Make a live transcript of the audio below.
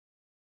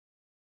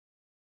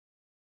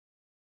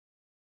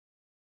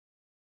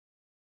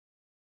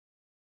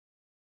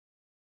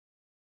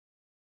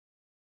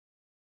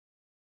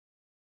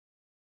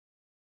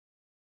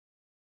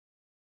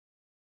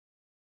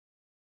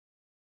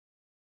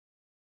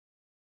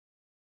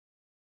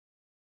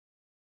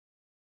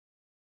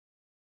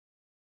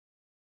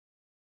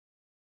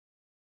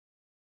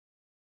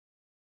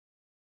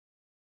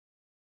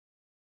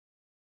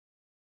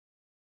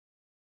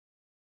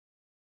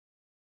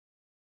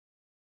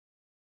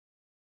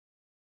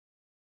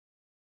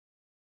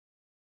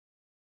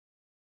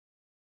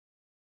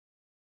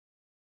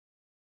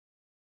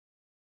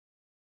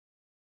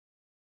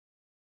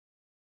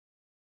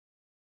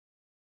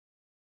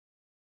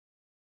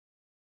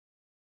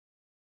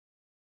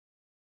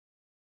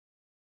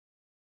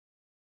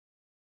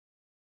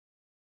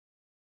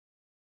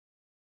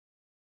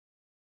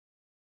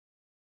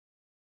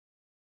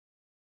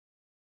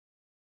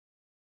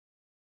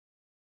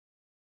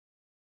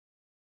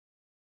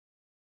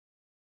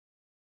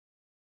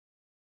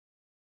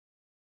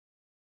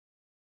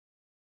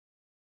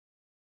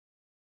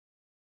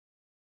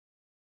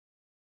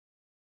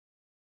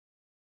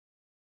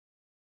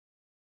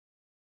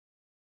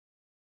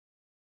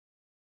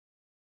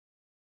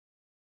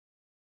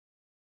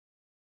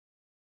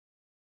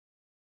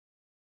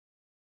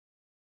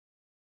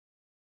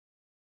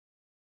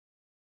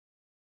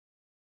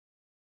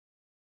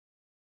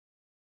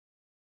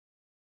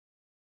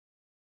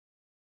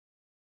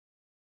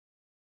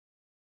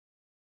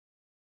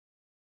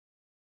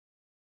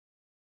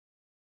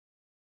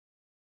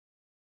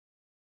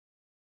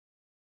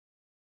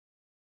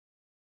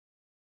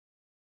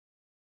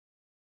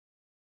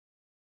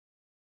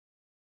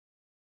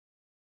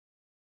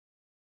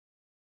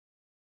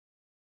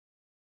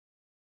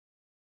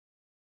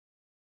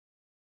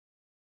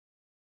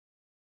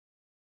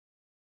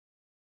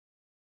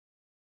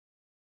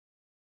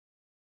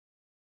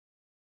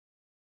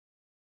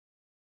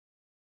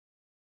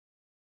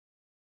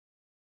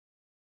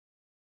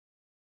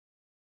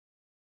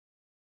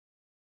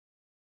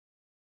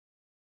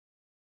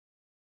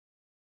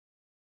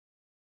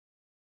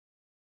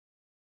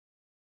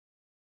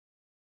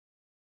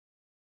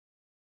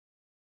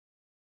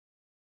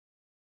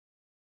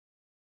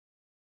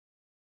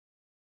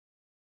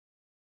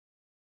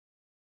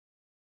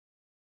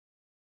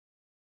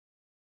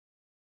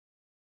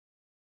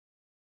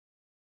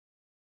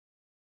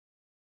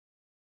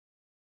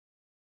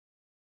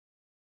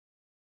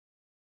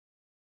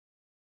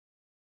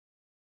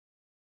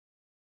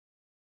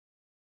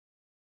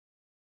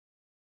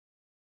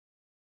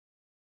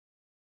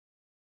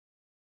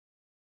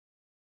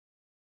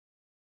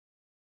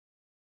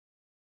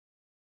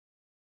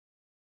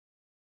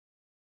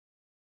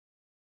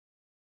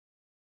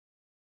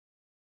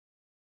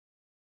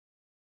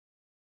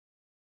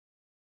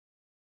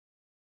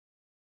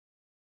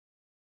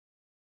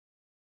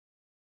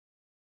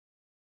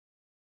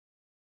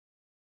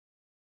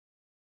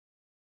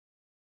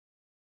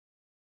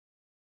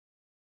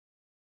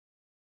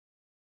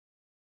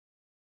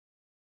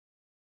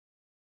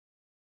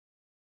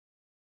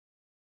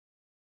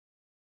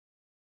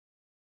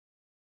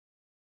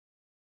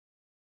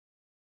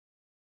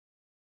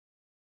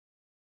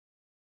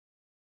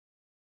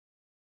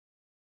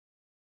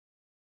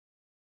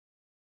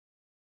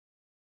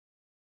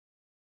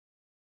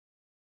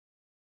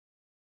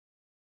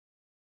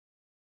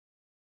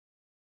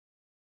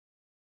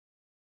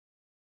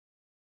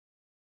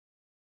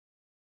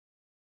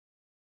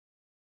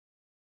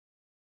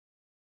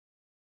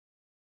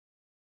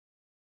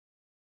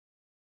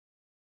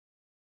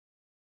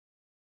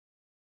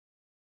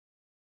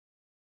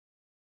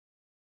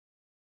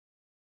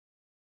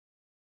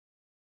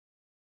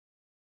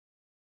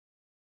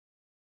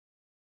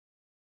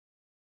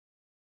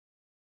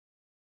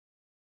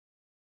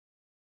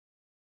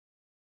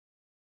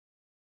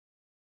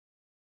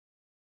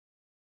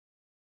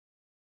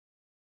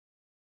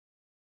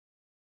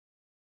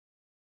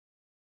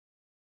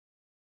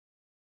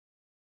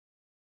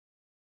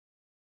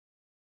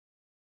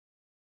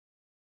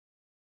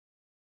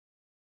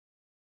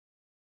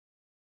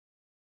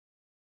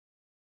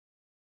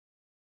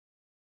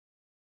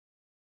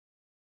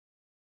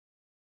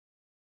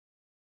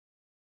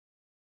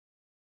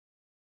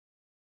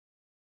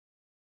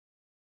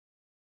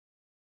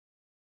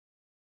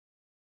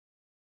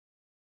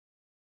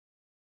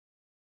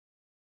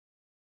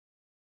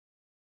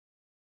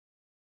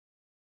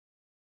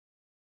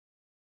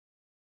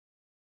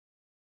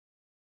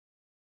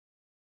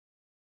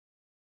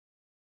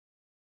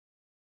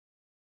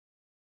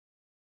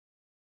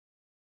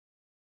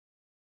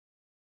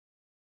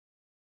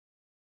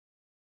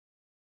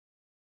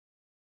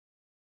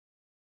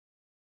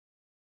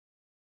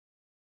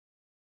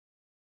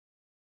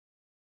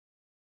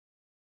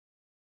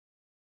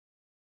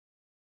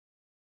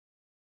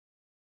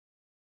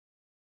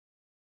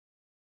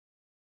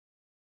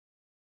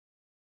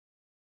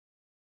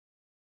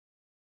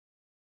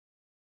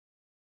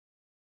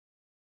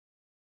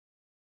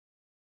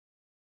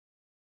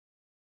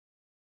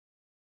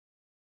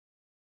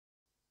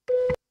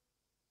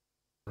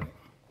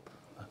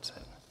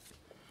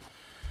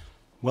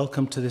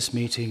Welcome to this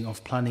meeting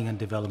of Planning and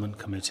Development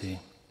Committee.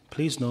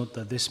 Please note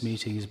that this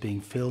meeting is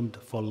being filmed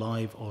for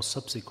live or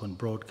subsequent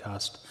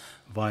broadcast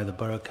via the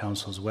Borough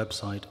Council's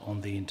website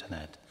on the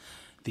internet.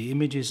 The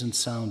images and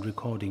sound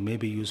recording may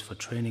be used for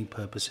training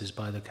purposes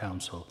by the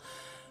Council.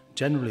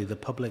 Generally, the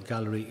public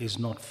gallery is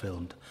not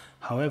filmed.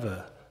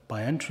 However,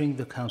 by entering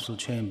the Council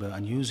chamber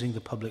and using the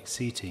public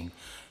seating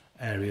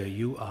area,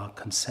 you are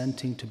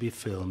consenting to be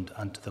filmed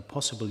and to the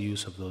possible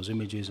use of those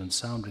images and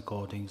sound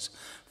recordings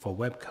for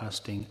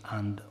webcasting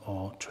and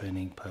or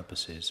training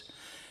purposes.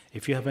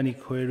 If you have any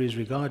queries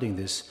regarding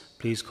this,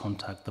 please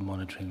contact the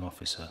monitoring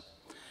officer.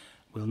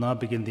 We'll now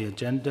begin the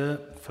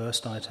agenda.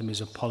 First item is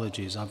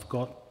apologies. I've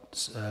got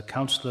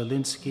Councillor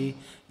Linsky,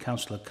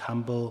 Councillor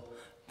Campbell,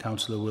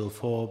 Councillor Will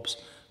Forbes,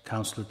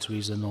 Councillor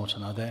Teresa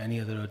Norton. Are there any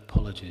other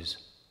apologies?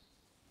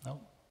 No?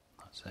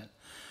 That's it.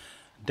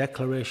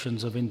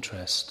 Declarations of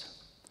interest.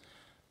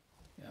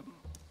 Yep.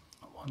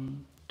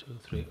 1, 2,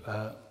 3.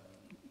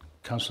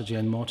 Councillor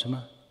Jane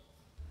Mortimer.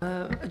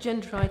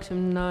 Agenda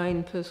item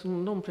 9, personal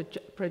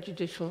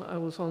non-prejudicial. I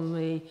was on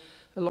the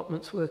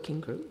allotments working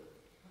group.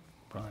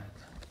 Right.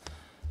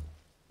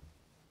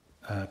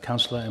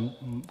 Councillor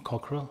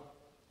Cockerell.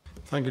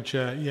 Thank you,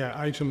 Chair. Yeah,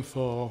 item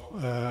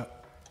 4.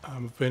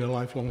 I've been a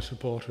lifelong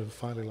supporter of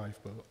Filey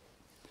Lifeboat.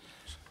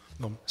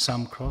 No.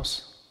 Sam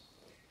Cross.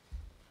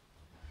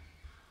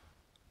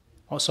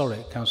 Oh,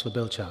 sorry, Councillor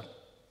Bilchat.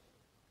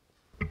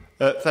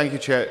 Thank you,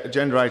 Chair.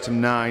 Agenda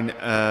item 9,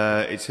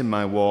 it's in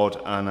my ward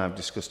and I've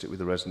discussed it with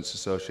the Residents'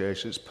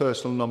 Association. It's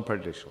personal,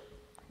 non-prejudicial.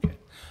 Okay.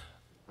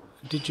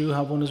 Did you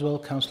have one as well,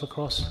 Councillor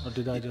Cross, or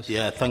did I just...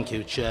 Yeah, thank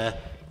you, Chair.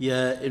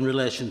 Yeah, in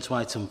relation to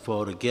item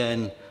 4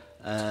 again,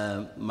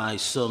 my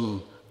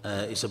son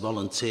is a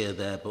volunteer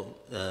there,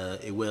 but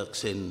he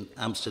works in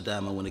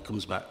Amsterdam, and when he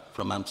comes back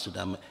from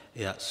Amsterdam,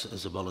 he acts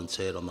as a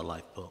volunteer on the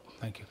lifeboat.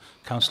 Thank you.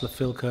 Councillor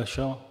Phil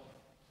Kershaw.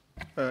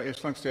 Yes,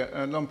 thanks,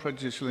 Chair.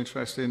 Non-prejudicial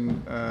interest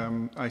in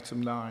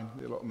item 9,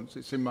 the allotments.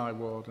 It's in my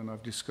ward and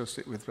I've discussed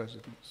it with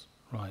residents.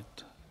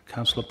 Right.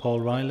 Councillor Paul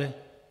Riley.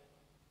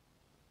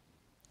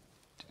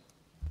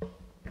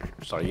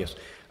 Sorry, yes.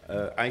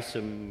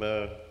 Item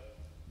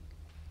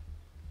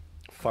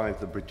 5,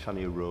 the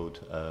Britannia Road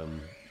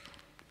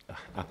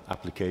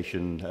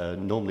application.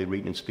 Normally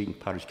reading and speaking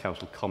Parish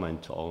Council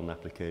comment on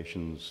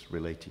applications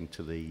relating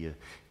to the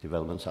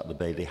developments at the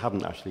Bay. They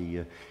haven't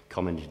actually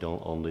commented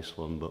on this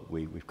one, but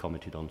we've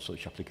commented on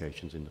such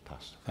applications in the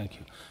past. Thank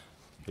you.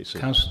 It's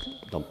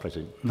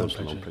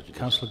non-prejudicial.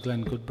 Councillor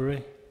Glenn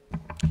Goodbury.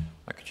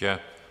 Thank you, Chair.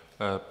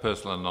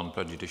 Personal and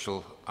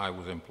non-prejudicial. I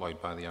was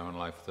employed by the Iron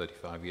Life for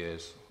 35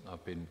 years.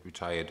 I've been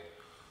retired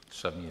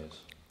 7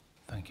 years.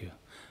 Thank you.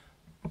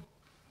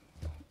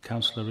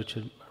 Councillor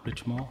Richard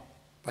Richmore.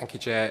 Thank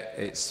you, Chair.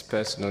 It's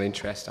personal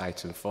interest,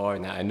 item 4,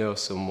 in that I know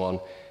someone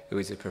who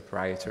is a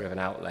proprietor of an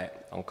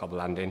outlet on Cobble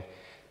Landing,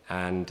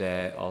 and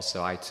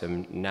also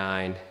item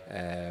 9,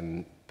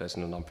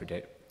 personal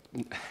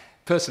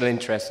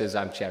interest, as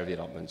I'm chair of the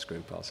allotments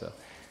group also.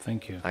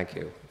 Thank you. Thank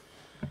you.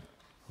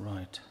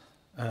 Right.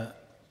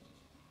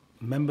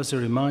 Members are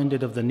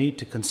reminded of the need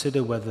to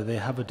consider whether they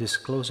have a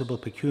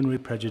disclosable pecuniary,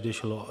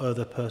 prejudicial or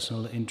other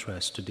personal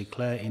interest to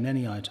declare in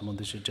any item on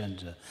this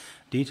agenda.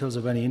 Details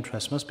of any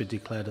interest must be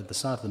declared at the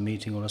start of the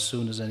meeting or as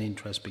soon as any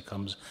interest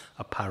becomes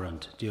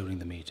apparent during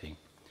the meeting.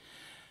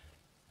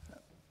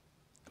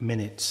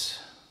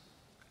 Minutes.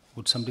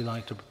 Would somebody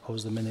like to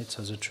propose the minutes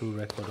as a true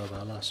record of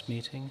our last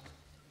meeting?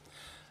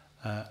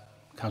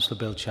 Councillor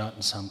Bilchat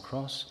and Sam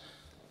Cross.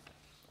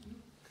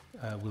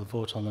 We'll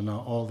vote on the no.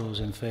 All those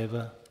in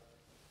favour?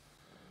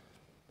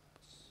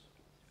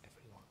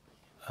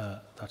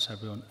 That's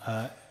everyone.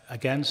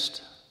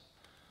 Against?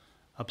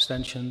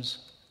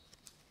 Abstentions?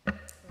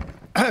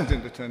 I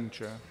didn't attend,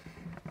 Chair.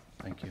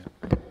 Thank you.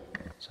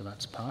 So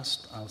that's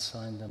passed. I'll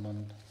sign them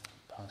and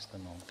pass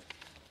them on.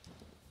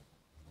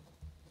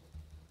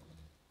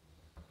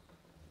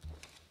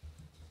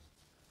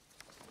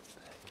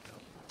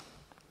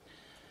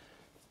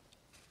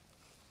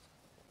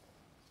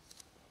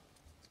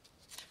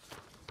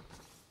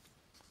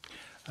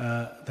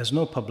 There's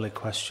no public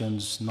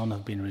questions. None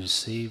have been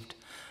received.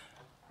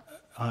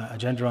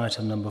 Agenda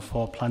item number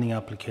 4, planning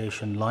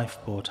application,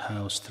 Lifeboat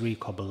House, 3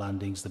 Cobble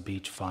Landings, the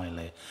Beach,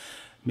 Filey.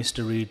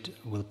 Mr. Reid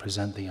will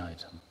present the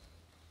item.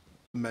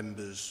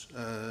 Members,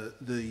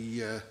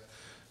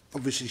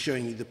 obviously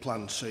showing you the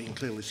plans so you can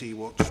clearly see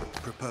what's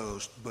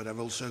proposed, but I've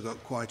also got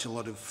quite a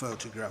lot of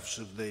photographs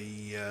of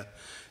the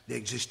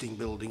existing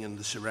building and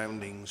the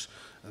surroundings,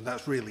 and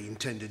that's really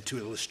intended to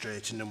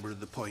illustrate a number of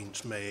the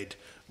points made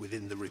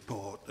within the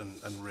report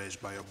and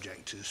raised by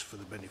objectors for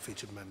the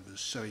benefit of members.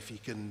 So if you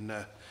can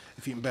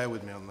bear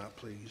with me on that,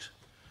 please.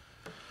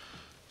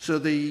 So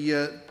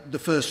the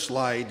first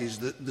slide is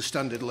the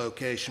standard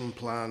location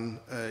plan.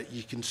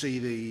 You can see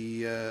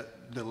the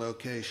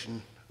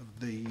location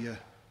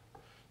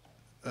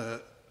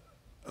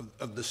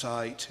of the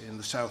site in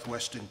the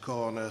southwestern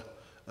corner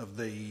of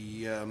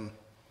the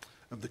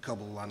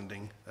Cobble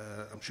Landing.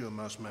 I'm sure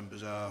most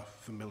members are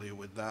familiar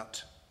with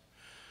that.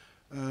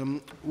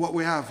 What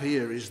we have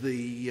here is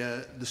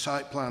the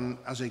site plan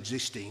as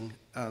existing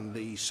and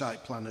the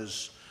site plan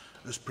as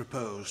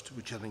proposed,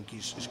 which I think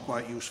is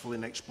quite useful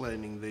in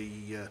explaining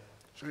the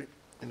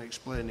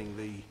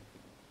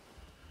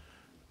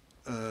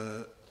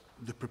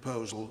the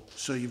proposal.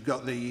 So you've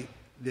got the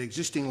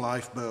existing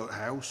lifeboat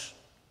house.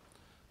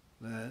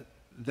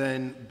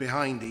 Then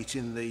behind it,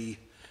 in the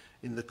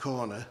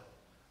corner,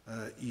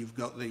 you've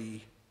got the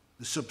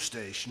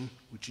substation,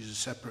 which is a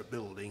separate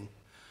building.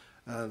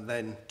 And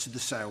then to the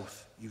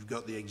south, you've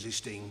got the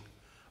existing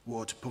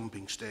water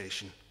pumping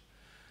station.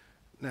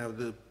 Now,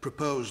 the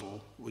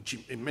proposal, which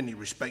in many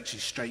respects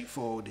is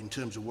straightforward in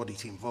terms of what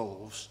it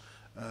involves,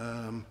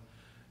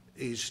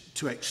 is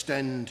to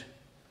extend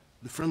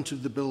the front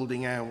of the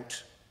building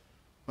out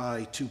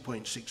by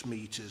 2.6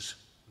 metres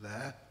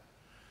there,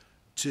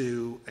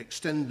 to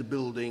extend the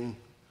building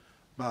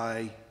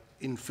by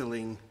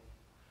infilling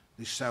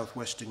this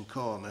southwestern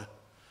corner,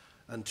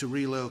 and to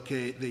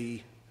relocate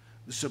the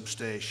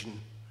substation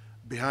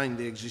behind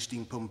the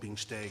existing pumping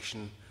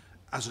station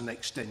as an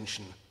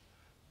extension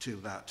to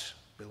that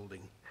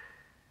building.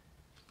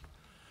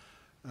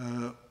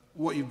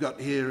 What you've got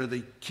here are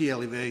the key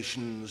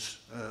elevations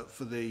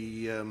for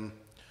the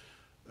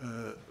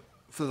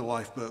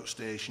lifeboat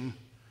station.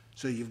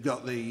 So you've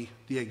got the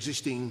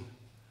existing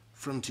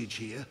frontage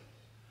here,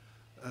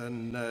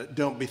 and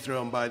don't be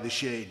thrown by the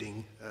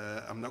shading.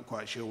 I'm not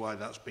quite sure why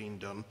that's been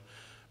done,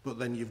 but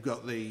then you've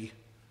got the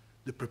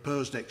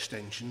proposed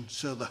extension,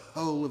 so the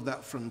whole of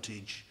that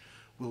frontage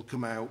will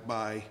come out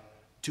by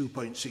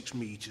 2.6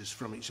 metres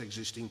from its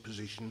existing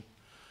position.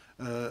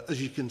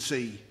 As you can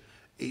see,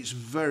 it's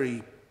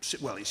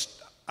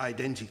it's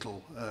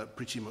identical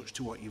pretty much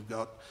to what you've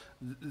got.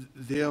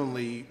 The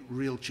only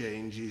real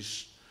change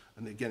is,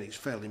 and again it's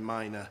fairly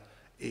minor,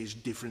 is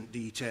different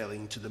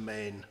detailing to the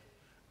main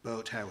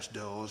boathouse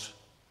doors.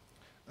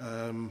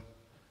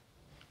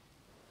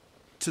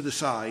 To the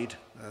side,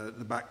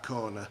 the back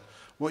corner,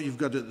 what you've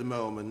got at the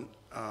moment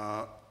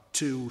are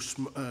two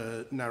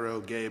narrow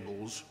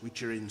gables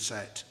which are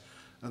inset,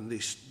 and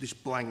this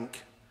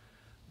blank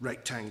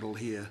rectangle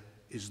here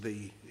is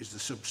the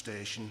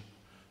substation.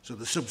 So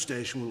the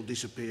substation will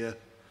disappear,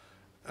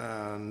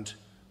 and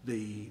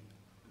the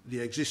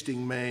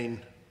existing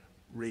main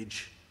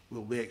ridge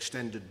will be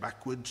extended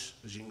backwards,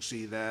 as you can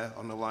see there,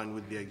 on a line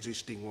with the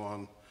existing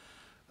one,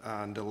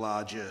 and a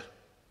larger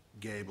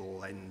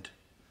gable end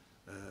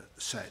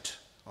set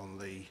on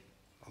the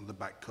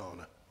back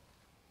corner.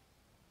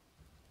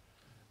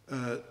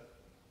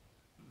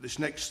 This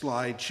next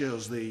slide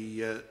shows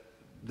the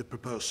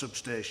proposed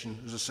substation.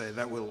 As I say,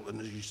 that will,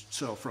 and as you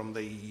saw from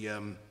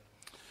the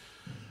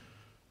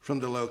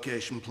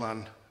location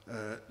plan,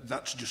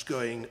 that's just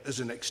going as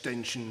an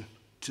extension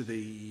to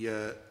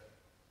the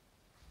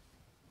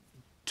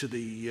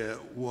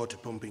water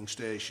pumping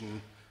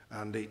station,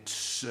 and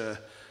it's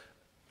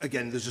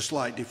again, there's a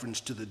slight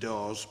difference to the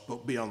doors,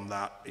 but beyond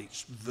that,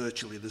 it's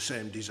virtually the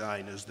same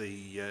design as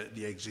the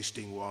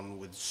existing one,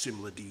 with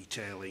similar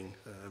detailing,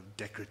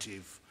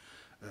 decorative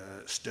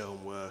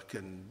stonework,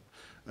 and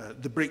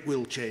the brick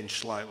will change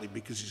slightly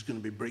because it's going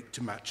to be brick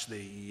to match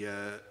the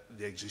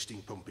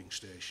existing pumping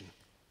station.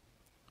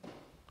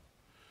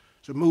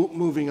 So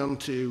moving on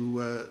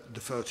to the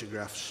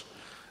photographs.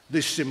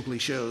 This simply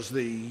shows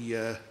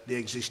the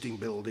existing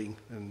building,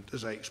 and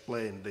as I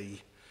explained,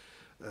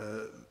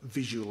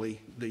 visually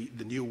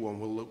the new one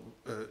will look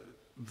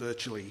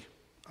virtually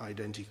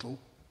identical.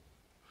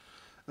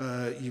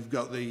 You've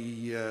got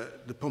the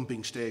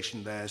pumping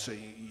station there, so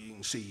you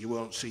can see you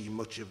won't see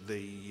much of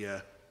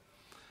the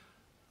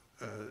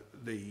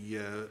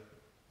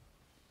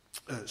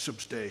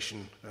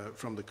substation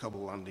from the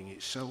cobble landing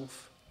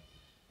itself.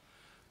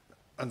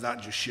 And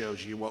that just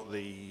shows you what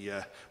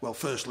well,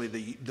 firstly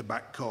the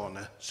back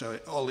corner. So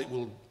all that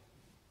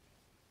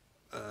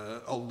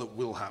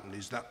will happen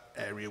is that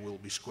area will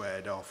be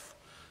squared off,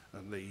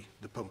 and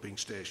the pumping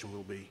station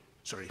will be,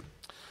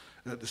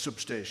 the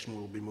substation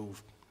will be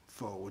moved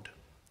forward.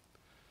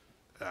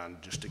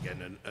 And just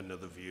again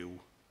another view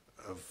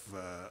of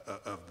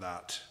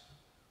that.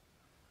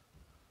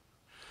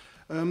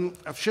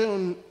 I've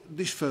shown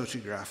this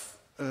photograph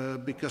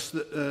because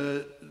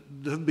there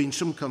have been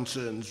some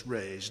concerns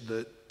raised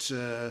that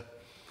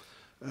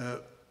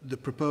the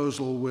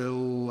proposal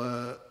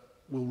will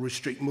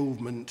restrict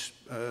movement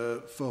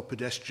for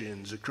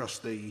pedestrians across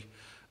the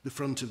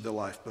front of the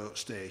lifeboat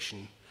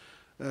station,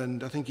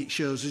 and I think it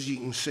shows, as you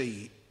can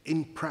see,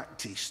 in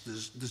practice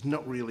there's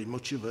not really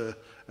much of a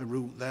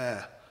route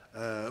there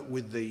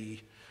with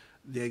the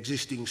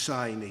existing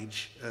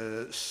signage,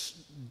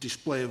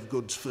 display of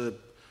goods for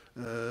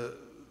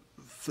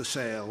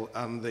sale,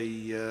 and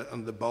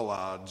the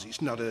bollards.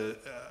 It's not a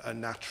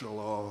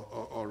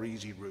natural or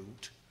easy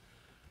route.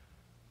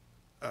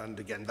 And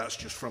again, that's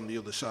just from the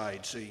other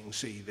side, so you can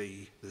see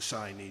the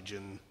signage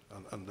and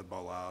the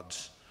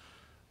bollards.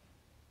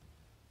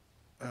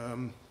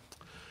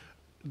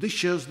 This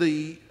shows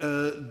the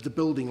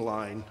building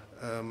line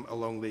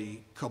along the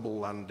cobble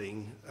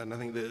landing, and I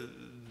think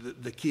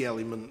the key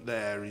element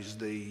there is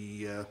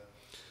the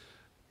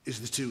is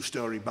the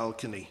two-storey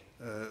balcony,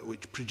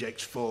 which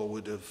projects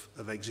forward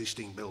of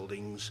existing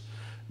buildings.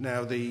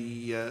 Now,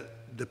 the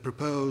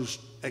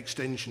proposed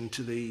extension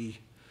to the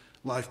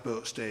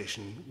lifeboat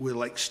station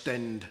will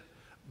extend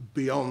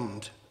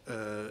beyond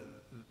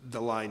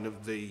the line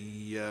of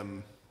the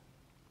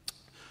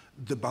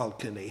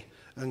balcony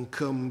and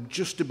come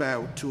just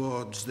about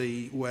towards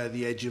where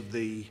the edge of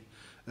the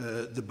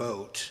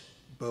boat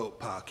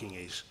parking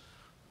is.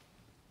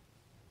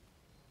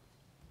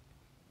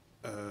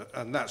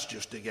 And that's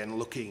just again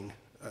looking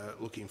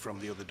from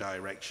the other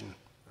direction,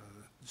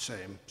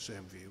 same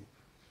view.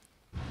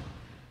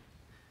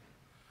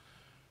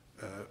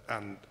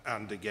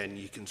 And again,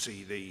 you can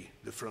see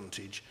the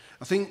frontage.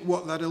 I think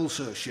what that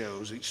also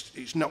shows,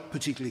 it's not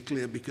particularly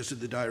clear because of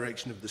the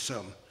direction of the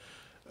sun,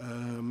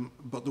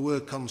 but there were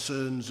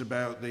concerns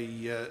about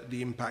the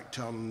impact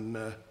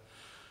on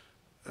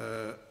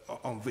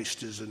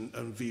vistas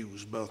and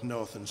views, both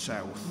north and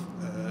south.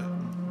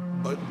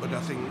 But I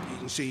think you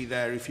can see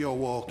there, if you're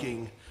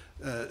walking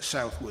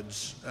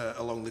southwards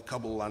along the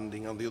cobble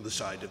landing on the other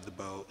side of the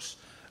boats,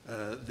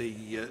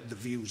 the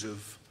views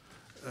of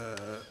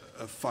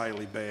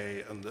Filey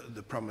Bay and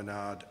the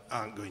promenade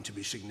aren't going to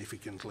be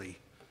significantly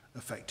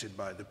affected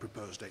by the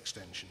proposed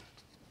extension.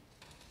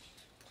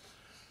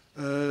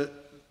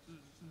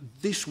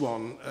 This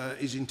one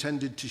is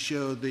intended to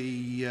show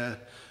the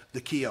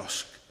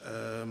kiosk.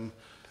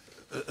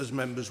 As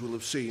members will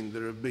have seen,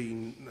 there have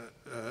been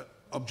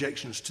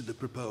objections to the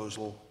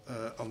proposal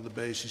on the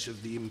basis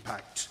of the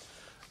impact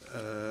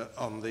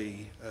on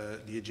the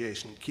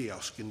adjacent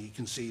kiosk, and you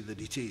can see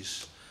that it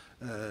is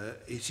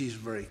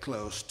very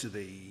close to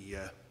the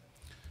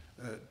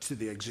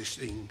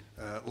existing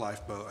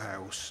lifeboat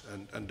house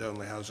and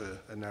only has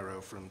a narrow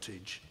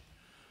frontage,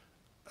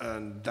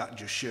 and that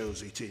just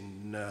shows it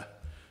in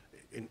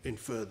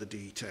further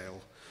detail.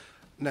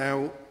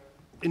 Now,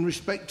 in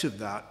respect of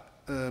that,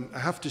 I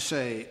have to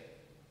say,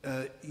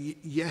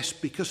 yes,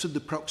 because of the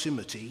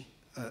proximity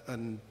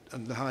and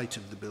the height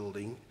of the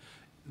building,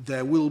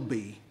 there will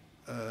be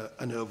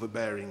an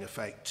overbearing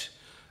effect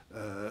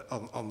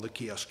on the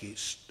kiosk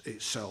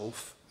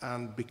itself,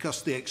 and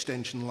because the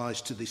extension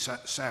lies to the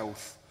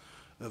south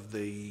of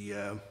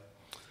the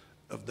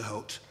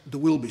hut, there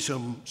will be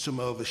some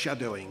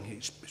overshadowing.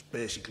 It's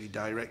basically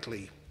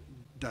directly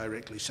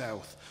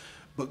south,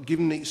 but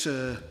given it's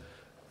a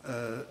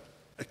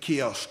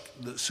kiosk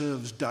that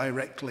serves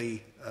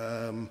directly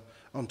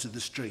onto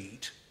the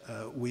street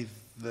with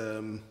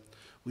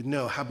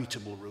no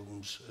habitable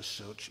rooms as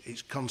such,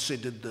 it's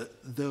considered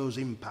that those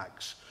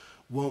impacts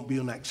won't be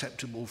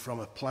unacceptable from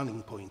a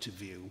planning point of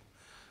view,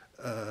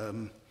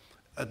 and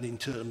in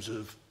terms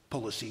of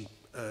policy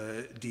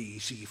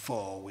DEC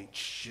 4,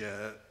 which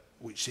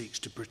seeks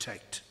to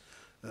protect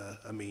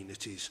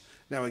amenities.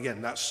 Now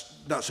again,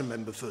 that's a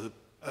matter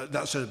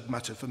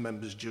for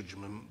members'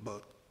 judgment,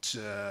 but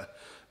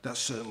that's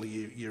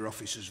certainly your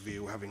officer's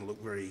view, having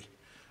looked very,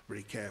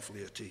 very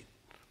carefully at it.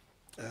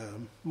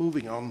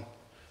 Moving on,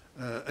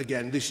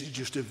 again, this is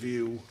just a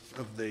view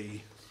of the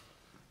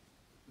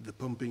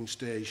pumping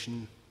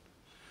station.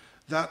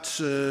 That's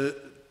a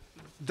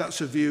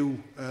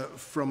view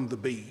from the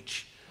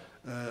beach,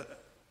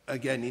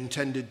 again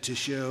intended to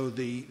show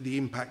the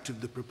impact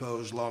of the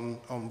proposal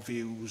on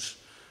views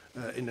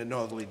in a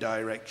northerly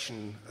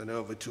direction and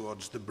over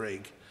towards the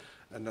brig.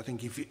 And I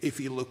think if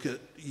you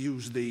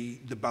use the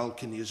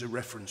balcony as a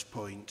reference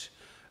point,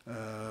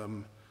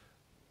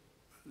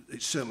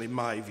 it's certainly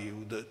my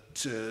view that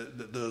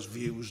those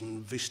views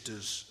and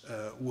vistas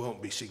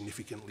won't be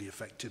significantly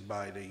affected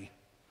by the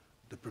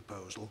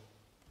proposal.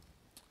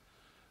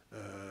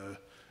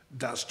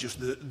 That's just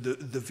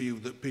the view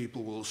that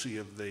people will see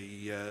of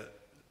the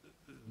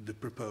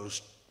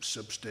proposed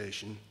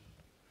substation,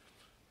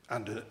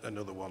 and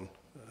another one.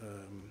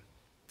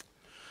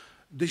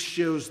 This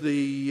shows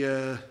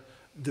the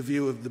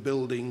view of the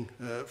building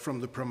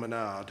from the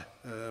promenade.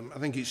 I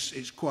think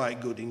it's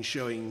quite good in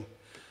showing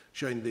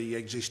the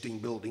existing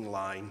building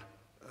line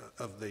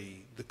of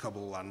the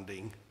cobble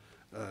landing,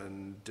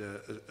 and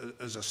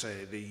as I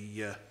say,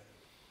 the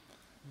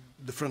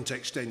front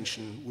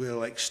extension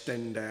will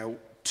extend out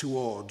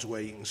towards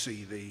where you can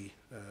see the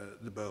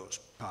boats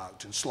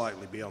parked and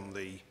slightly beyond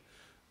the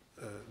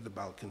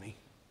balcony.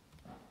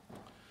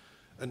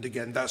 And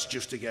again, that's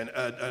just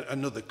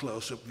another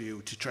close-up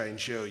view to try and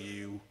show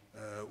you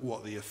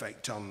what the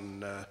effect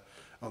on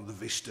the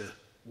vista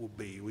will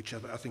be, which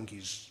I think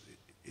is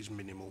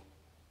minimal.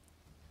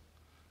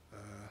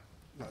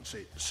 That's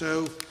it.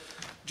 So,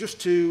 just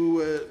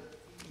to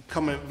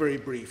comment very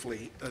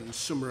briefly and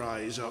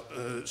summarise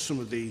some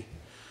of the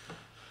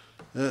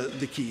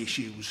key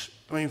issues.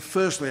 I mean,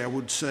 firstly, I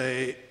would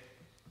say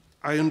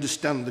I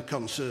understand the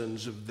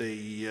concerns of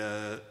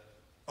the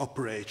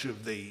operator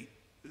of the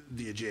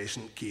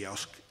adjacent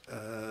kiosk.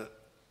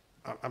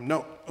 I'm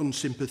not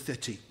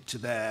unsympathetic to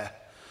their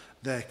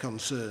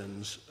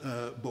concerns,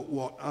 but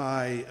what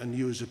I and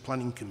you as a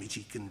planning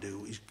committee can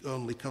do is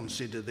only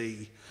consider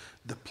the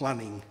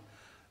planning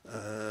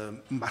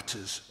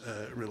matters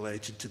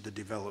related to the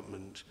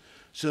development.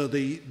 So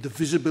the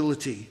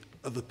visibility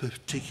of a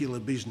particular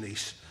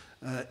business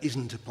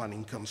isn't a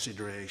planning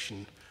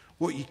consideration.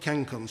 What you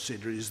can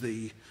consider is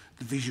the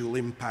visual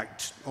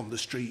impact on the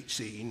street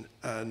scene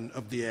and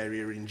of the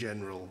area in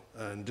general.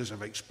 And as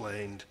I've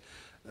explained,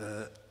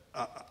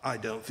 I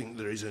don't think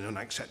there is an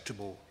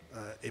unacceptable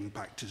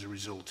impact as a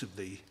result of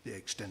the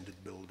extended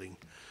building.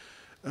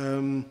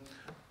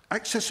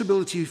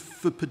 Accessibility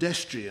for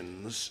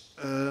pedestrians,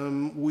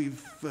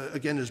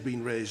 again has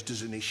been raised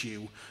as an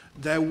issue.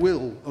 There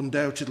will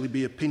undoubtedly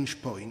be a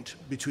pinch point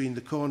between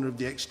the corner of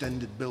the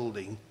extended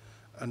building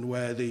and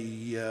where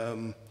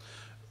the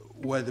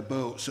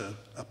boats are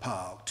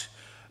parked.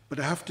 But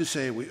I have to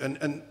say,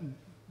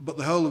 but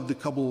the whole of the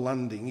cobble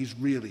landing is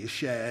really a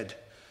shared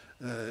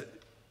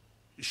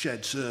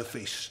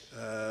surface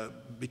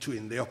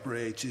between the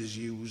operators,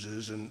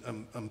 users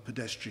and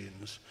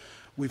pedestrians.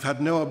 We've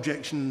had no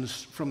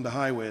objections from the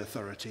Highway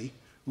Authority,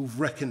 who've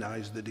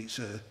recognised that it's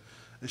a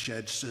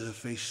shared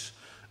surface,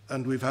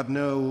 and we've had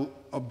no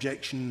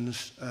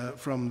objections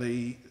from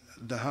the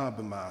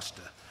Harbour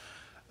Master.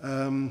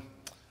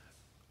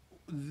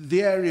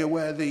 The area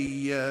where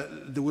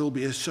there will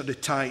be a sort of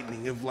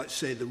tightening of, let's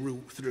say, the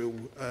route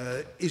through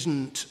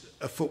isn't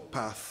a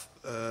footpath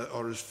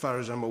or, as far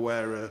as I'm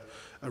aware,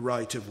 a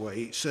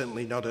right-of-way. It's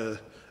certainly not a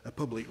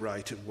public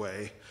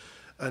right-of-way.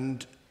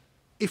 And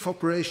if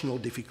operational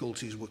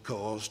difficulties were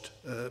caused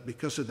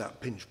because of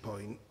that pinch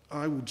point,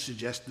 I would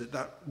suggest that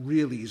that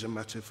really is a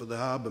matter for the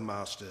Harbour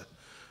Master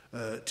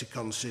to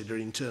consider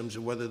in terms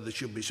of whether there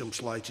should be some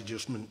slight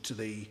adjustment to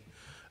the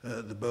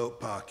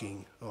boat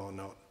parking or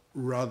not,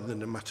 rather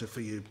than a matter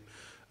for you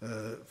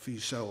for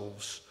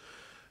yourselves.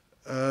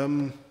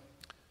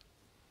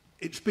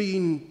 It's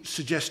been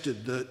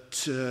suggested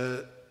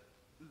that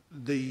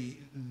the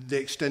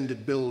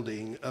extended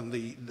building and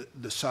the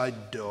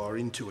side door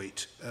into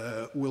it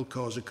will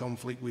cause a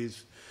conflict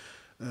with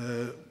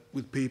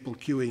people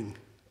queuing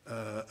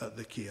at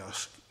the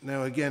kiosk.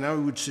 Now, again, I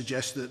would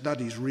suggest that that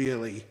is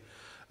really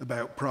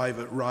about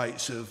private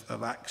rights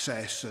of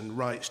access and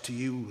rights to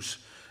use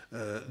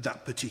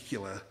that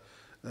particular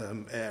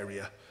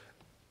area.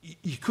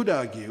 You could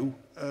argue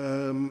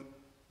that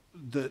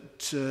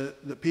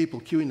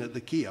people queuing at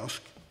the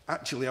kiosk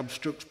actually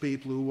obstructs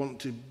people who want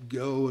to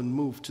go and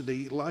move to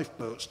the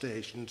lifeboat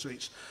station. So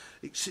it's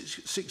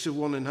six of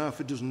one and half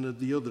a dozen of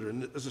the other.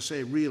 And as I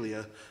say, really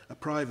a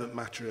private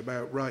matter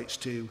about rights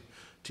to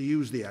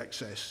use the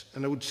access.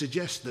 And I would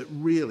suggest that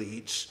really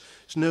it's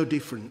no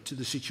different to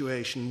the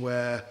situation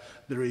where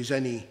there is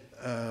any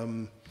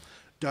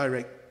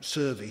direct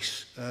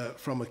service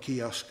from a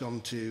kiosk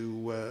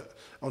onto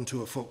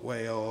a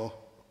footway or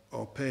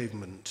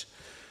pavement.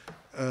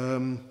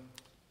 I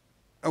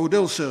would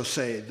also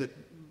say that,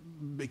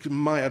 because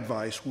my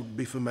advice would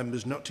be for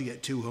members not to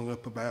get too hung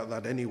up about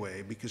that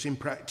anyway, because in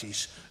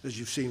practice, as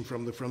you've seen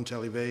from the front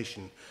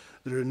elevation,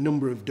 there are a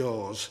number of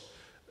doors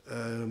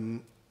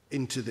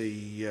into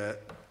the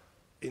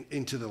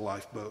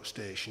lifeboat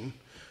station.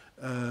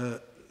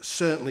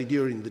 Certainly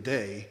during the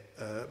day,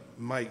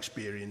 my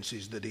experience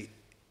is that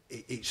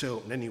it's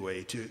open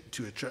anyway to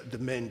attract. The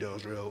main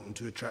doors are open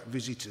to attract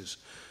visitors.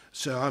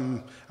 So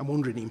I'm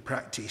wondering in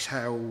practice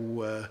how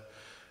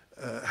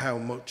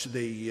much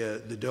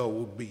the door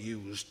would be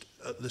used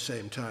at the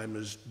same time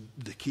as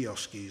the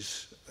kiosk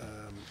is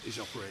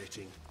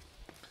operating.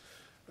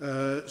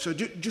 So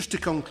just to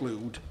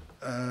conclude,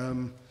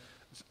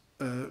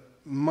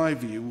 my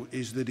view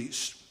is that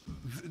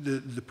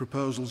the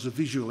proposals are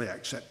visually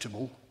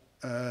acceptable.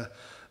 There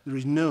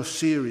is no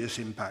serious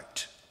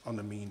impact on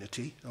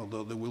amenity,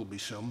 although there will be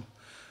some.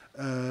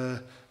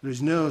 There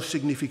is no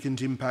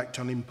significant impact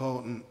on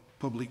important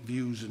public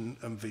views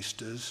and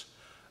vistas.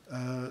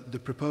 The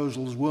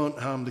proposals won't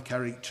harm the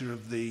character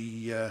of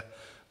the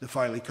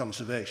Filey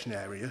Conservation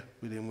Area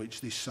within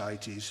which this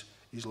site is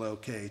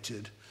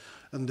located,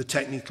 and the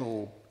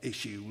technical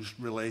issues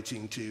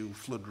relating to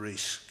flood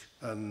risk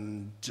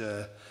and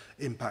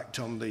impact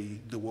on the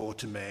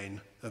water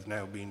main have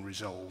now been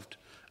resolved,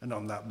 and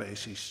on that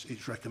basis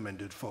it's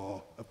recommended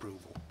for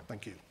approval.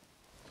 Thank you.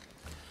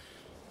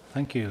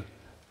 Thank you.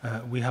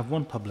 We have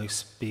one public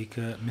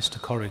speaker,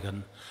 Mr.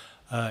 Corrigan.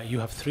 You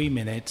have 3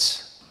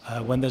 minutes.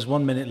 When there's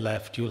 1 minute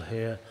left, you'll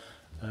hear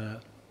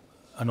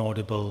an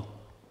audible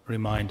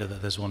reminder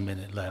that there's 1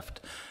 minute left.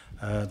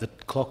 The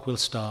clock will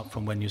start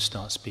from when you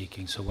start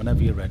speaking, so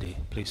whenever you're ready,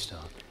 please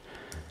start.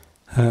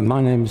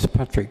 My name is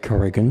Patrick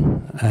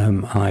Corrigan.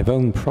 I've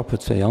owned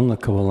property on the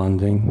Cobble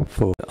Landing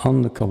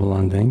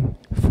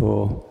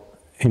for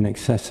in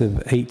excess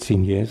of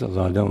 18 years,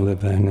 although I don't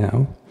live there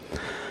now.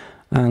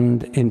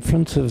 And in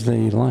front of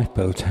the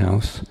lifeboat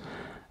house,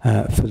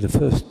 for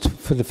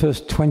the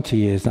first 20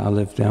 years that I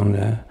lived down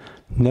there,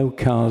 no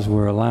cars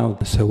were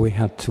allowed, so we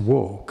had to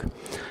walk.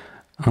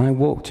 I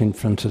walked in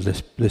front of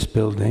this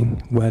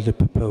building where the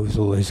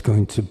proposal is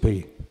going to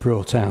be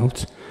brought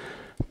out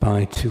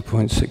by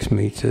 2.6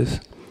 metres,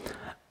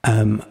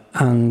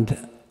 and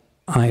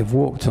I've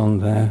walked on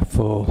there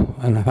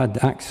and I've had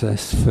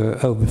access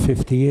for over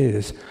 50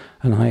 years,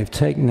 and I have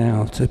taken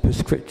out a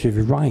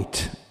prescriptive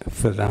right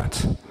for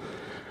that.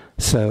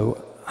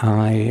 So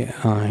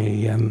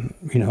I'm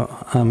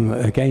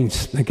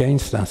against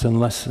that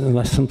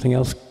unless something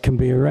else can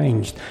be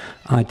arranged.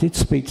 I did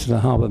speak to the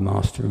harbour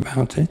master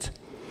about it,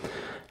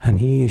 and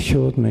he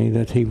assured me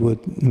that he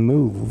would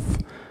move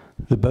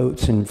the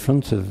boats in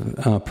front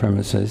of our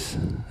premises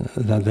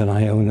that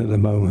I own at the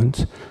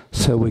moment,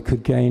 so we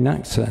could gain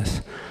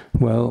access.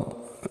 Well,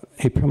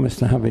 he promised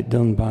to have it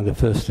done by the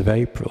 1st of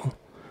April,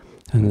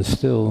 and there's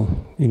still,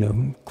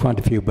 quite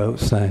a few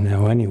boats there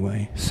now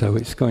anyway, so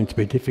it's going to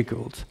be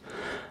difficult.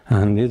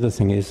 And the other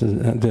thing is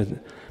that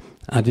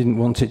I didn't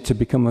want it to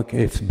become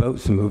if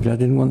boats are moved, I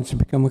didn't want it to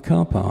become a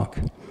car park.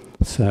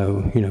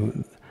 So,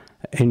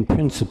 in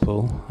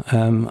principle,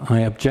 I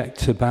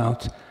object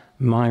about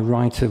my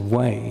right of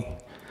way,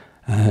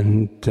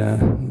 and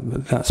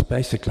that's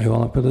basically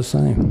all I've got to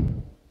say.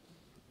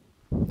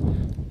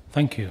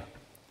 Thank you.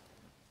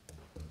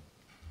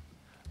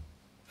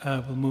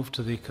 We'll move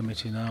to the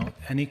committee now.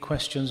 Any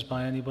questions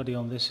by anybody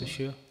on this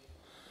issue?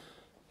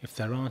 If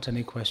there aren't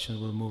any questions,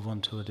 we'll move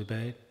on to a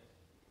debate.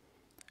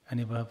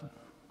 Anybody?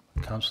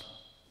 Councillor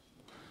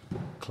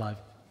Clive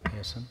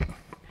Pearson.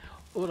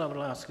 All I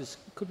will ask is,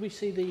 could we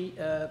see the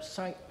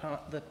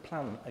the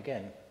plan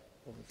again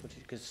of the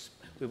footage? Because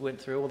we went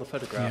through all the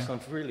photographs,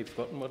 and I've really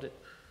forgotten what it.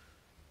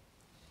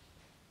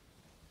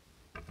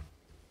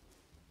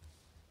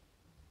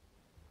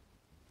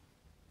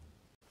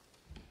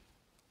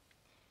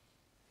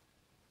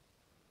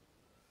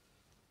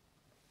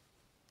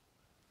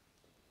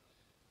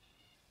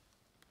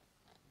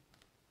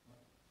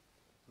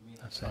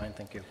 That's fine,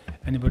 thank you.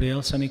 Anybody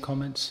else? Any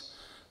comments?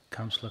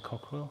 Councillor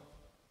Cockrell.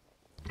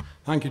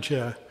 Thank you,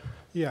 Chair.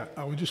 Yeah,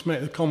 I would just make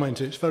the comment,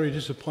 it's very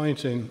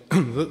disappointing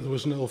that there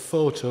was no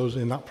photos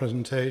in that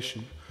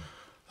presentation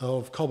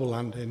of Cobble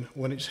Landing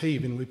when it's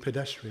heaving with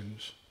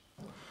pedestrians,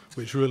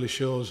 which really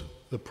shows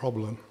the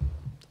problem.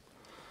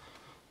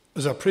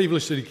 As I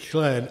previously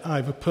declared, I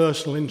have a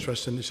personal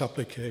interest in this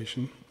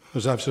application,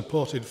 as I've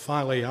supported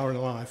Filey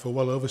RNLI for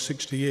well over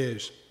 60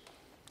 years.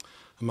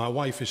 And my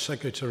wife is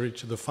secretary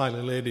to the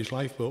Filey Ladies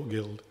Lifeboat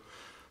Guild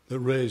that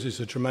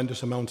raises a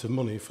tremendous amount of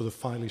money for the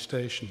Filey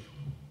station.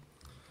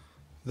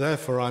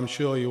 Therefore, I'm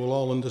sure you will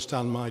all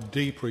understand my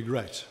deep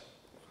regret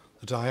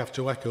that I have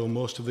to echo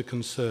most of the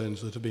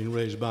concerns that have been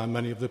raised by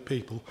many of the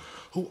people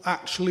who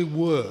actually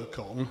work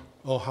on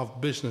or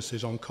have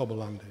businesses on Cobble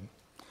Landing.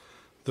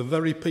 The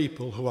very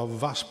people who have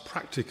vast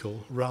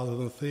practical rather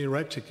than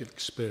theoretical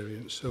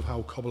experience of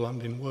how Cobble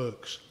Landing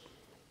works.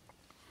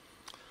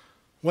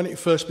 When it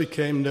first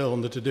became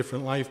known that a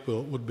different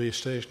lifeboat would be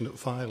stationed at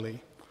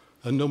Filey,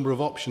 a number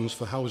of options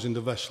for housing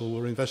the vessel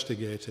were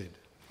investigated.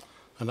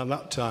 And at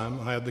that time,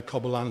 I had the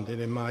Cobble Landing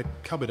in my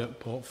cabinet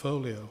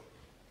portfolio.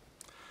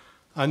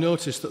 I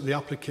noticed that the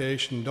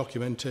application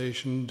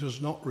documentation does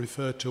not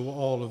refer to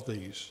all of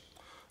these,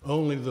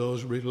 only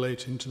those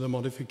relating to the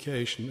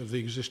modification of the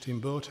existing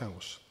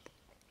boathouse.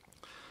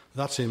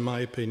 That, in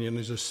my opinion,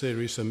 is a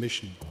serious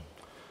omission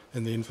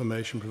in the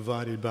information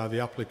provided by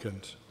the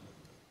applicant.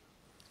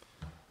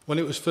 When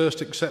it was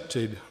first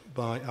accepted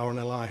by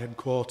RNLI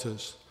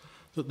headquarters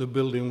that the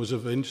building was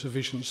of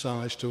insufficient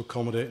size to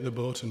accommodate the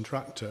boat and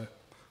tractor,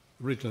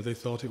 originally they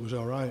thought it was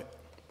all right.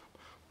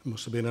 It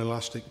must have been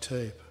elastic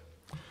tape.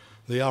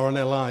 The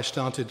RNLI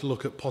started to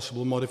look at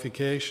possible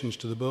modifications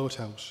to the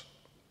boathouse,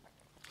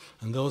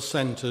 and those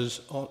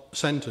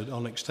centred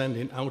on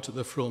extending out at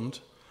the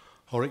front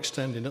or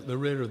extending at the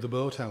rear of the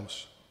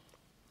boathouse.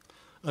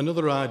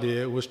 Another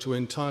idea was to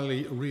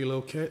entirely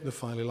relocate the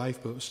Filey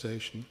lifeboat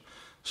station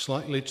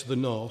slightly to the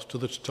north to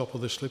the top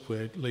of the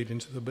slipway leading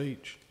to the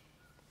beach.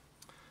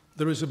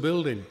 There is a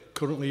building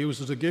currently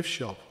used as a gift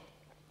shop,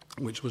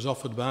 which was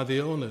offered by the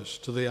owners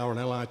to the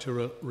RNLI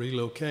to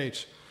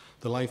relocate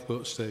the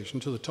lifeboat station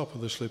to the top of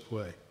the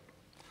slipway.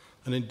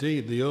 And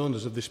indeed, the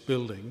owners of this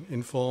building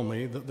inform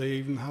me that they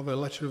even have a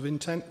letter of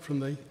intent from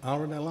the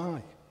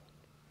RNLI.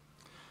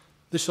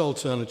 This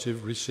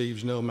alternative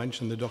receives no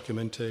mention in the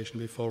documentation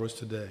before us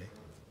today.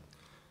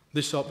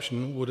 This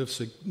option would have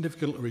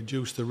significantly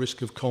reduced the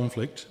risk of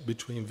conflict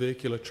between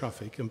vehicular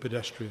traffic and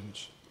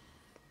pedestrians.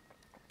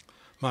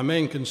 My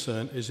main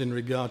concern is in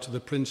regard to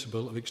the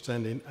principle of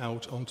extending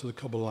out onto the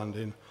Cobble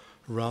Landing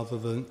rather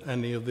than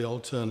any of the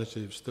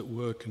alternatives that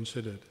were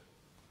considered.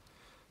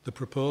 The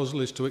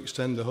proposal is to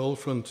extend the whole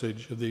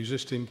frontage of the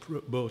existing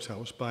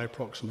boathouse by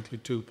approximately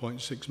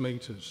 2.6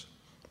 metres.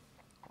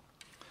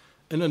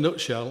 In a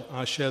nutshell,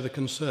 I share the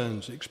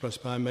concerns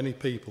expressed by many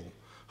people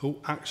who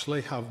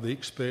actually have the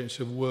experience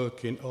of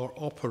working or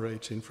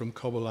operating from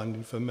Cobble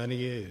Landing for many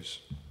years.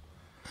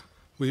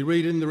 We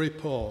read in the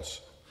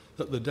report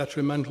that the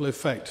detrimental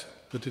effect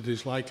that it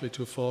is likely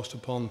to force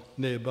upon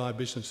nearby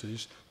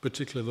businesses,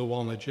 particularly the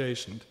one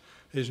adjacent,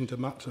 isn't a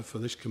matter for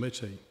this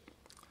committee.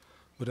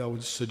 But I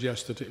would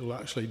suggest that it will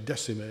actually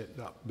decimate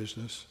that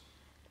business.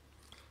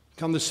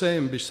 Can the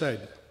same be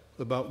said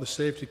about the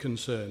safety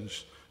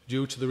concerns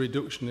due to the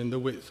reduction in the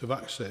width of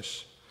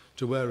access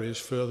to areas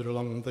further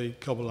along the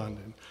Cobble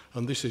Landing?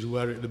 And this is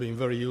where it would have been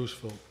very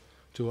useful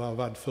to have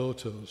had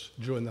photos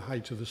during the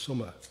height of the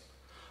summer.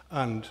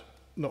 And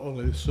not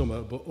only the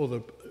summer, but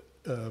other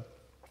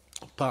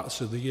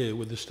parts of the year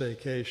with the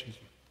staycation.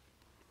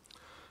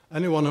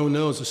 Anyone who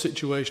knows the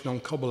situation on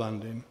Cobble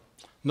Landing,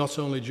 not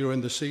only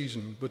during the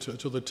season but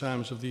at other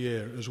times of the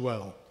year as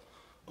well,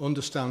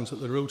 understands that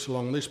the route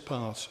along this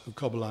part of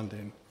Cobble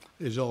Landing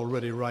is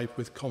already ripe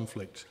with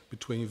conflict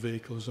between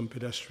vehicles and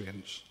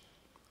pedestrians.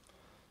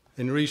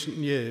 In recent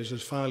years,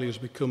 as Filey has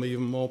become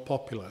even more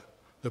popular,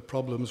 the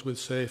problems with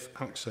safe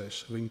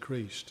access have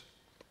increased.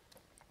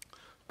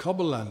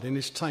 Cobble Landing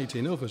is tight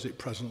enough as it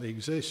presently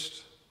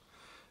exists.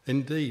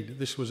 Indeed,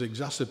 this was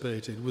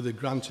exacerbated with the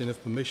granting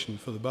of permission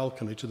for the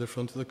balcony to the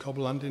front of the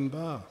Cobble Landing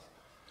bar,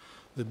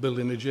 the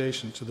building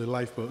adjacent to the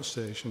lifeboat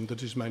station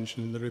that is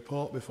mentioned in the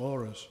report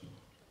before us.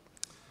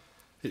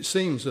 It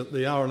seems that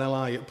the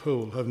RNLI at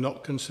Poole have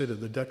not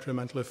considered the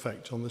detrimental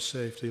effect on the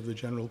safety of the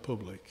general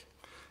public.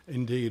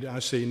 Indeed, I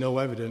see no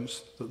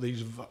evidence that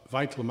these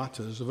vital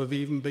matters have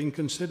even been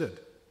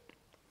considered.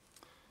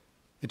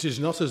 It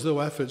is not as though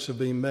efforts have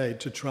been made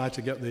to try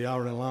to get the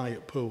RNLI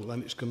at Poole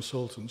and its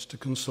consultants to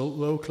consult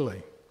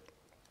locally.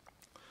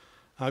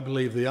 I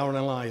believe the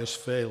RNLI has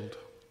failed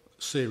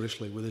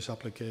seriously with this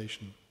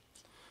application.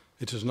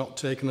 It has not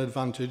taken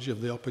advantage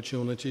of the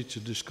opportunity to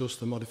discuss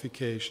the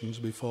modifications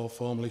before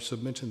formally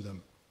submitting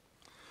them.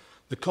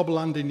 The Cobble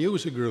Landing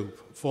User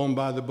Group, formed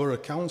by the Borough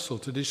Council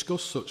to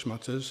discuss such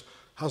matters,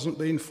 hasn't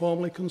been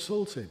formally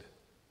consulted.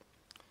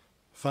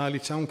 Filey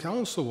Town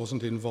Council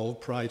wasn't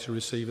involved prior to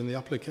receiving the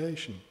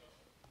application.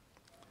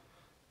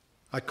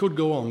 I could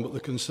go on, but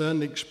the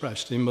concern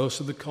expressed in most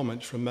of the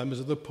comments from members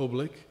of the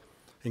public,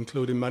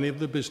 including many of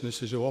the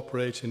businesses who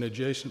operate in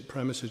adjacent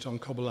premises on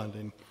Cobble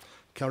Landing,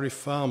 carry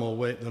far more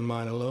weight than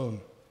mine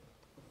alone.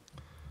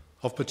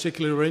 Of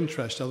particular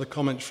interest are the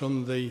comments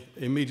from the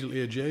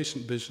immediately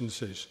adjacent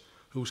businesses,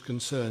 whose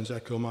concerns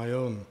echo my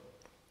own.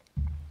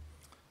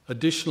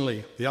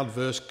 Additionally, the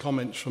adverse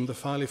comments from the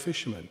Filey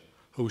fishermen,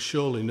 who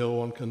surely no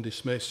one can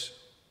dismiss.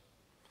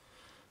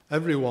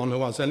 Everyone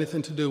who has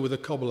anything to do with the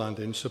Cobble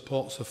Landing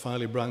supports the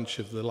Filey branch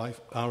of the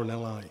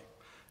RNLI.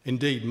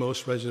 Indeed,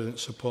 most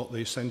residents support the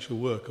essential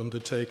work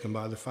undertaken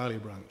by the Filey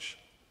branch.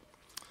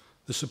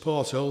 The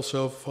support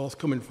also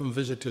forthcoming from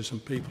visitors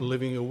and people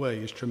living away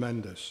is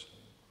tremendous.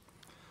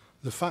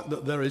 The fact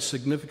that there is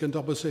significant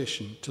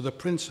opposition to the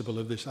principle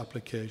of this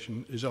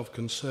application is of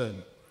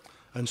concern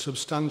and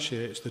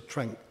substantiates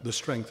the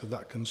strength of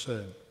that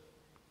concern.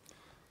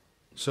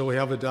 So we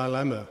have a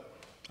dilemma.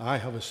 I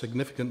have a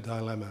significant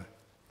dilemma.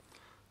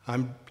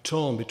 I'm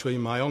torn between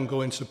my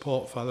ongoing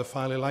support for the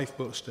Filey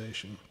Lifeboat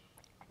Station,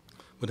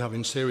 but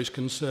having serious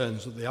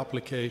concerns that the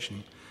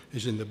application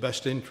is in the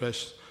best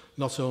interest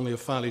not only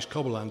of Filey's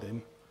Cobble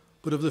Landing,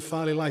 but of the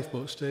Filey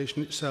Lifeboat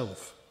Station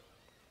itself.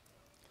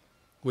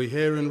 We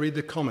hear and read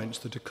the comments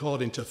that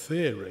according to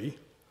theory,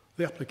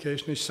 the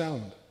application is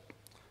sound.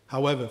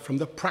 However, from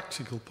the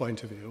practical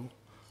point of view,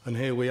 and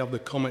here we have the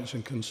comments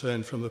and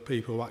concern from the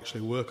people who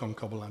actually work on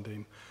Cobble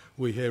Landing,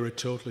 we hear a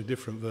totally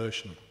different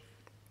version.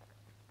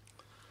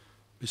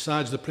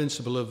 Besides the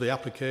principle of the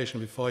application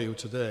before you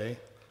today,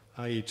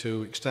 i.e.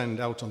 to extend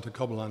out onto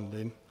Cobble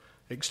Landing,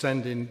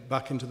 extending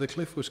back into the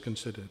cliff was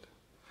considered.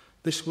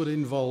 This would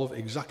involve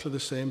exactly the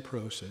same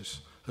process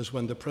as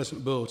when the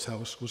present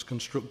boathouse was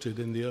constructed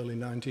in the early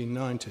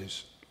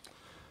 1990s.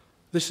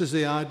 This is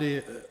the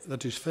idea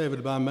that is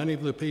favoured by many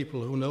of the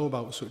people who know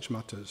about such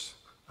matters,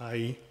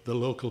 i.e. the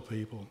local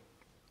people.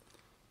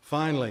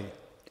 Finally,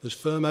 there's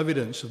firm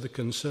evidence of the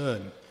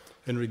concern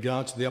in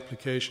regard to the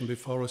application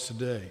before us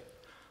today.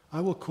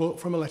 I will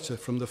quote from a letter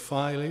from the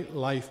Filey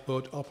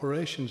Lifeboat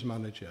Operations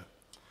Manager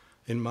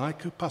in my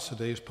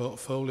capacity as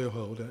portfolio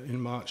holder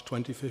in March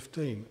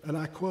 2015, and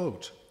I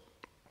quote,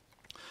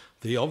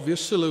 "The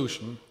obvious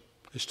solution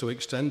is to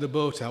extend the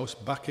boathouse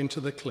back into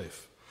the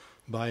cliff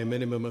by a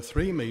minimum of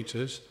 3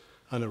 metres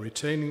and a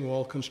retaining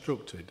wall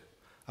constructed,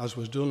 as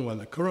was done when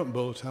the current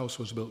boathouse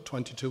was built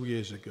 22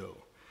 years ago.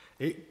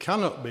 It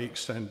cannot be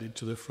extended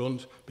to the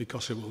front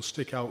because it will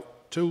stick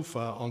out too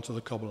far onto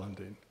the Cobble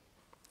Landing."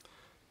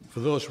 For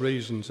those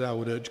reasons, I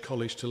would urge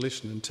colleagues to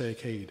listen and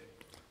take heed,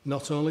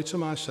 not only to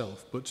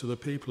myself, but to the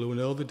people who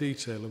know the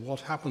detail of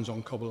what happens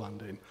on Cobble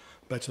Landing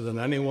better than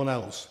anyone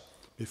else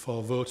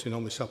before voting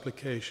on this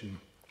application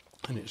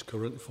in its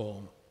current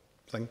form.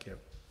 Thank you.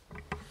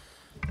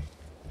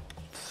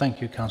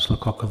 Thank you, Councillor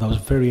Cocker. That was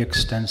very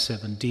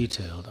extensive and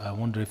detailed. I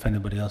wonder if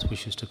anybody else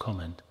wishes to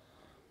comment.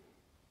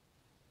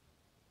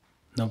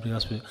 Nobody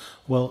else?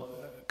 Well,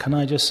 can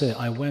I just say,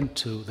 I went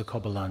to the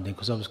Cobble Landing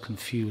because I was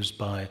confused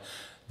by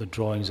the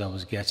drawings I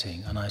was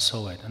getting, and I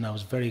saw it, and I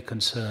was very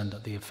concerned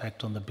at the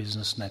effect on the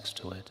business next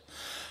to it.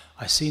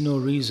 I see no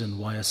reason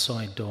why a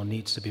side door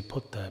needs to be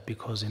put there,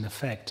 because in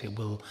effect it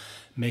will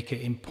make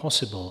it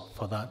impossible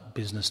for that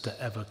business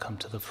to ever come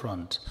to the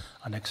front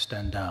and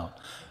extend out.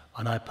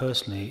 And I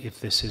personally,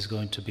 if this is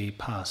going to be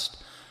passed,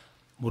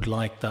 would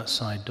like that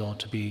side door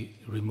to be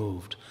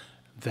removed.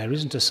 There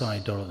isn't a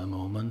side door at the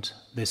moment.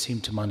 They seem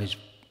to manage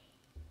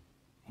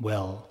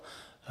well.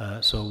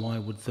 So why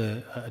would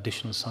the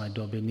additional side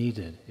door be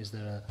needed? Is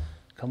there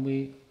can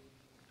we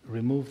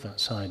remove that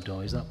side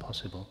door? Is that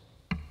possible?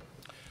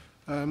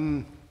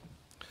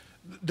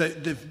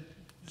 They've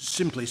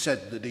simply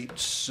said that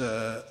it's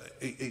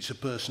a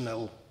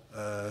personnel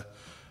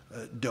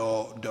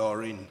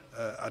door in.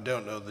 I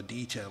don't know the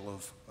detail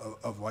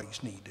of why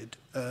it's needed.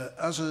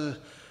 As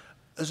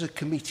a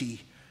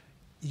committee,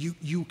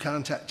 you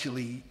can't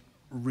actually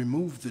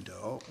remove the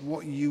door.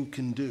 What you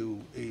can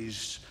do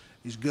is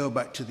go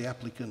back to the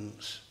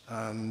applicants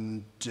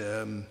and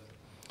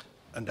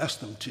ask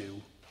them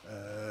to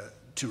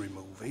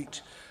remove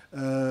it.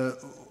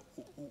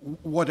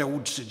 What I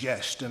would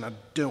suggest, and I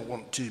don't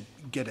want to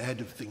get ahead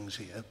of things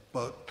here,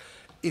 but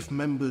if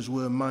members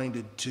were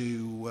minded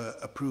to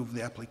approve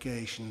the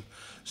application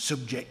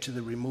subject to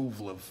the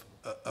removal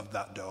of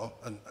that door,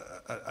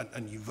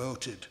 and you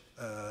voted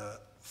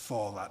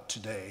for that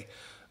today,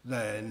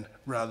 then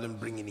rather than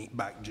bringing it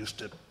back just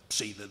to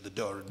see that the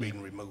door had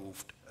been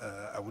removed,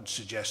 I would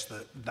suggest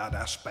that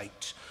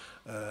aspect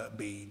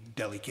be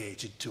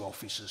delegated to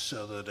officers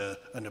so that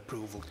an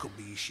approval could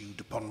be issued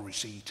upon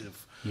receipt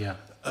of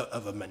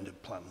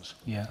amended plans.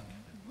 Yeah.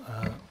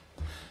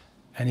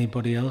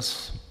 Anybody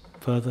else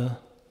further?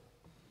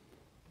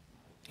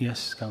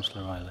 Yes,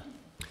 Councillor Riley.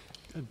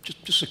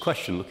 Just a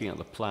question looking at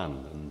the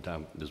plan, and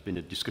there's been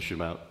a discussion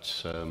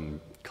about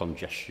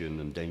congestion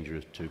and danger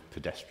to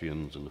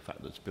pedestrians and the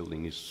fact that this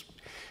building is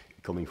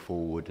coming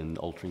forward and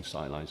altering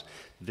sightlines.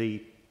 There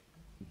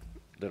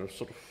are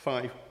sort of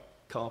 5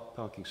 car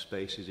parking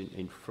spaces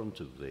in front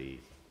of the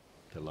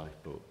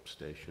lifeboat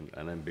station,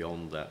 and then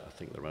beyond that I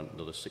think there are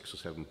another 6 or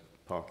 7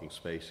 parking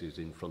spaces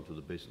in front of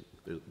the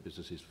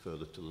businesses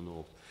further to the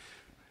north.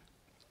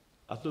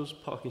 Are those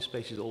parking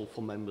spaces all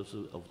for members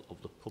of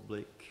the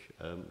public?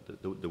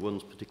 The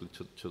ones particularly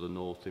to the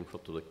north in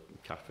front of the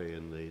cafe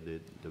and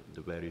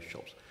the various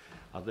shops,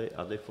 are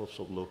they for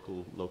sort of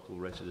local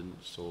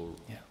residents, or?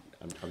 Yeah.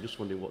 I'm just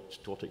wondering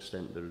to what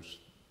extent there's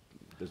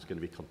going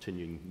to be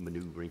continuing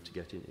manoeuvring to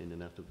get in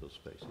and out of those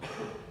spaces.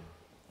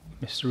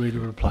 Mr. Reid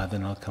will reply,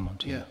 then I'll come on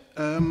to you.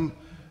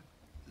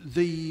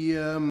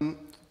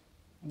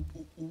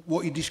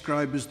 What you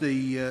describe as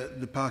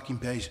the parking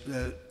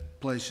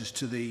places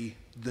to the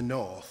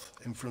north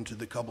in front of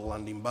the Cobble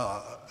Landing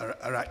Bar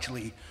are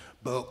actually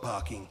boat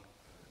parking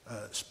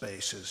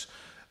spaces.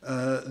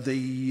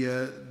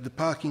 The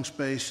parking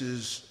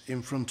spaces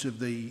in front of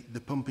the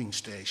pumping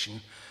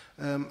station,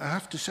 I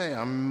have to say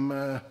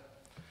I'm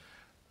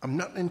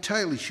not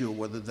entirely sure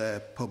whether they're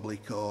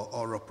public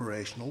or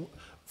operational.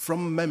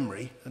 From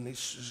memory, and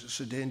it's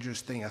a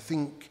dangerous thing, I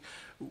think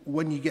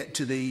when you get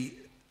to the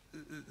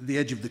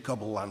edge of the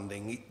Cobble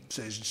Landing, it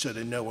says sort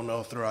of no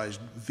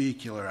unauthorised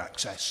vehicular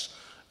access,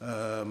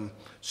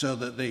 so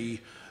that the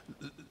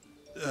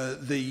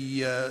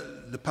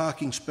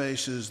parking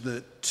spaces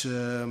that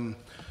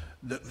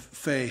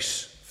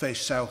face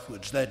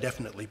southwards, they're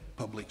definitely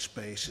public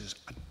spaces.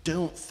 I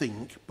don't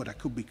think, but I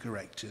could be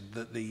corrected,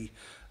 that the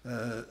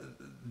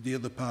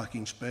other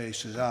parking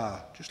spaces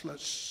are. Just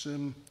let's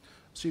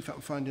see if I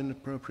can find an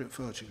appropriate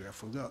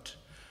photograph. We've got,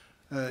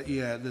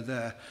 yeah, they're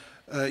there.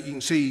 You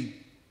can see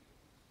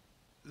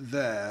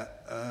there,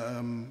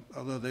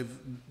 although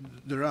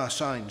there are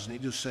signs, and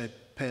it does say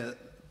pay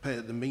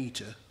at the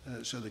meter,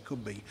 so there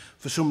could be,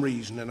 for some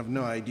reason, and I've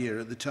no idea,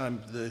 at the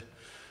time of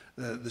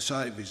the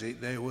site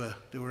visit, they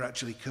were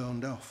actually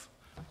coned off.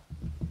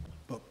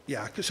 But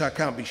yeah, so I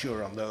can't be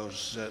sure on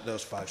those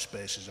 5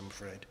 spaces, I'm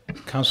afraid.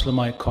 Councillor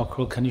Mike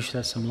Cockrell, can you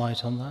shed some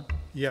light on that?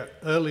 Yeah,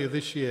 earlier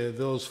this year,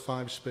 those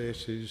 5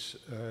 spaces,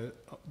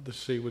 the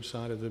seaward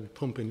side of the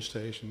pumping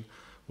station,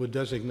 were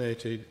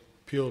designated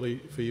purely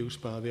for use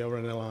by the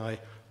RNLI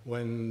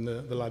when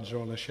the lads are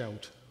on a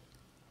shout.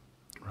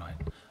 Right.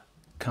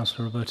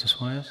 Councillor Roberta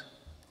Swires.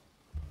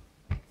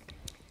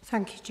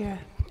 Thank you, Chair.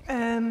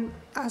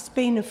 As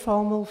being a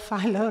formal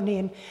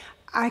Philonian,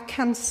 I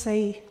can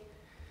see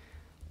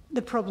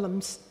the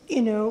problems.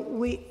 You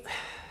know,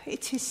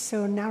 it is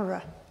so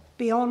narrow.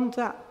 Beyond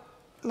that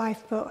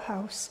lifeboat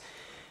house,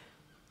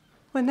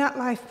 when that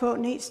lifeboat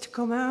needs to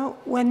come out,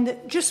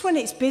 just when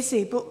it's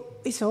busy, but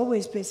it's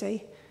always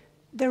busy,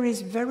 there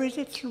is very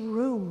little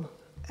room.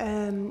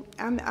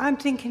 I'm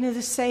thinking of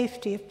the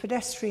safety of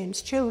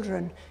pedestrians,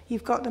 children.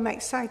 You've got them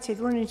excited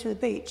running to the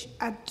beach.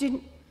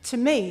 To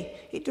me,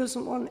 it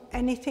doesn't want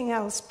anything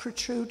else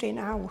protruding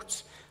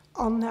out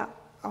on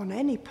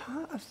any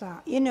part of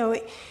that. You know,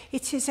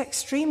 it is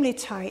extremely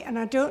tight, and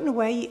I don't know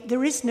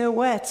there is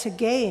nowhere to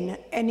gain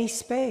any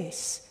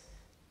space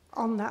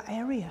on that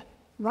area.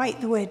 Right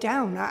the way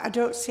down, I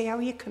don't see how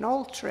you can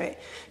alter it.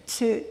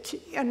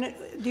 And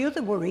the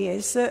other worry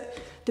is that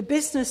the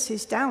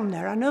businesses down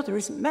there, I know there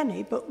isn't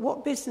many, but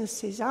what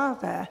businesses are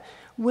there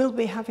will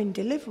be having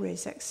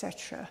deliveries,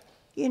 etc.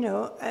 You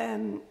know,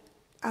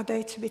 are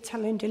they to be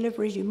telling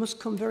deliveries you must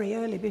come very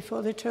early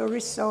before the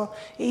tourists or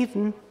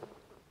even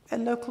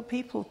local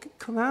people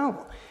come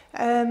out?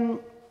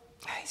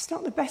 It's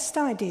not the best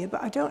idea,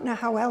 but I don't know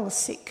how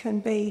else it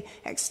can be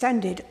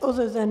extended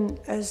other than,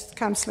 as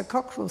Councillor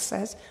Cockrell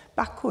says,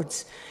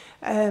 backwards.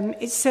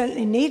 It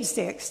certainly needs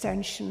the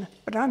extension,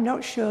 but I'm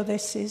not sure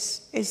this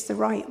is the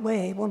right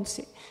way once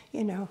it,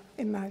 you know,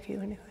 in my view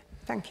anyway.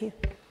 Thank you.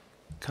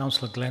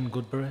 Councillor Glenn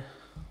Goodbury.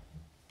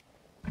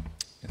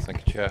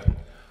 Thank you, Chair.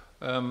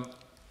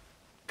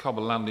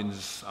 Cobble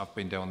Landings, I've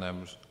been down there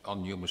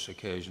on numerous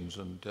occasions,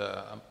 and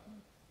I'm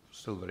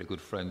still very good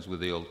friends with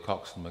the old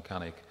coxswain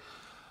mechanic.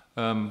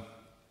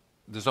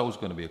 There's always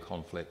going to be a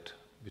conflict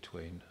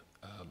between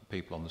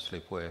people on the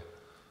slipway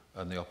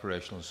and the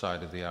operational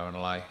side of the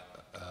RNLI,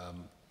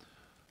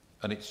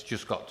 and it's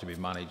just got to be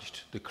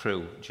managed. The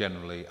crew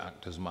generally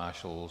act as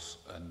marshals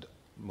and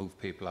move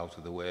people out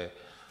of the way,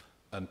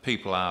 and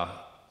people are,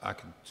 I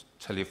can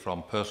tell you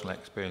from personal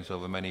experience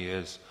over many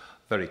years,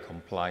 very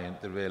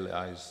compliant. They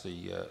realise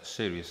the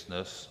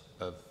seriousness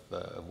of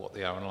what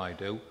the RNLI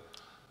do,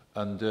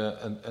 and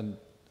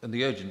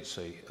the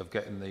urgency of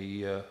getting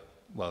the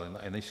well,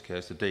 in this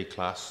case, the D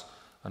class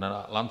and an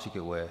Atlantic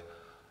away.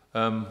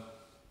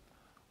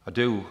 I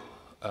do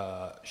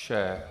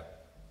share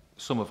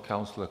some of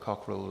Councillor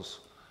Cockrell's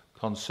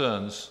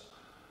concerns.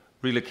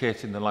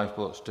 Relocating the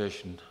lifeboat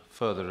station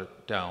further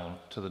down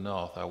to the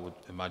north, I would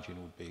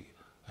imagine, would be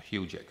a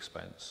huge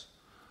expense,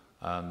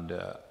 and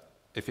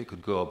if it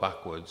could go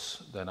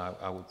backwards, then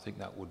I would think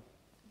that would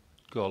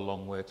go a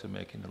long way to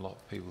making a lot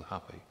of people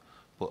happy.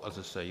 But as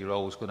I say, you're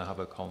always going to have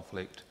a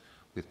conflict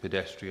with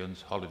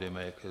pedestrians,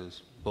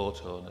 holidaymakers,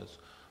 boat owners,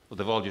 but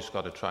they've all just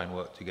got to try and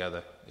work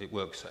together. It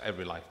works at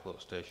every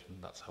lifeboat station.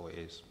 That's how it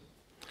is.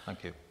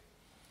 Thank you.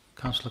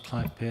 Councillor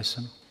Clive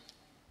Pearson.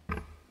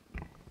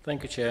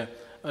 Thank you, Chair.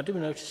 I do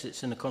notice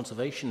it's in a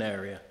conservation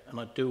area, and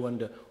I do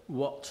wonder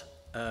what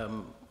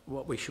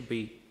we should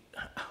be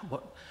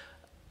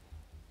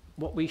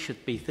what we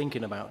should be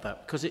thinking about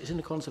that, because it's in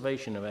the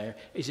conservation area.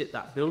 Is it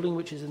that building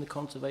which is in the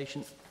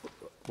conservation?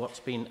 What's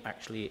been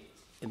actually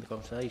in the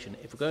conservation?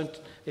 If we're going to,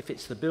 if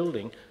it's the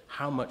building,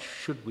 how much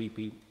should we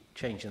be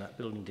changing that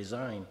building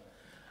design?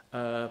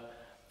 I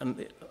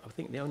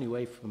think the only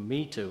way for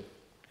me to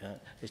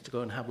is to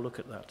go and have a look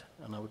at that,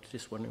 and I was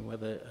just wondering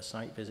whether a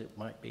site visit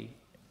might be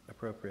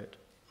appropriate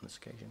on this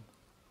occasion.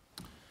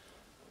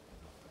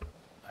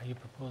 Are you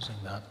proposing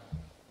that?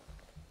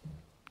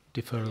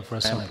 Deferral for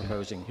a site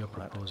visit? You're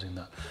proposing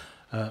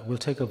that. We'll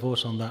take a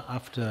vote on that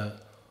after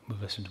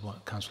we've listened to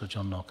what Councillor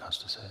John Knock has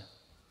to say.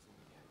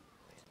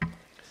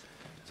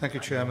 Thank you,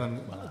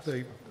 Chairman.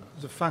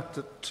 The fact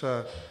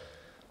that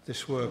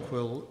this work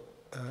will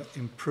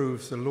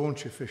improve the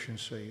launch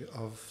efficiency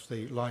of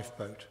the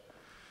lifeboat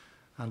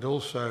and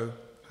also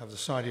have the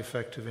side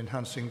effect of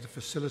enhancing the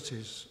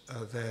facilities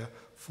there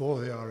for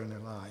the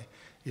RNLI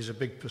is a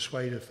big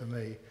persuader for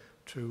me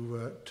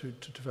to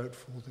vote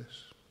for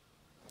this.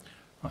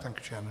 Right. Thank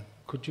you, Chairman.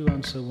 Could you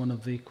answer one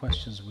of the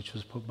questions which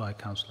was put by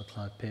Councillor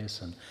Clive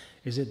Pearson?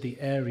 Is it the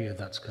area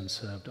that's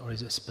conserved, or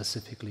is it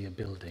specifically a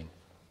building?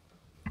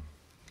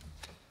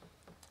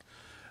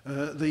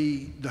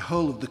 The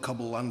whole of the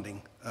Cobble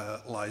Landing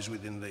lies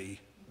within the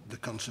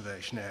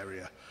conservation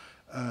area.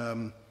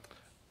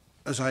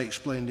 As I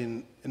explained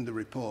in the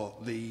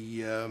report,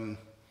 the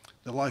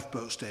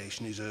lifeboat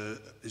station is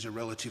a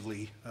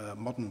relatively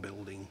modern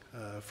building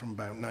from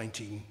about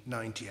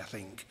 1990, I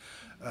think,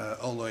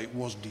 although it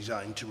was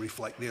designed to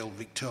reflect the old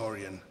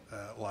Victorian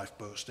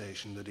lifeboat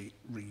station that it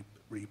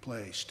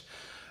replaced.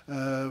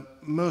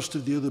 Most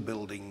of the other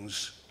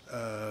buildings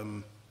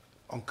on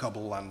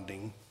Cobble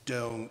Landing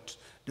don't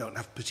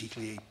have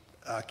particularly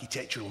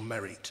architectural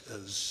merit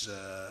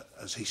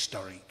as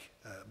historic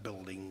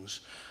buildings.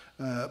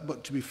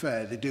 But to be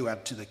fair, they do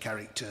add to the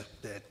character.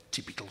 They're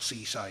typical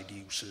seaside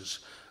uses,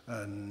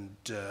 and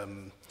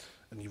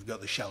you've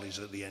got the chalets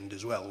at the end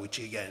as well, which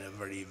again are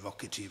very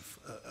evocative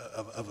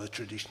of a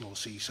traditional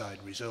seaside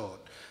resort.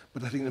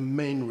 But I think the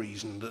main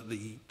reason that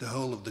the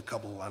whole of the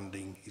Cobble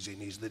Landing is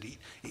in is that it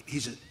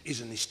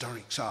is an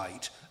historic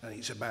site, and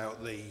it's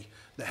about the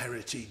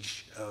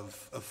heritage of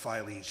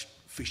Filey's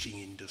fishing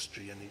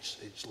industry and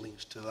its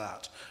links to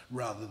that,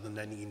 rather than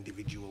any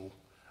individual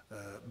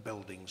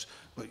buildings.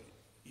 But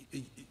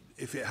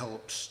if it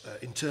helps,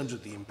 in terms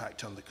of the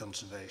impact on the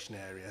conservation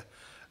area,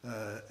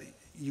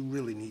 you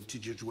really need to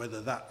judge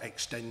whether that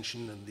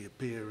extension and the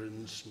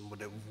appearance and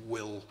whatever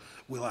will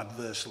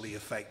adversely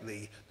affect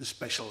the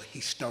special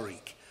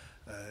historic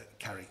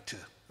character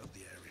of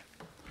the area.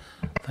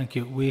 Thank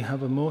you. We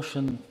have a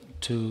motion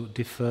to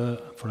defer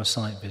for a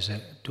site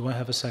visit. Do I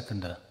have a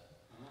seconder?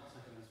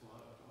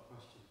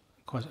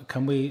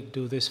 Can we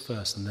do this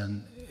first, and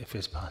then if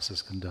it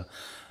passes, can do?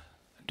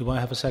 Do I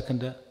have a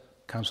seconder?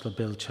 Councillor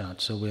Bill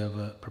Chad. So we have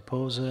a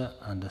proposer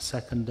and a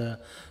seconder.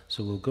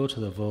 So we'll go to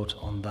the vote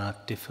on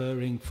that,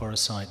 deferring for a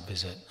site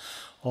visit.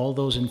 All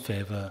those in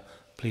favour,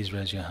 please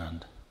raise your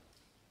hand.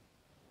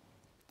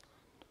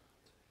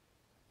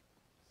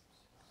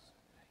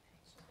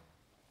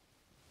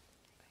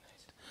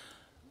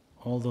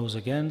 All those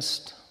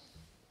against?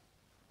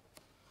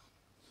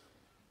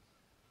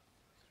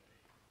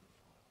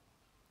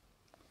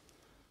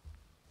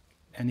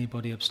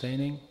 Anybody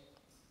abstaining?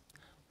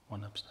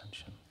 One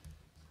abstention.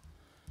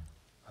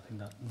 I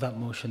think that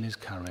motion is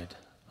carried,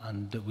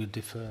 and we'll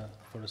defer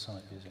for a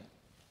site visit.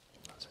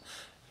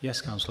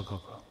 Yes, Councillor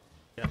Cockrell.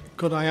 Yeah.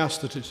 Could I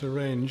ask that it's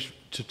arranged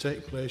to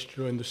take place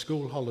during the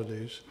school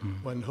holidays,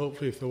 when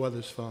hopefully, if the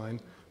weather's fine,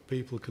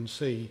 people can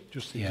see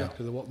just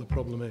exactly what the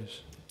problem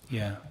is?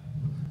 Yeah,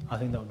 I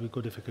think that would be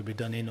good if it could be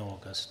done in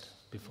August,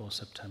 before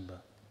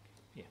September.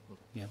 Yeah.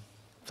 Yeah.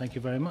 Thank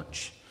you very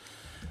much.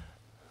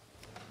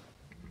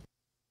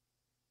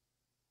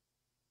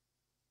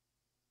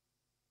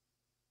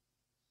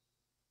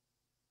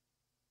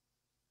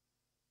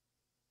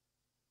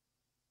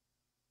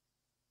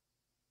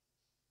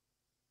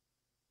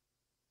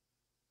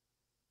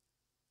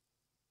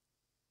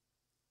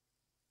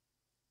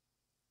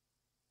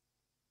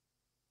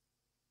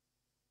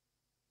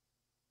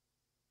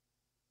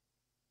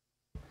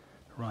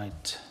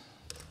 Right.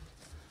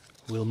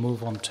 We'll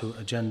move on to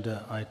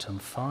agenda item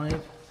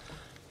 5.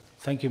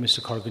 Thank you,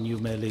 Mr. Corrigan. You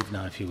may leave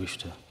now if you wish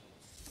to.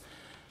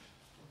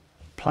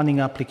 Planning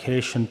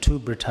application 2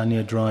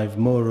 Britannia Drive,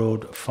 Moor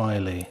Road,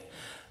 Filey.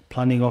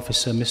 Planning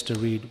officer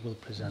Mr. Reid will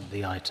present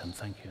the item.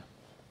 Thank you.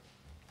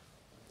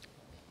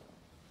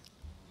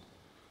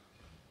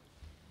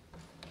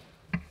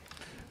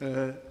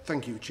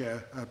 Thank you,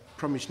 Chair. I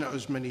promise not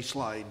as many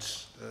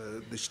slides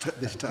this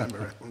time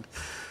around.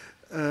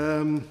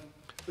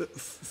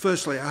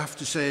 Firstly, I have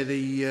to say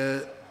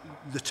the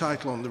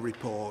title on the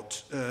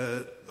report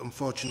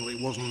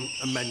unfortunately wasn't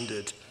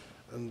amended,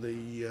 and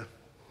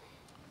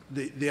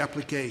the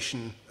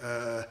application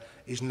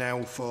is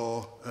now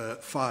for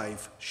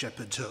 5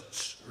 shepherd's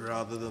huts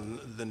rather than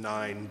the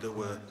 9 that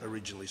were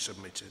originally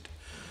submitted.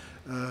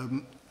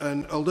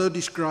 And although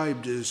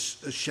described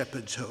as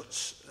shepherd's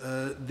huts,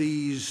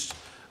 these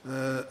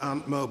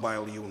aren't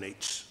mobile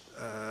units.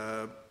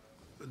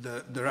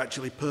 They're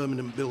actually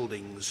permanent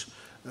buildings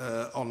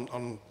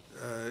on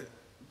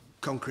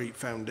concrete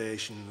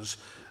foundations,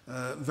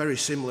 very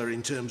similar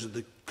in terms of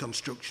the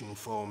construction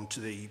form to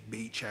the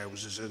beach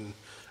houses and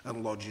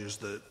lodges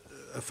that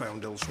are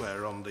found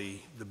elsewhere on the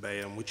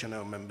bay, and which I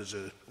know members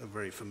are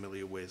very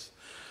familiar with.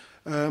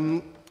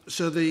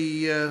 So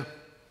the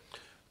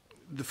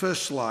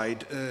first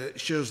slide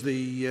shows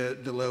the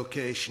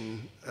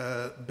location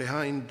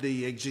behind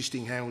the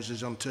existing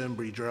houses on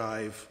Turnberry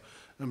Drive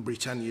and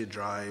Britannia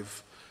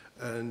Drive,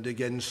 and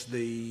against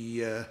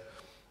the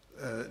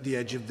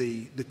edge of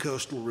the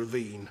coastal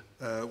ravine,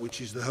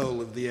 which is the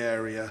whole of the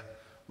area,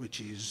 which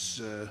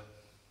is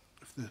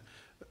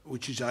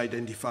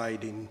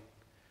identified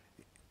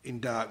in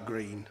dark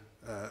green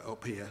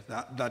up here.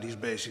 That is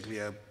basically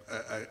a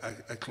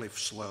cliff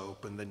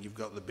slope, and then you've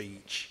got the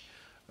beach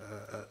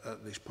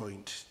at this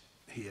point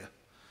here.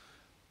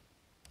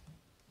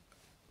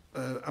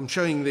 I'm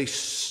showing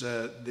this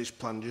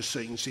plan just so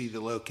you can see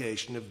the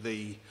location of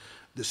the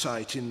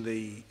site in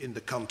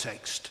the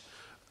context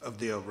of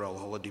the overall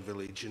holiday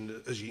village, and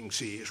as you can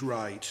see, it's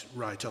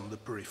right on the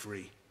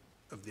periphery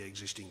of the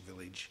existing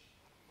village.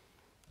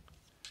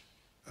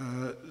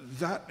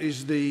 That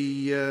is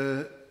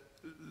the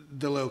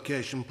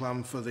location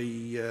plan for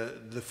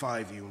the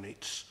 5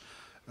 units.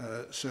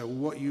 So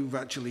what you've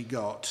actually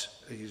got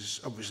is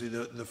obviously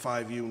the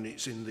 5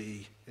 units in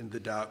the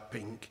dark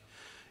pink.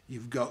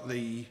 You've got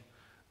the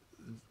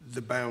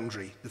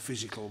boundary, the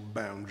physical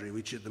boundary,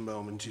 which at the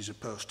moment is a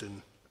post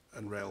and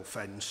rail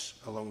fence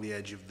along the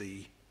edge of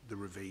the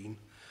ravine.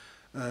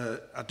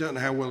 I don't know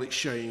how well it's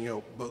showing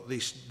up, but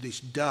this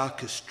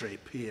darker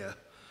strip here,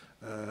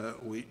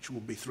 which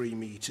will be 3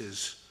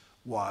 metres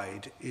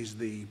wide, is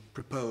the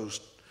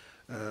proposed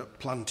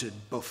planted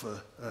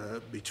buffer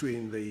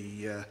between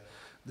the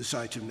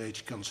site of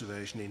nature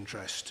conservation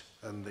interest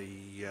and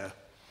the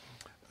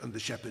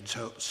shepherd's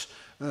huts.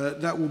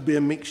 That will be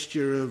a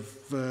mixture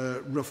of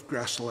rough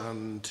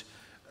grassland,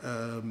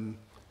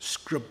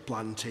 scrub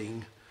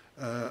planting,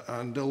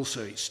 and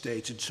also it's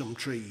stated some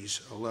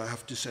trees, although I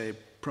have to say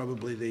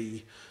probably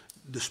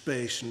the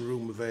space and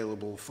room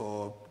available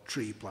for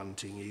tree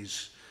planting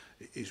is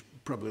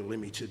probably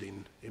limited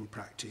in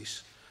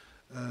practice.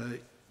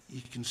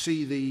 You can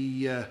see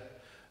the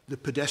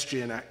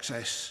pedestrian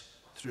access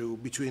through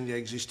between the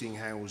existing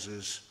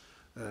houses,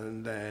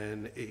 and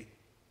then it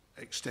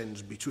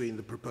extends between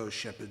the proposed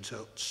shepherd's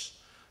huts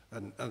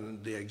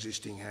and the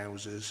existing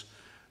houses,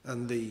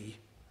 and the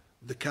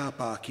car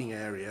parking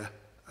area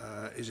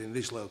is in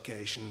this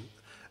location.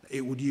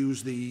 It would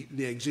use the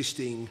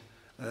existing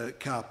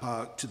car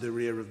park to the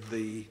rear of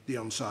the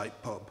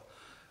on-site pub.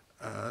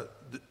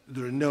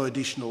 There are no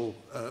additional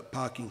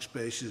parking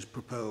spaces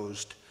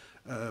proposed,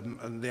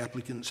 and the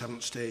applicants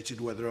haven't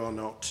stated whether or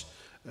not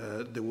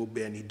there will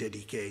be any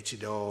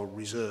dedicated or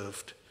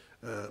reserved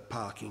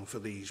parking for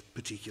these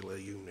particular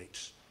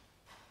units.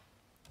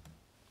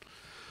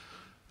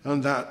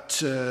 And that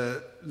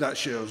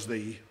shows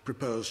the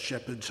proposed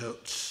shepherd's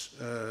huts.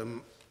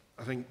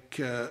 I think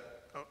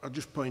I'll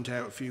just point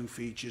out a few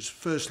features.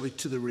 Firstly,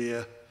 to the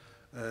rear,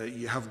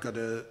 you have got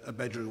a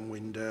bedroom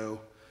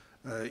window.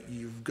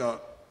 You've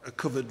got a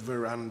covered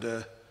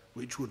veranda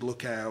which would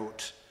look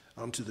out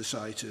onto the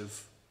site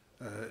of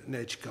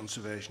nature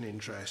conservation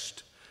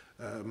interest.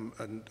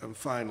 And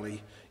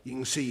finally, you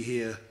can see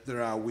here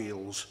there are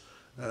wheels,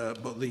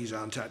 but these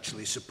aren't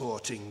actually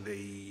supporting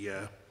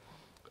the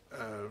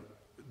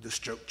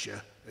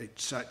structure.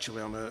 It's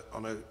actually on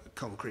a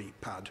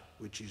concrete pad,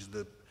 which is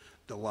the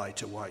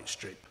lighter white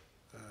strip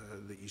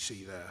that you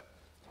see there.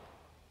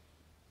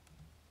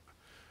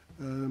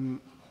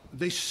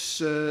 This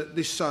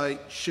slide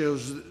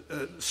shows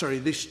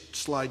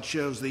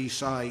the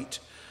site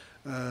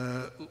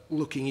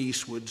looking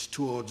eastwards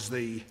towards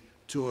the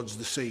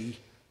sea.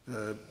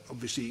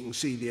 Obviously, you can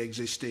see the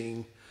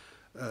existing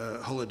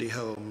holiday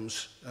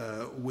homes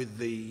with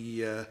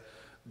the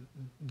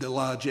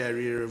large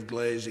area of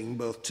glazing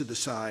both to the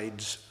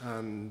sides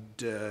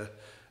and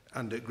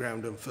at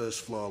ground and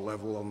first floor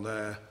level on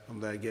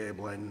their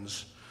gable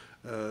ends.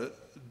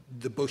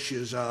 The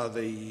bushes are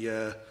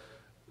the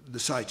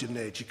site of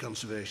nature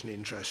conservation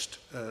interest.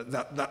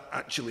 That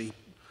actually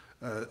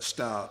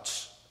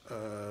starts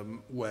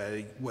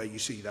where you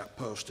see that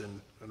post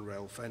and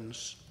rail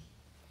fence.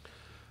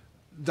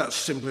 That's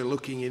simply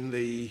looking in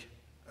the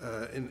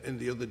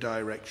other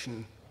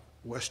direction,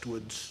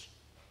 westwards.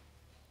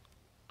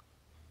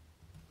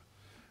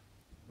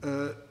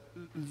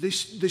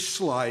 This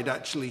slide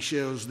actually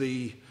shows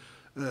the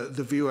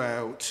view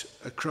out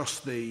across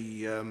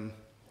the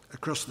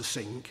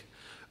sink.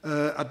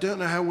 I don't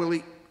know how well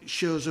it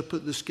shows up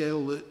at the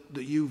scale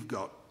that you've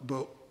got,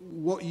 but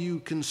what you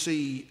can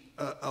see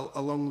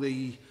along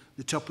the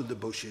top of the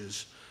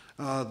bushes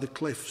are the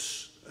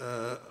cliffs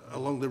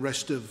along the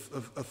rest of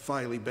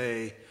Filey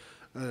Bay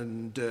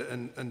and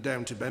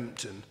down to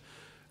Bempton.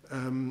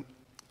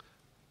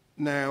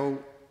 Now,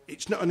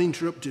 it's not an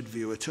interrupted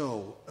view at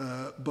all,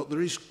 but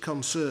there is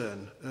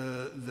concern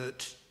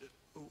that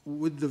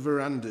with the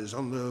verandas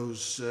on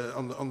those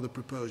on the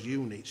proposed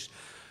units,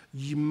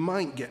 you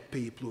might get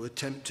people who are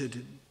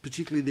tempted,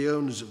 particularly the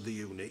owners of the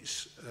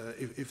units,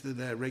 if they're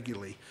there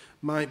regularly,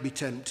 might be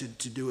tempted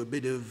to do a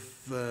bit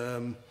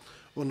of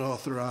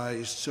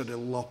unauthorised sort of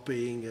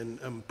lopping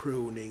and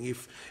pruning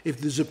if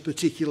there's a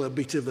particular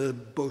bit of a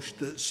bush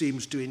that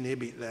seems to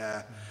inhibit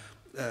their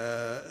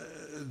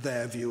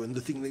view, and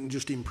they think they can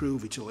just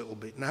improve it a little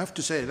bit. And I have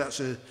to say that's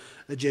a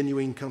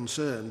genuine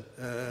concern.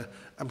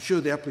 I'm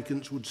sure the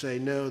applicants would say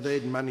no,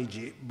 they'd manage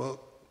it, but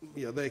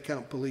they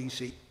can't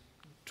police it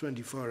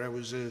 24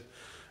 hours a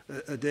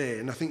day.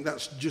 And I think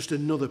that's just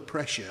another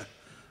pressure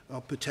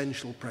or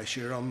potential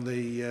pressure on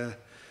the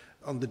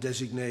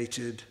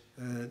designated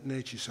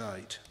nature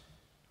site.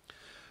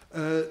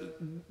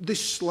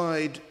 This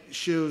slide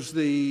shows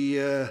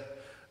the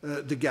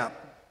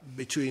gap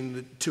between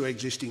the two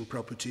existing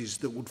properties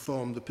that would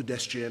form the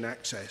pedestrian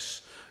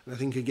access. And I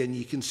think again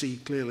you can see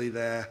clearly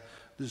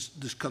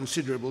there's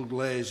considerable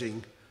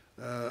glazing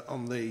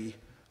on the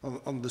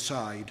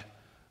side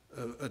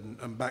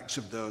and backs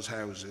of those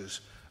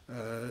houses,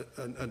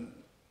 and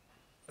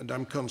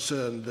I'm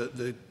concerned that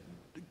the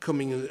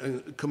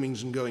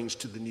comings and goings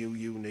to the new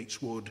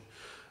units would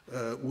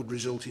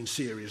result in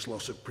serious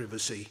loss of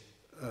privacy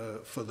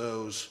for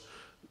those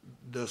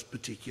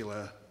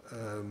particular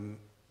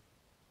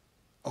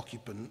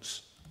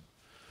occupants.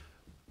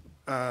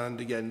 And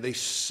again,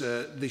 this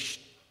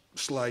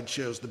slide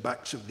shows the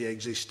backs of the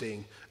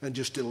existing and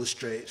just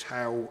illustrates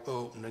how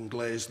open and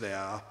glazed they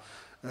are.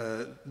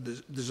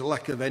 There's a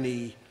lack of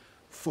any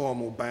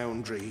formal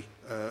boundary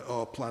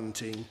or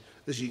planting.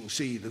 As you can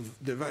see,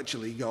 they've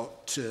actually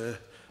got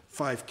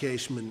 5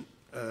 casement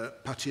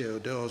patio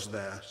doors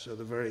there, so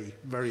they're very,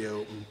 very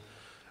open.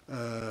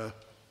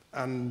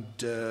 And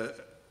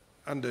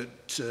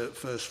at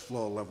first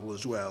floor level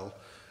as well.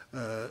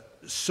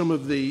 Some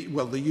of the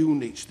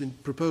units, the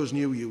proposed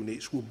new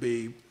units will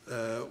be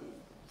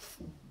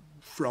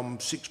from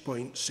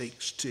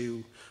 6.6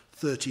 to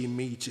 13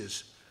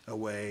 metres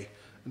away.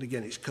 And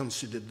again, it's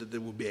considered that there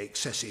will be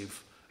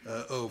excessive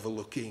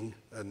overlooking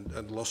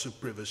and loss of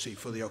privacy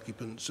for the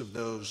occupants of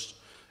those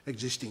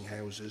existing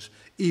houses,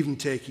 even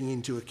taking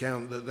into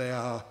account that they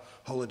are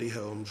holiday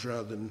homes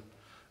rather than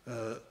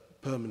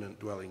permanent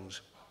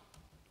dwellings.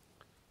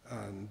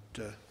 And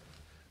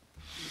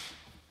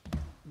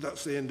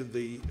that's the end of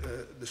the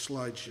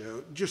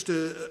slideshow. Just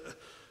a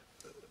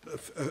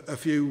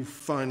few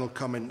final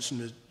comments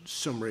and a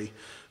summary.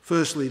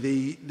 Firstly,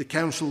 the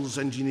council's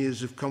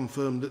engineers have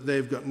confirmed that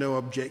they've got no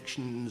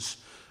objections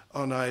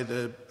on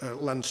either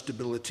land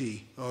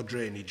stability or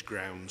drainage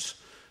grounds.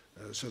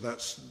 So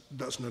that's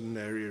not an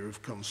area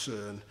of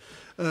concern.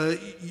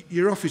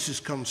 Your officer's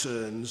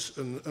concerns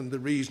and the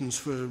reasons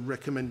for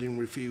recommending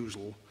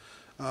refusal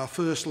are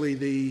firstly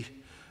the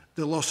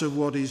loss of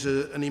what is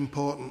an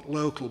important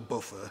local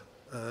buffer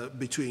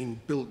between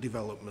built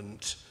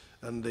development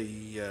and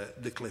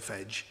the cliff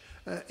edge.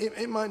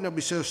 It might not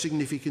be so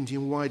significant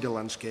in wider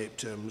landscape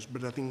terms,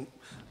 but I think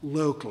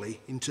locally,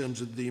 in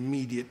terms of the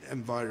immediate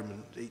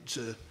environment,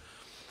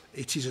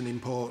 it is an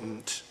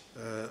important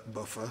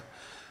buffer.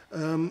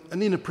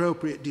 An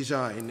inappropriate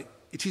design.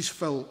 It is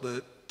felt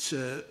that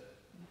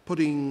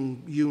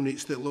putting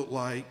units that look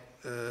like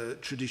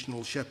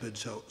traditional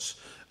shepherd's huts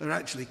are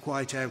actually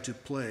quite out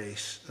of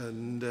place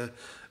and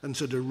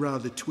sort of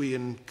rather twee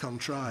and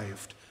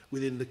contrived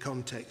within the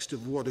context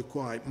of what are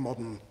quite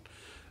modern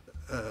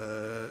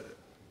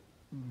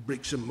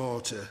bricks and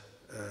mortar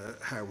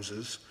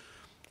houses.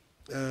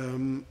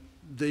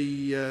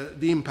 The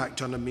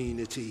impact on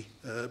amenity,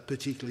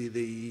 particularly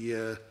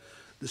the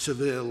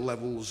severe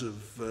levels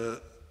of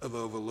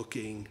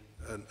overlooking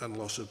and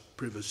loss of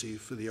privacy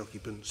for the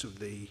occupants of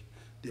the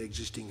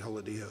existing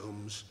holiday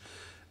homes,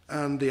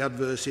 and the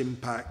adverse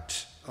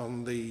impact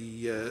on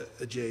the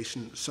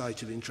adjacent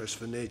site of interest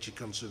for nature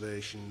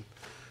conservation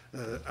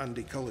and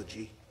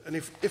ecology. And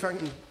if I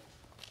can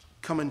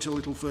comment a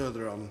little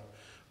further on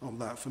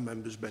that for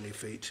members'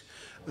 benefit,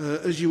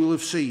 as you will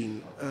have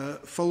seen,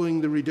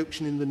 following the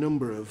reduction in the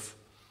number of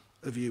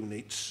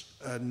units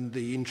and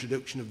the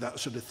introduction of that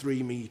sort of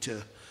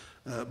 3-metre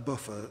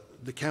buffer,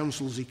 the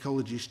council's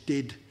ecologist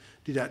did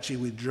actually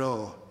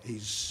withdraw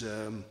his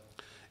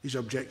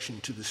objection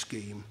to the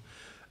scheme.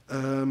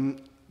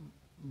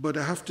 But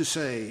I have to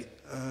say,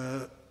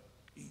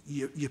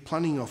 your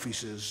planning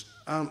officers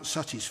aren't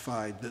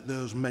satisfied that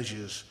those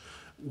measures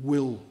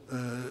will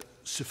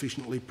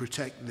sufficiently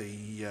protect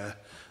the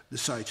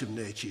site of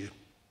nature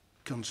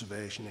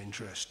conservation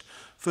interest.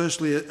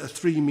 Firstly, a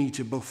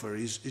 3-metre buffer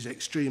is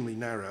extremely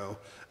narrow,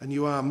 and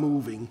you are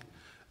moving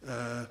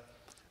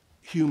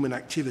human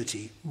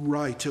activity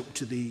right up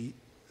to the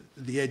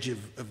edge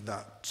of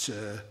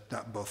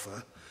that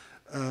buffer.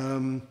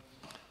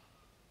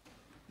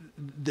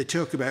 They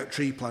talk about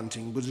tree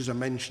planting, but as I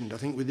mentioned, I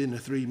think within a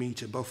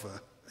 3-metre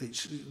buffer,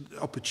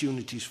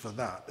 opportunities for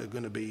that are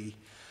going to be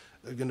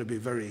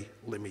very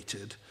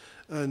limited.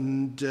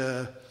 And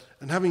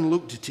having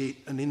looked at it,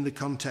 and in the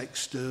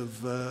context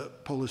of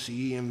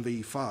policy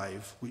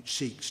EMV5, which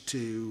seeks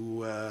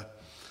to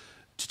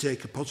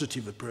take a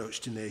positive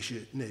approach to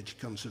nature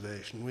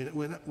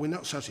conservation, we're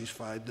not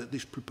satisfied that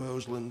this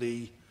proposal and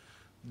the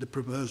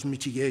proposed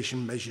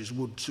mitigation measures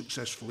would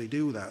successfully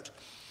do that.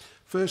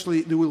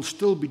 Firstly, there will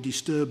still be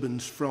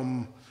disturbance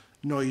from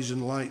noise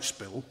and light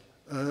spill,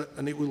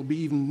 and it will be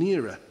even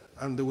nearer,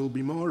 and there will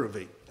be more of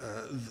it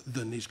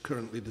than is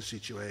currently the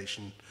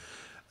situation.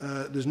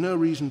 There's no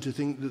reason to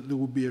think that there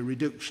will be a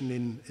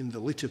reduction in the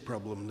litter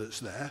problem that's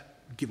there,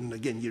 given,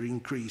 again, you're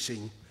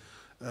increasing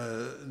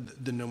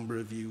the number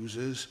of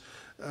users.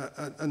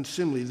 And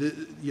similarly,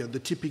 the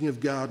tipping of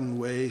garden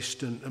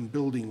waste and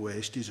building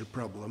waste is a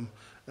problem.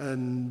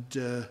 And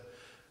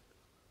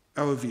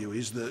our view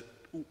is that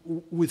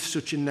with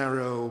such a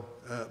narrow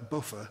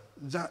buffer,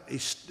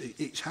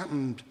 it's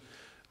happened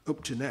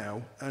up to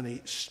now, and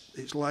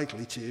it's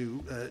likely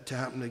to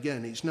happen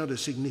again. It's not a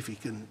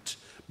significant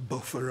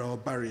buffer or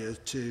barrier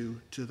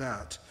to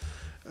that.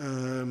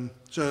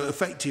 So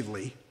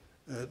effectively,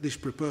 this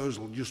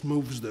proposal just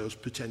moves those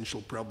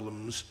potential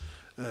problems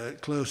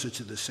closer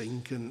to the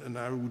sink, and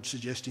I would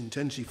suggest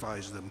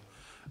intensifies them.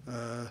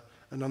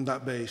 And on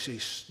that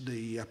basis,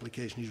 the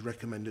application is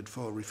recommended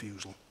for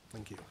refusal.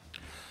 Thank you.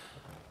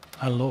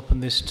 I'll open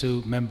this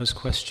to members'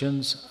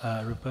 questions.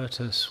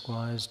 Roberta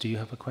Squires, do you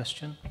have a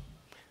question?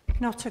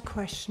 Not a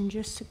question,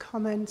 just a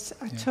comment.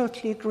 I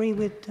totally agree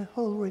with the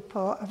whole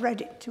report. I've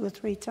read it 2 or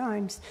 3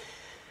 times.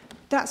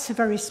 That's a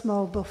very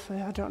small buffer.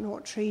 I don't know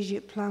what trees you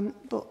plant,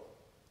 but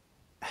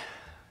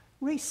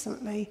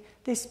recently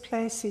this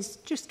place is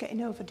just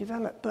getting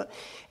overdeveloped. But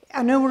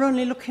I know we're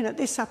only looking at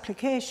this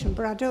application,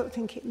 but I don't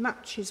think it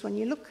matches when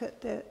you look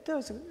at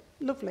those are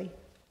lovely.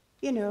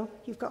 You know,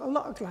 you've got a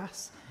lot of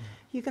glass.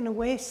 You're going to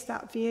waste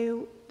that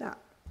view, that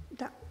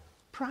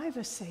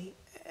privacy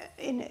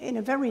in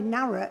a very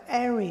narrow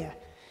area.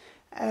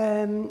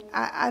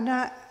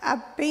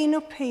 I've been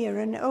up here,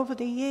 and over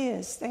the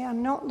years, they are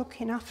not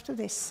looking after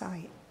this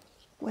site,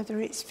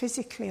 whether it's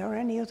physically or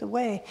any other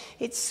way.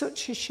 It's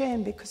such a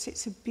shame because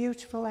it's a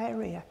beautiful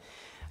area.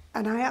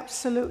 And I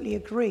absolutely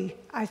agree.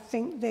 I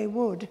think they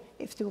would,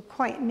 if they were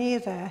quite near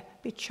there,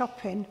 be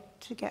chopping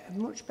to get a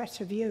much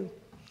better view.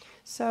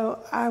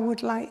 So I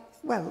would like,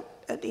 well,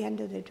 at the end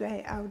of the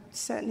day, I would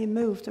certainly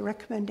move the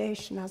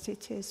recommendation as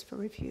it is for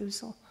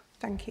refusal.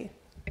 Thank you.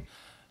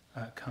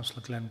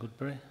 Councillor Glenn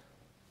Goodberry.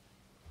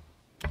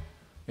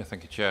 Yeah,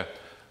 thank you, Chair.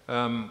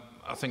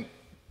 I think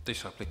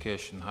this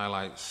application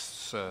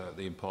highlights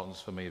the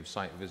importance for me of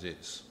site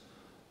visits.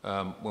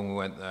 When we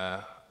went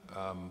there,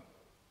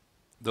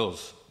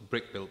 those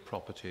brick-built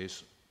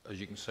properties, as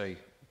you can see,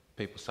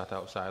 people sat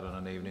outside on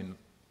an evening,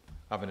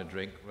 having a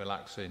drink,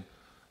 relaxing,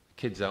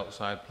 kids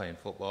outside playing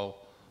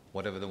football,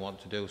 whatever they want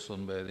to do,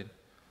 sunbathing.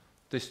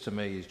 This, to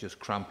me, is just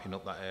cramping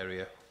up that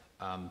area,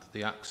 and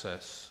the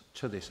access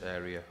to this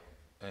area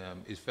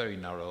is very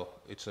narrow.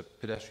 It's a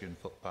pedestrian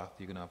footpath.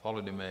 You're going to have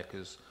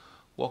holidaymakers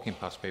walking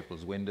past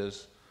people's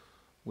windows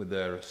with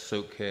their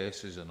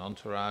suitcases and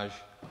entourage.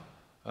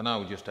 And I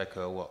would just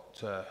echo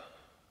what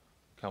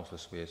Councillor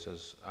Spear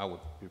says. I would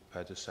be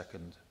prepared to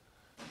second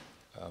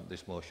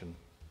this motion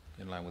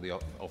in line with the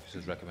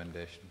officer's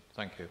recommendation.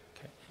 Thank you.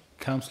 Okay.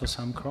 Councillor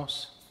Sam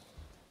Cross.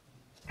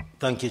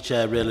 Thank you,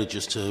 Chair. Really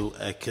just to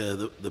echo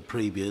the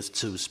previous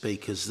 2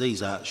 speakers.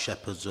 These aren't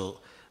Shepherd's Hut.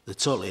 They're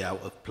totally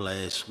out of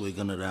place. We're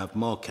going to have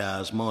more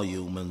cars, more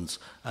humans,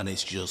 and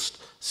it's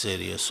just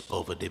serious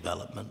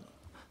overdevelopment.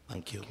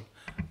 Thank you.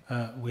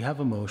 We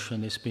have a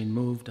motion. It's been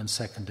moved and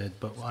seconded,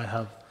 but I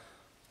have...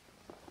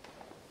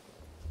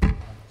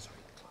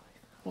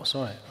 Oh,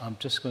 sorry. I'm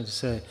just going to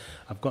say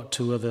I've got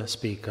 2 other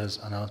speakers,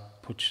 and I'll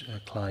put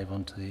Clive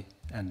onto the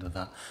end of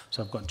that.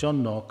 So I've got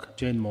John Knock,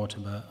 Jane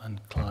Mortimer,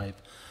 and Clive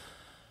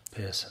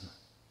Pearson.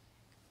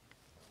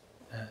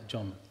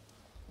 John.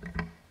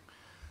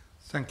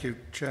 Thank you,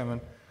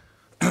 Chairman.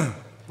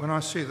 When I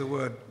see the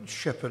word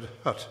shepherd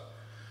hut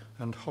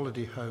and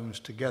holiday homes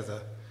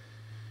together,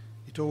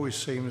 it always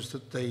seems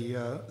that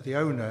the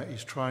owner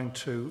is trying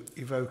to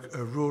evoke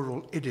a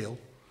rural idyll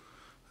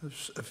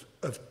of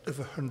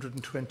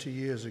 120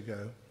 years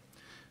ago.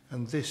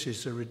 And this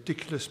is a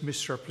ridiculous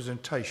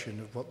misrepresentation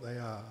of what they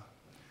are.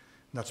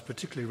 And that's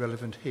particularly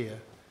relevant here.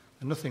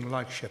 They're nothing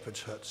like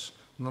shepherd's huts,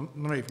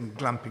 not even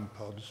glamping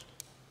pods.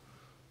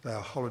 They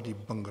are holiday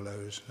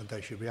bungalows and they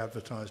should be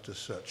advertised as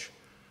such.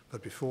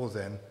 But before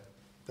then,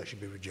 they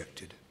should be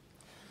rejected.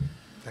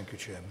 Thank you,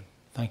 Chairman.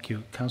 Thank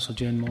you. Councillor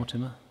Jane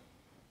Mortimer.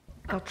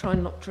 I'll try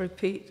not to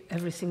repeat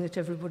everything that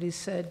everybody's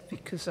said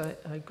because I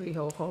agree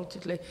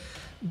wholeheartedly.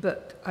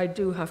 But I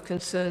do have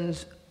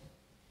concerns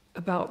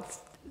about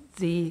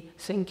the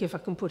sink, if I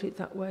can put it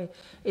that way.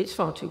 It's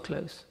far too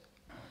close.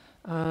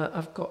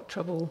 I've got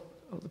trouble,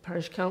 or the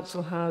parish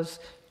council has.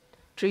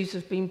 Trees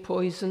have been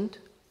poisoned,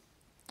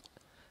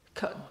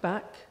 cut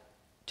back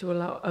to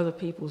allow other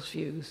people's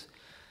views.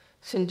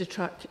 Cinder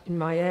track in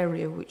my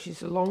area, which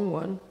is a long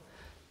one,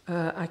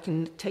 I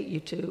can take you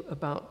to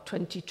about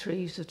 20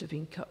 trees that have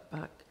been cut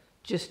back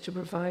just to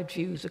provide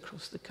views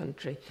across the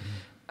country.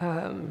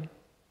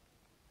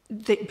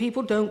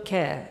 People don't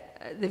care.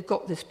 They've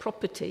got this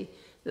property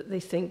that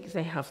they think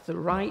they have the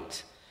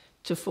right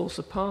to force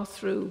a path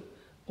through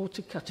or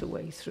to cut a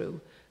way through,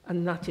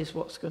 and that is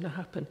what's going to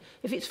happen.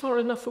 If it's far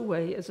enough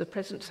away, as the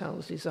present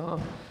houses are,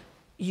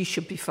 you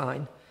should be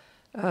fine,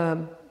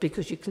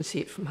 because you can see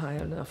it from high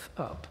enough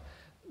up.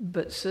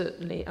 But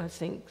certainly, I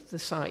think the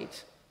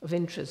site of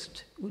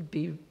interest would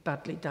be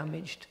badly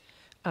damaged,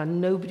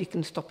 and nobody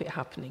can stop it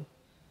happening,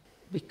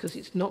 because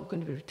it's not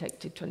going to be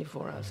protected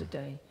 24 hours a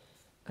day.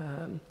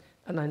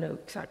 And I know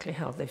exactly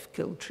how they've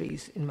killed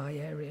trees in my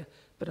area,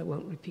 but I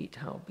won't repeat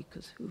how,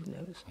 because who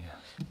knows. Yeah.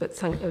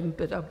 But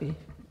I'll be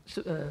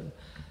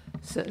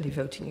certainly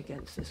voting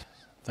against this.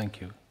 Thank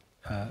you.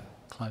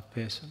 Clive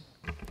Pearson.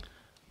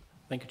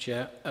 Thank you,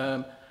 Chair.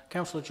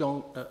 Councillor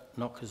John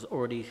Knock has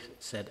already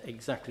said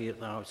exactly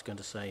what I was going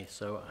to say,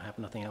 so I have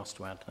nothing else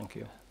to add. Thank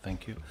you.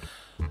 Thank you.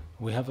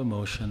 We have a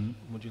motion.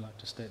 Would you like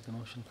to state the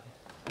motion,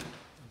 please?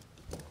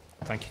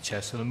 Thank you,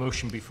 Chair. So the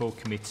motion before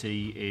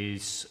committee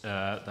is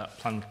that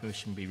planning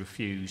permission be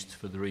refused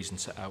for the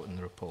reasons set out in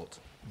the report.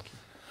 Thank you.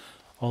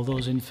 All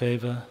those in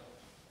favour?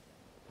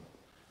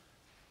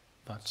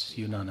 That's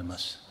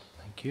unanimous.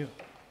 Thank you.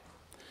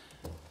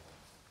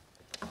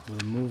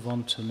 We'll move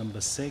on to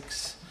number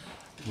 6,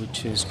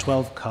 which is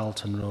 12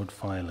 Carlton Road,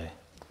 Filey.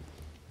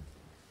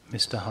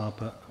 Ms.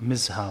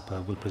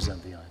 Harper will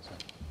present the item.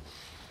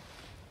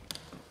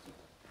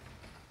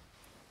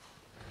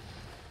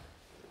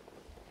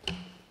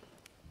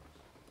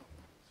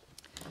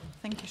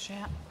 Thank you,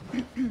 Chair.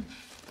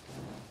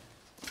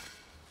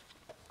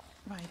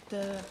 Right,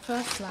 the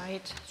first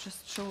slide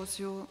just shows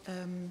you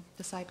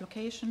the site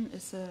location.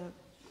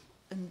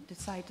 The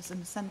site is in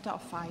the centre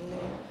of Filey,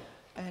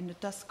 and it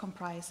does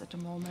comprise at the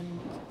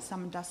moment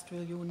some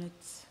industrial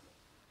units.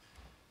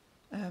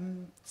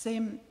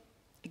 Same,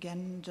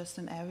 again, just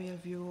an aerial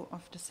view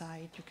of the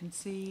site. You can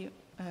see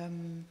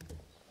the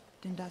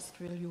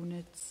industrial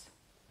units.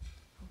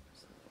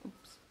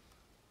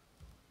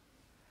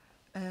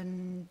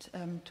 And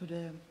to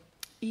the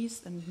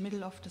east and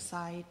middle of the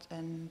site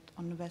and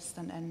on the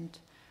western end,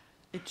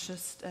 it's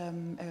just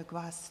a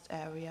grassed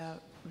area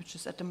which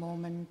is at the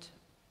moment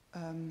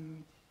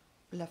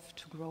left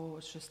to grow.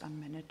 It's just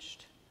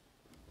unmanaged.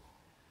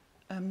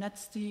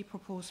 That's the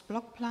proposed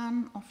block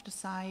plan of the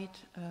site.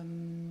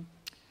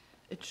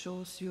 It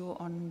shows you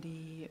on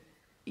the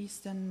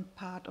eastern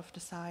part of the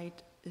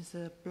site is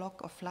a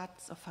block of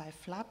flats, of 5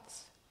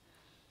 flats.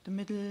 The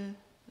middle,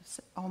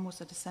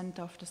 almost at the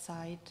center of the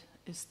site,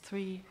 is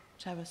 3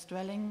 terrace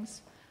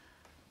dwellings,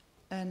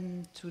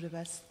 and to the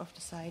west of the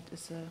site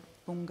is a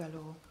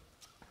bungalow.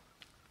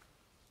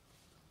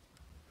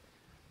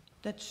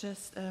 That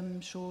just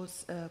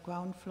shows a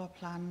ground floor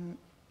plan,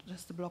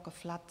 just a block of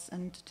flats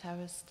and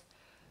terraced.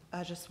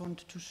 I just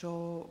wanted to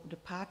show the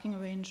parking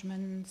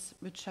arrangements,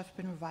 which have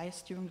been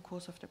revised during the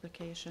course of the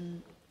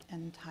application,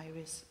 and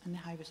the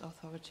Highways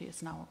Authority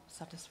is now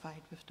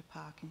satisfied with the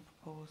parking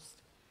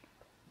proposed.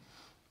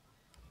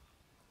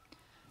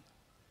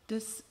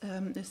 This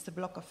is the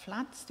block of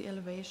flats, the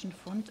elevation,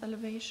 front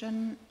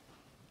elevation.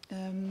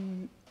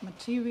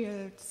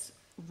 Materials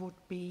would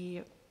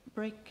be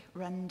brick,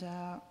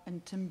 render,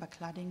 and timber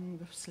cladding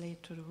with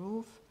slate to the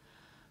roof.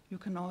 You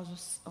can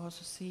also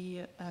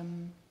see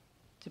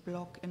the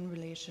block in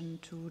relation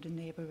to the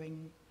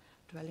neighboring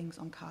dwellings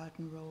on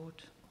Carlton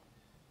Road.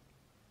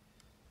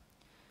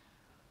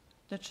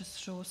 That just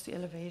shows the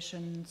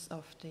elevations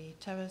of the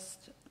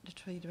terraced, the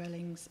 3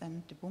 dwellings,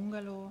 and the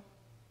bungalow.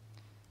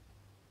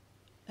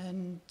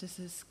 And this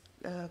is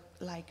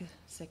like a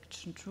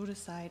section through the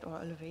site or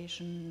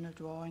elevation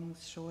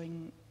drawings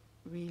showing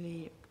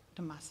really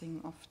the massing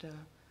of the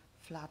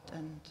flat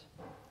and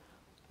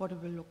what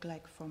it will look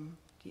like from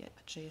the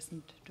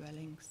adjacent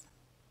dwellings.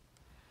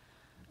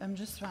 I'm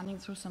just running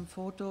through some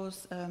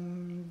photos.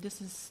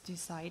 This is the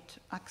site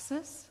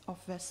access of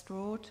West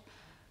Road.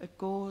 It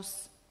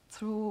goes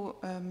through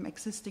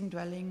existing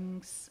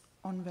dwellings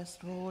on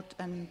West Road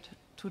and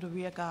to the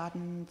rear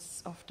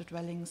gardens of the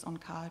dwellings on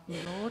Carlton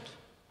Road.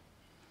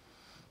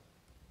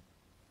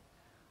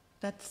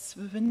 That's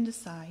within the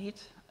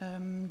site.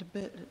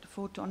 The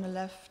photo on the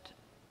left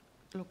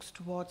looks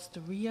towards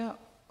the rear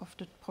of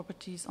the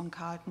properties on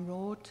Carlton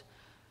Road.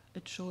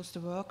 It shows the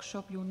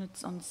workshop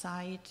units on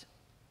site.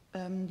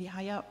 The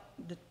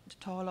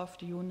taller of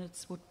the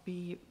units would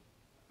be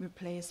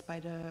replaced by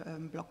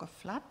the block of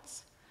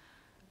flats,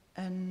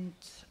 and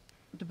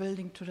the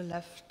building to the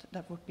left,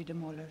 that would be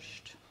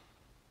demolished.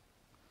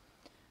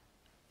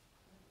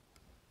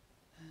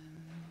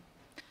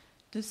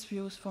 This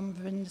view is from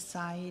within the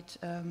site,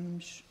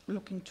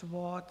 looking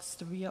towards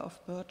the rear of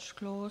Birch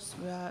Close,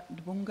 where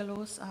the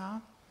bungalows are.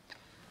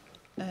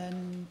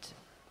 And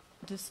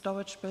this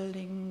storage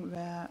building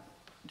where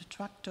the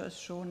tractor is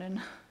shown in,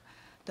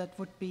 that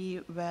would be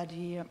where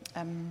the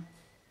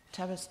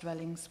terrace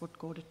dwellings would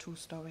go to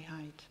 2-story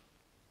height,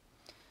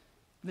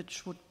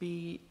 which would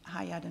be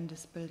higher than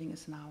this building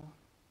is now.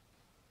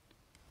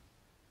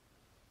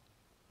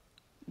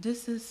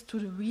 This is to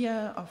the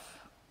rear of,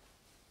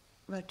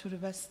 well, to the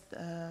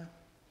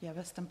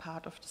western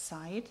part of the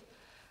site,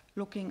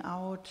 looking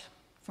out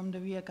from the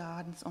rear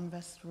gardens on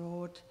West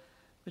Road,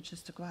 which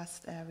is the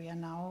grassed area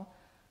now,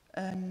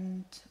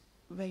 and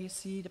where you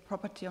see the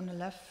property on the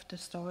left, the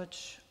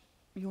storage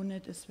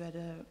unit is where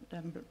the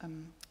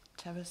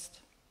terraced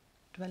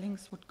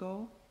dwellings would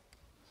go.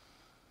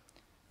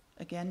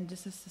 Again,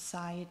 this is the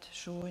site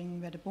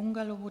showing where the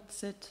bungalow would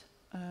sit,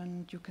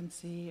 and you can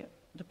see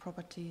the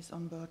properties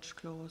on Birch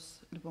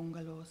Close, the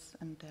bungalows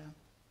and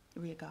the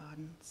rear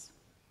gardens.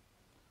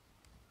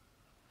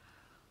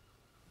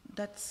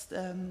 That's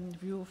the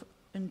view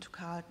into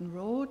Carlton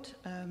Road.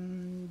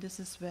 This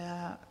is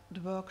where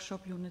the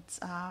workshop units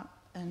are,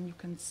 and you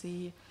can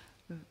see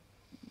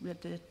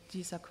that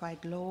these are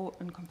quite low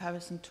in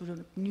comparison to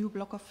the new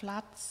block of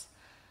flats,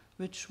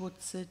 which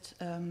would sit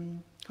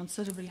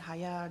considerably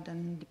higher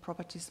than the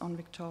properties on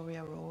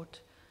Victoria Road.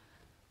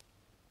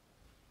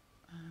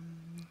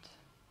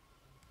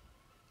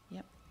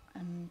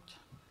 And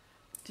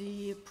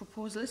the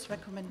proposal is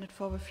recommended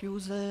for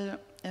refusal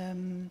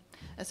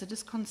as it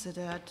is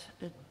considered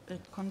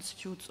it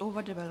constitutes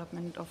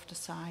overdevelopment of the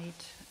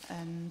site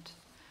and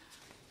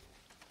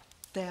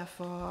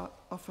therefore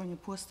offering a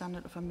poor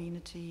standard of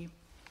amenity.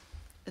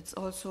 It's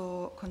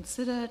also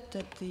considered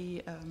that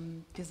the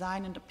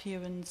design and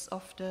appearance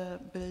of the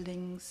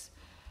buildings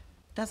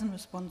doesn't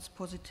respond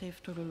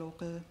positive to the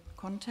local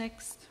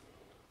context.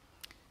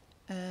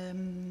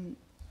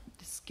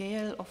 The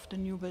scale of the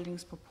new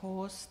buildings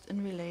proposed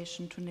in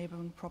relation to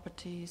neighboring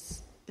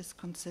properties is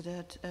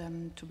considered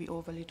to be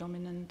overly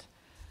dominant.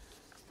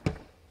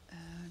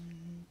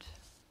 And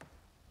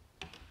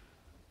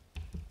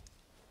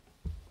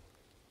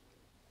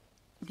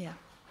yeah,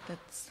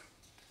 that's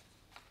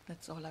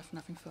all. I have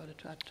nothing further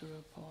to add to the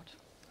report.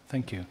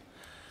 Thank you.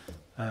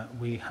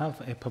 We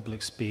have a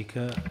public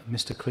speaker,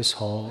 Mr. Chris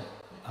Hall,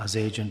 as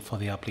agent for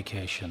the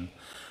application.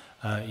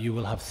 You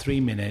will have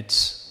 3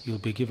 minutes. You'll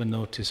be given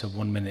notice of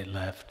 1 minute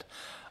left,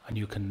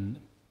 and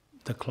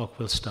the clock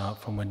will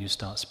start from when you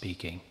start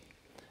speaking.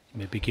 You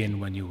may begin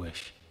when you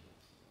wish.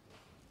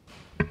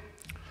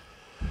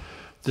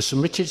 The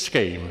submitted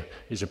scheme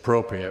is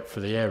appropriate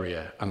for the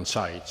area and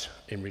site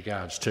in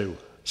regards to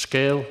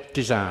scale,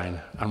 design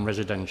and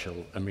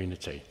residential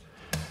amenity.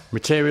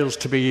 Materials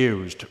to be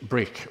used: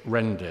 brick,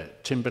 render,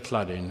 timber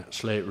cladding,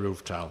 slate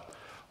roof tile,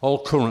 all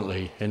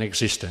currently in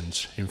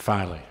existence in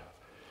Filey.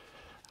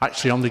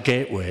 Actually on the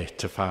gateway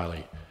to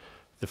Filey.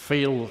 The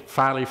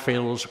Filey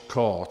Fields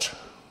Court,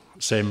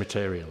 same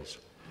materials.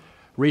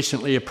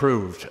 Recently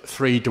approved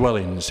 3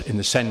 dwellings in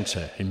the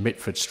centre in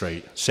Mitford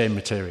Street, same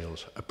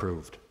materials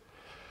approved.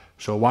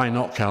 So why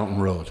not Carlton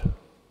Road?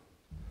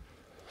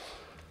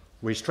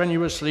 We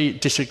strenuously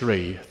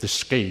disagree the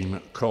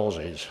scheme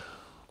causes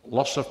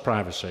loss of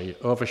privacy,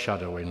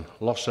 overshadowing,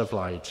 loss of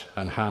light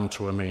and harm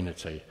to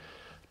amenity.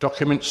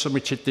 Documents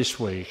submitted this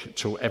week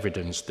to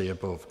evidence the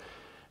above.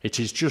 It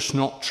is just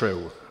not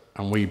true,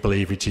 and we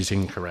believe it is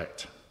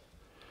incorrect.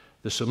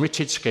 The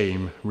submitted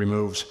scheme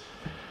removes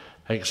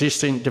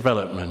existing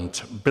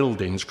development,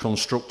 buildings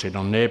constructed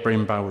on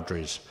neighbouring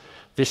boundaries,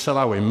 this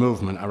allowing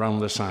movement around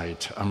the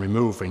site and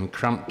removing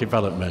cramped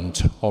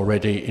development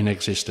already in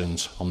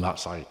existence on that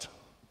site.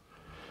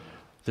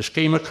 The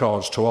scheme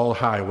accords to all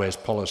highways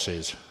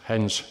policies,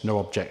 hence no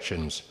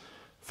objections.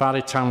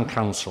 Farley Town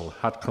Council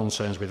had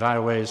concerns with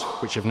highways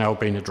which have now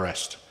been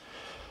addressed.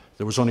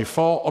 There was only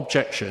 4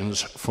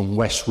 objections from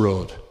West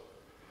Road,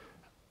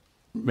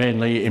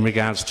 mainly in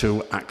regards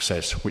to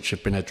access, which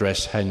have been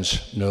addressed,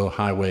 hence no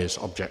highways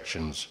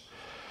objections.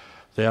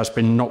 There has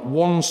been not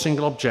one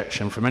single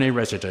objection from any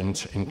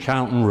resident in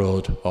Carlton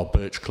Road or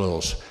Birch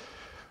Close.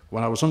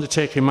 When I was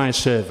undertaking my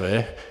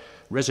survey,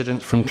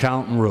 residents from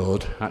Carlton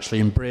Road actually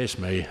embraced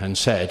me and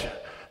said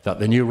that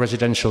the new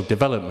residential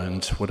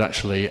development would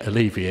actually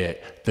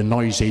alleviate the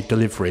noisy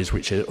deliveries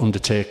which are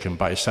undertaken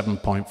by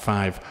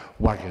 7.5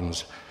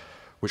 wagons,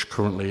 which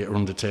currently are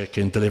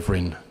undertaking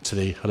delivering to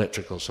the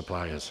electrical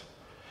suppliers.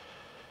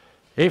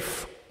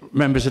 If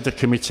members of the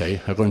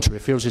committee are going to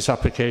refuse this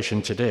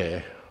application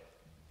today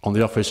on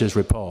the officer's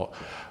report,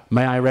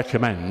 may I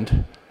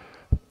recommend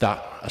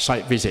that a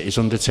site visit is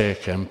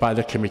undertaken by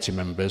the committee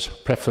members,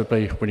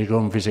 preferably when you go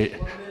and visit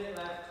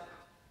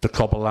the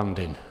Cobble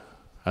Landing.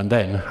 And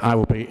then I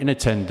will be in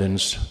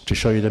attendance to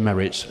show you the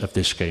merits of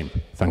this scheme.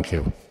 Thank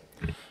you.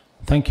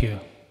 Thank you.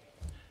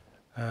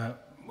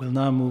 We'll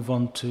now move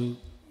on to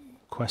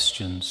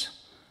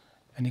questions.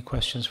 Any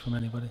questions from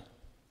anybody?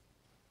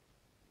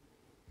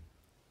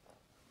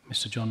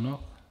 Mr. John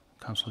Knock,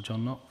 Councillor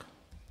John Knock.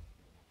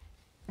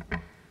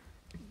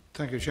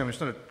 Thank you, Chairman.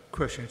 It's not a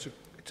question,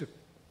 it's a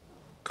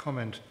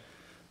comment.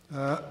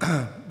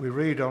 We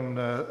read on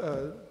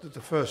that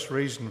the first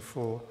reason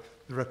for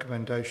the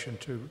recommendation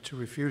to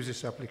refuse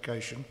this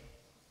application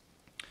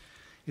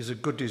is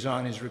that good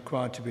design is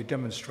required to be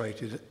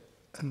demonstrated,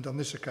 and on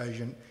this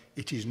occasion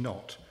it is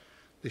not.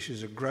 This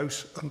is a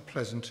gross,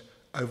 unpleasant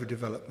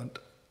overdevelopment.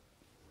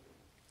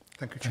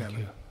 Thank you, Chairman.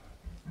 Thank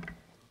you.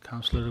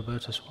 Councillor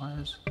Roberta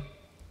Squires.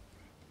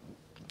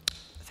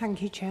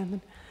 Thank you,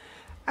 Chairman.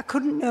 I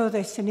couldn't know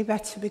this any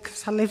better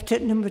because I lived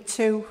at number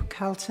 2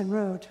 Carlton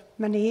Road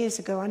many years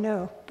ago, I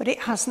know, but it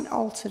hasn't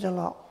altered a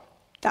lot.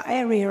 That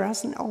area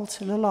hasn't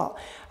altered a lot.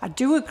 I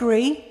do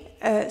agree,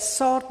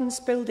 Sorden's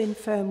building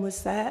firm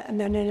was there and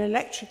then an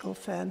electrical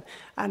firm,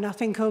 and I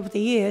think over the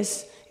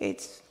years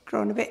it's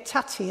grown a bit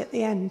tatty at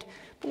the end.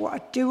 But what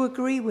I do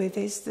agree with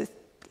is that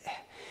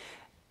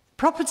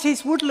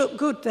properties would look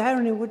good there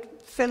and it would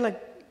fill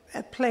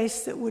a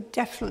place that would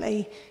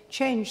definitely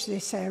change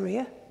this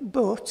area,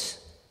 but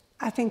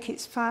I think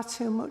it's far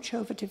too much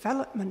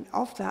overdevelopment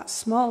of that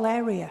small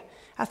area.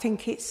 I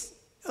think it's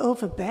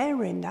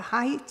overbearing, the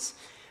height,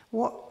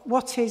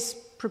 what is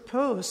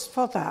proposed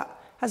for that.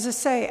 As I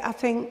say, I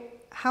think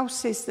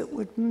houses that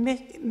would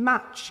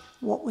match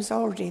what was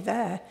already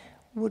there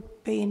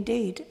would be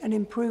indeed an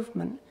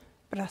improvement,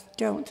 but I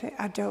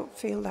don't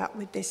feel that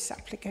with this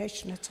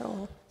application at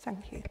all.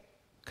 Thank you.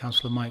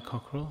 Councillor Mike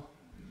Cockrell.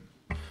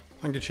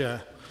 Thank you,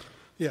 Chair.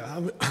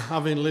 Yeah,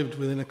 having lived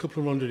within a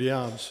couple of 100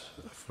 yards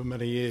for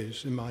many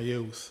years in my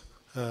youth,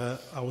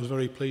 I was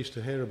very pleased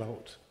to hear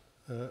about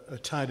a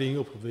tidying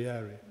up of the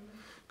area,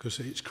 because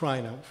it's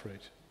crying out for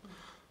it.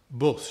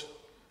 But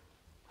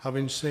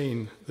having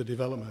seen the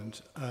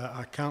development,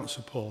 I can't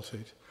support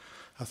it.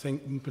 I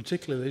think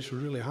particularly this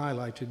was really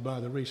highlighted by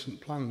the recent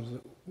plans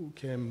that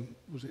came,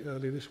 was it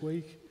early this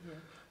week? Yeah.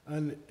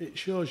 And it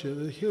shows you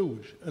they're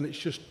huge, and it's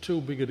just too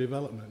big a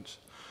development.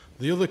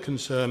 The other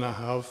concern I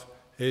have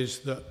is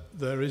that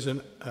there is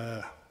an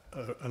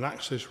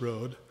access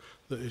road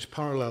that is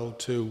parallel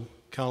to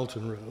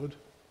Carlton Road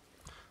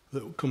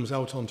that comes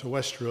out onto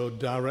West Road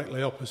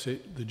directly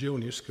opposite the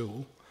junior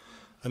school.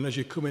 And as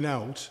you're coming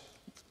out,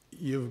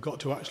 you've got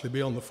to actually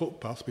be on the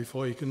footpath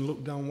before you can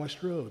look down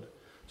West Road.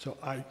 So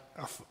I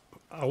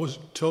was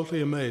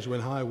totally amazed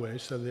when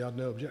Highways said they had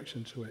no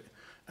objection to it.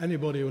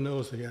 Anybody who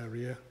knows the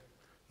area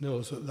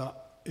knows that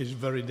that is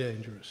very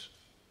dangerous.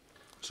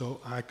 So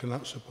I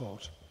cannot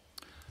support.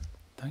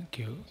 Thank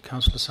you.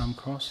 Councillor Sam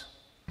Cross.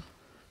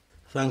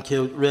 Thank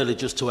you. Really,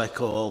 just to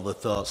echo all the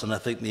thoughts, and I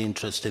think the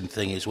interesting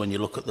thing is when you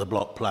look at the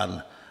block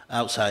plan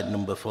outside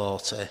number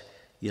 40,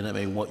 you know what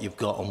I mean, what you've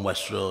got on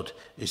West Road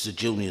is the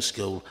junior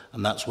school,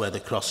 and that's where the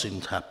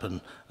crossings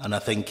happen. And I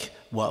think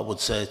what I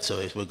would say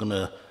to it, we're going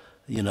to,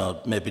 you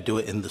know, maybe do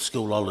it in the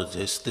school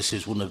holidays. This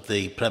is one of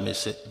the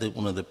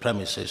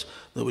premises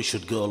that we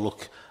should go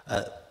look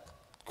at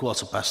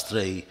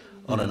 3:15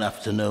 on an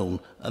afternoon,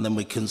 and then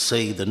we can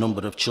see the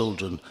number of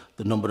children,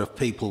 the number of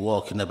people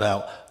walking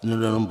about, the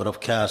number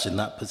of cars in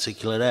that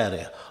particular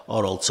area,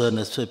 or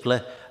alternatively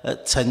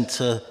at 10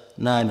 to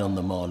 9 on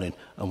the morning,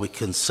 and we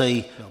can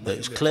see that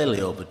it's clearly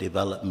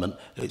overdevelopment.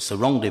 It's the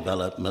wrong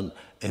development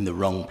in the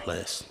wrong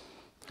place.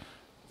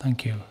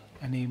 Thank you.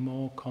 Any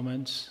more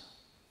comments?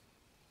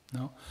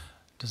 No?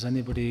 Does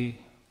anybody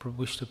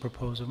wish to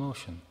propose a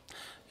motion?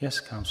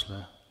 Yes,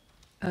 Councillor.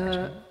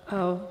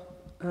 I'll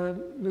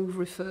move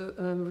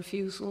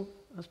refusal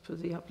as per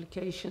the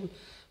application,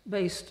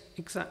 based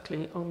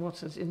exactly on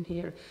what is in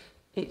here.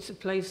 It's a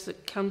place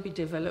that can be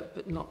developed,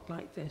 but not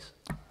like this.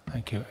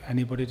 Thank you.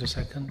 Anybody to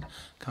second?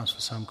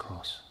 Councillor Sam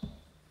Cross.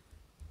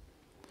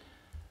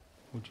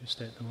 Would you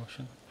state the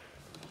motion?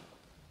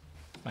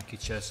 Thank you,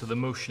 Chair. So the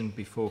motion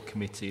before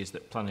committee is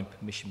that planning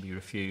permission be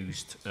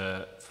refused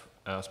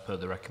as per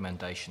the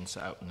recommendation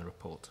set out in the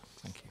report.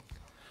 Thank you.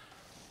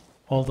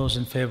 All those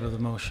in favour of the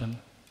motion?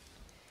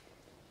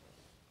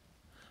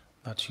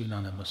 That's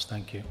unanimous.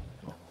 Thank you.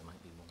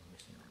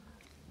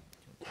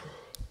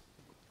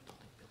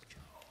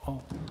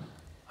 Oh,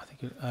 I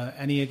think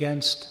any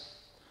against?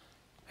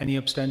 Any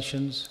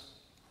abstentions?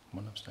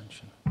 One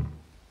abstention.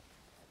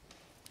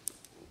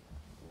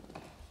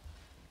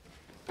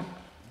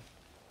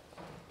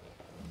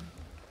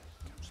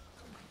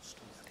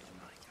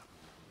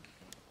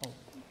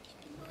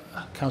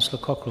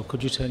 Councillor Cockrell,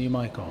 could you turn your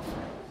mic off?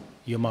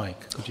 Your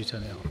mic, could you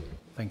turn it off?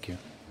 Thank you.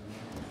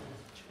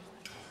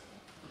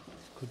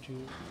 Could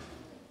you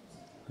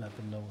let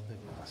them know they've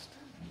asked?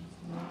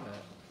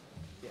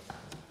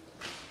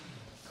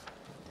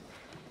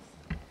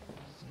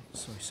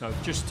 Sorry, so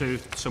just to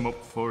sum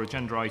up, for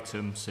agenda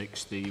item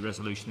 6, the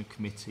resolution of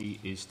committee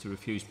is to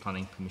refuse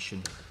planning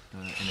permission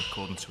in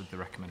accordance with the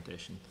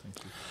recommendation.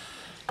 Thank you.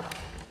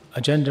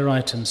 Agenda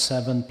item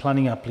 7,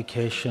 planning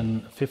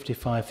application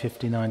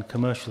 5559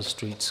 Commercial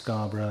Street,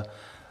 Scarborough.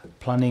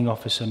 Planning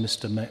officer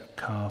Mr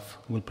Metcalf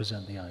will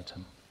present the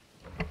item.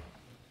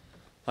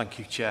 Thank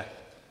you, Chair.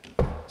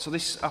 So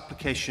this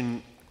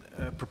application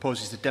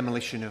proposes the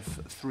demolition of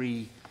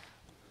 3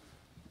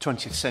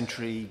 20th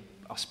century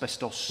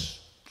asbestos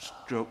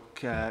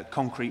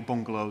concrete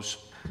bungalows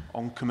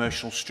on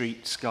Commercial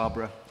Street,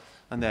 Scarborough,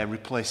 and their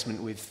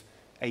replacement with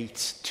 8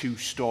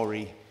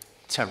 2-storey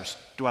terrace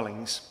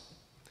dwellings.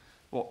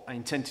 What I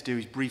intend to do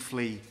is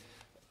briefly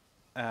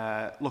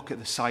look at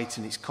the site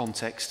and its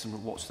context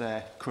and what's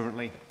there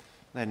currently,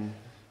 then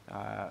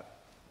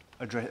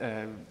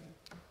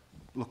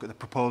look at the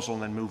proposal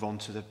and then move on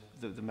to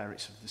the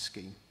merits of the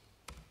scheme.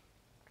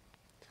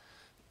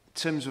 In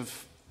terms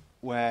of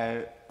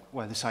where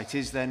the site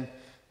is then,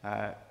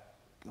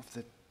 of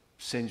the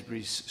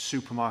Sainsbury's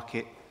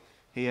supermarket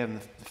here and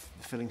the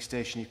filling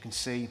station you can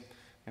see. You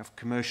have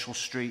Commercial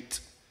Street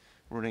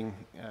running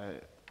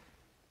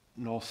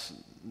north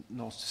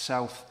to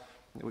south,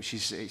 which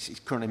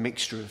is currently a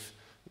mixture of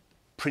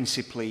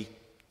principally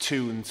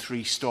 2- and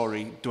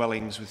 3-storey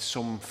dwellings with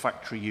some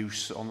factory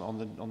use on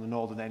the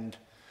northern end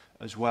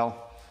as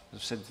well. As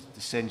I've said,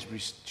 the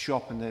Sainsbury's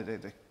shop and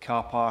the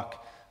car park,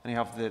 and you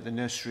have the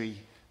nursery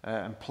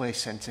and play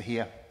centre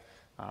here,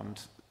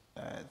 and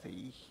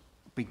the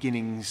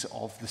beginnings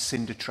of the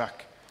cinder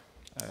track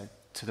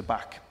to the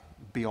back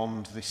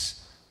beyond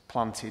this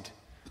planted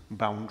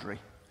boundary.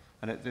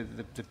 And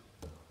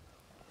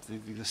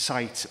the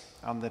site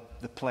and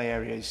the play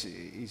area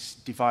is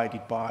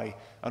divided by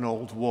an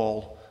old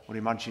wall, I would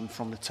imagine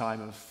from the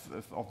time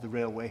of the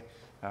railway,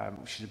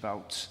 which is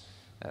about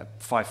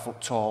 5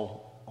 foot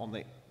tall on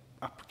the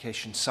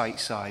application site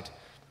side,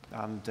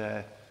 and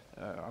I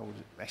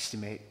would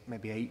estimate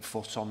maybe 8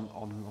 foot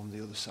on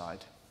the other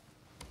side.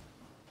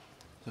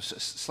 So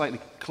a slightly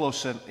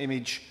closer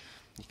image,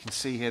 you can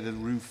see here the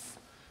roof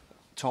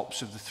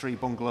tops of the 3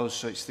 bungalows.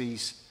 So it's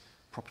these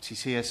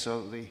properties here,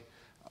 so the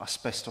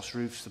asbestos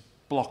roofs, the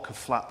block of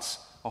flats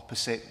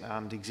opposite,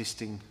 and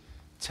existing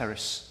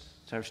terrace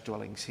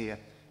dwellings here.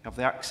 You have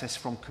the access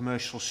from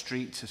Commercial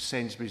Street to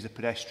Sainsbury's, the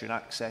pedestrian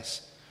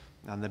access,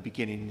 and the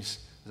beginnings,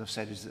 as I've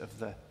said, is of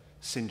the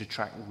cinder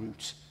track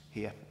route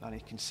here, and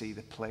you can see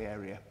the play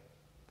area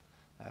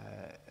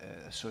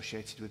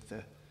associated with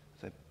the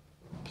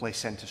play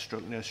centre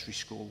stroke nursery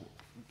school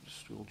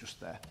just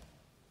there.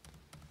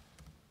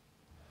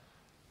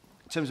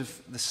 In terms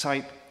of the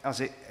site as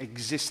it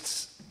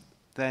exists,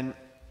 then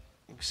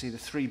you can see the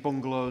 3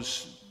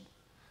 bungalows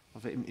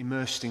of it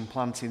immersed in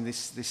planting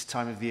this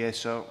time of the year,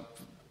 so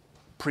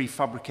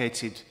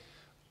prefabricated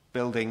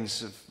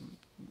buildings of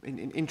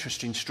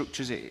interesting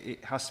structures,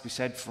 it has to be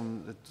said,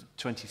 from the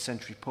 20th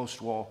century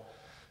post-war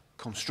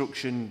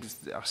construction,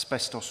 with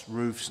asbestos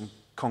roofs and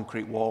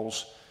concrete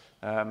walls.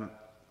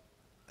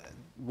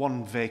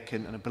 1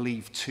 vacant and I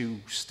believe 2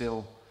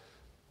 still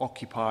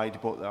occupied,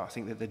 but I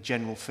think that the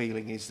general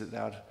feeling is that they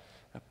are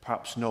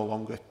perhaps no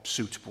longer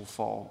suitable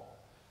for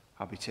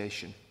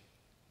habitation.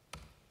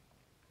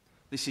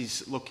 This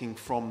is looking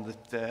from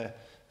the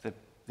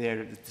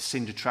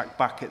cinder track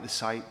back at the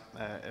site,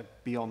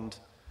 beyond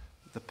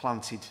the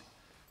planted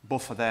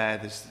buffer there.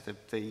 There's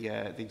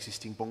the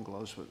existing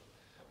bungalows, but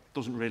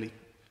doesn't really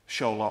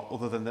show a lot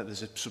other than that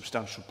there's a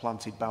substantial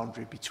planted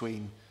boundary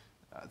between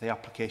the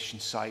application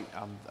site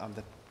and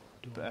the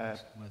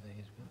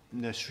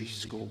nursery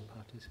school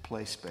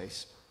play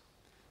space.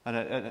 And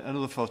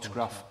another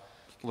photograph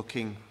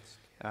looking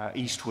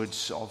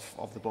eastwards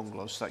of the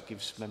bungalows, so that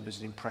gives members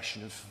an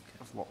impression of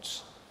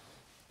what's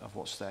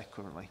there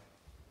currently.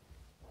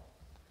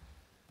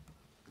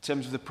 In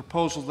terms of the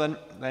proposal then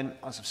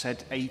as I've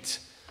said, 8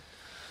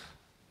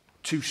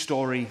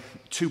 2-storey,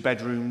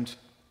 2-bedroomed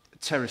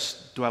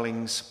terrace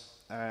dwellings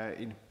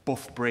in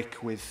buff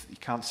brick with,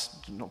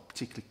 not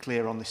particularly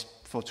clear on this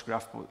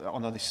photograph, but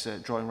on this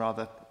drawing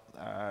rather,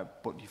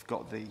 but you've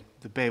got the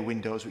bay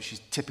windows, which is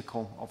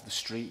typical of the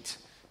street,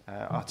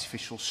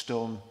 artificial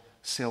stone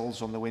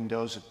sills on the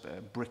windows,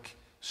 a brick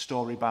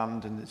story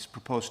band, and it's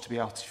proposed to be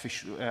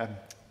artificial,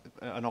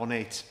 an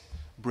ornate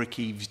brick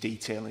eaves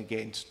detail,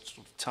 again to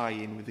sort of tie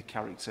in with the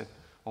character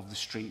of the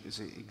street as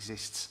it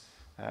exists.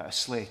 A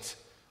slate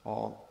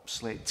or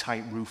slate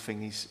type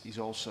roofing is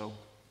also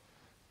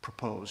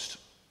proposed.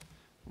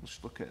 Let's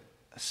look at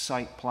a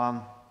site plan.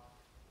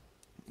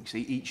 You can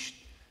see each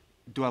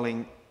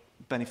dwelling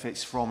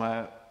benefits from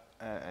a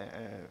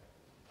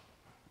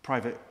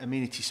private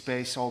amenity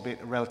space,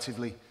 albeit a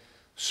relatively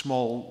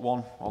small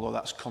one, although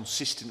that's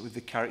consistent with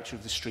the character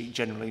of the street.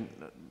 Generally,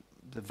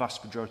 the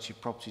vast majority of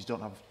properties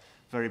don't have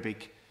very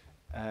big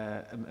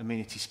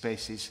amenity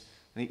spaces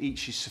and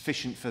each is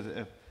sufficient for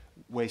the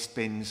waste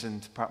bins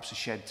and perhaps a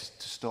shed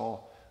to store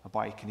a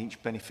bike, and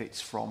each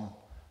benefits from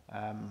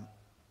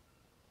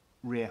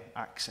rear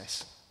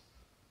access.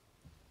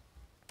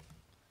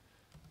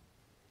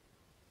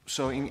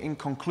 So in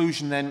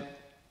conclusion then,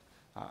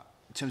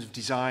 in terms of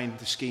design,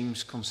 the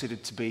scheme's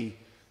considered to be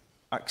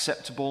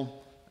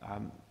acceptable.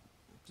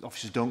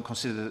 Officers don't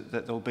consider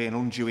that there will be an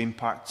undue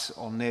impact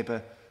on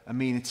neighbour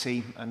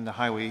amenity, and the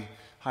Highway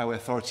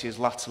Authority has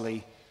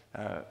latterly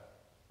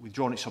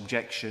withdrawn its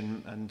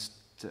objection and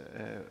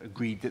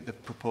agreed that the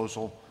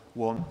proposal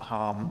won't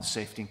harm the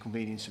safety and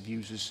convenience of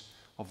users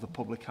of the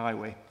public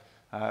highway.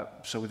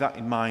 So with that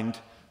in mind,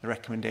 the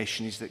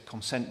recommendation is that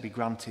consent be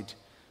granted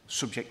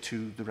subject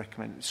to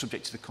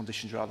the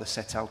conditions rather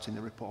set out in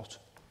the report.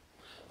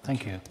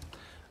 Thank you.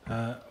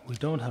 We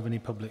don't have any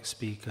public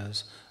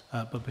speakers,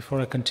 but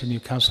before I continue,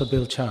 Councillor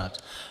Bill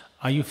Chart,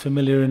 are you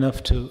familiar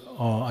enough to,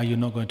 or are you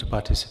not going to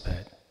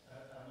participate?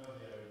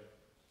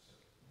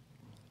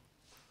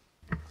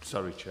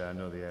 Sorry, Chair, I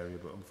know the area,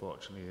 but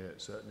unfortunately at a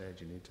certain age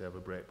you need to have a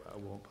break, but I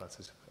won't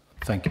participate.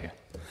 Thank you.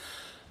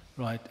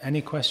 Right,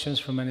 any questions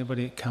from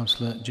anybody?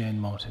 Councillor Jane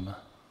Mortimer.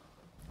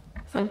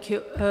 Thank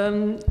you.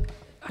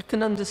 I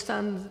can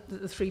understand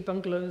that the 3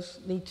 bungalows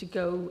need to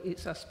go.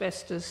 It's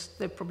asbestos.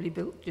 They're probably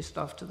built just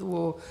after the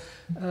war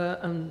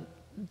and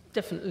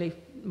definitely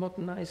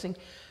modernising.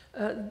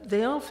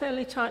 They are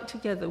fairly tight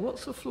together.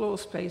 What's the floor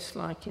space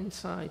like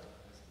inside?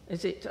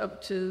 Is it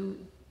up to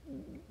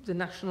the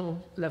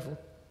national level?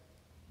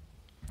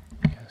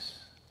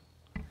 Yes.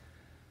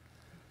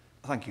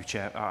 Thank you,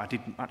 Chair. I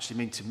didn't actually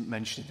mean to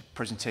mention in the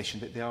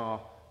presentation that they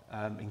are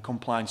in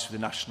compliance with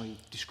the nationally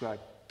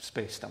described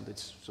space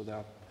standards, so they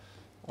are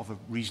of a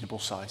reasonable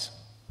size.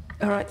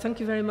 All right, thank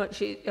you very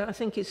much. I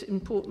think it's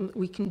important that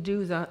we can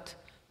do that,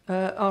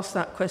 ask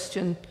that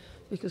question,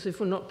 because if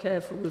we're not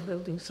careful, we're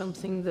building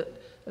something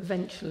that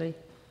eventually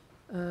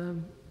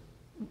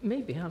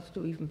maybe has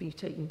to even be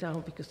taken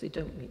down because they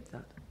don't meet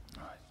that.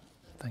 All right,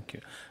 thank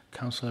you.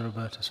 Councillor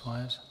Roberta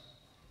Swires.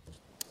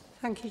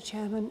 Thank you,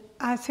 Chairman.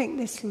 I think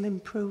this will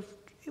improve.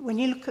 When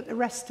you look at the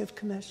rest of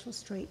Commercial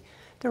Street,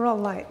 they're all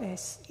like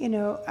this. You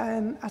know,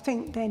 I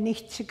think they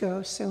need to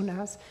go soon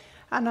as,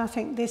 and I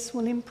think this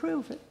will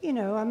improve it. You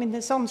know, I mean,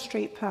 there's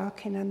on-street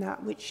parking and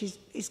that, which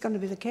is going to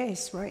be the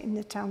case right in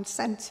the town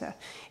centre.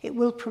 It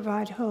will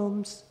provide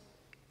homes,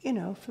 you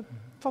know,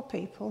 for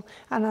people,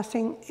 and I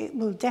think it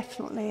will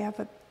definitely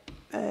have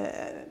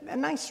a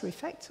nicer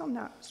effect on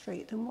that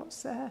street than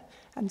what's there,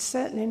 and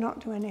certainly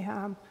not do any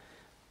harm.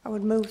 I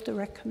would move the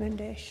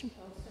recommendation.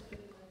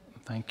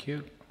 Thank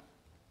you.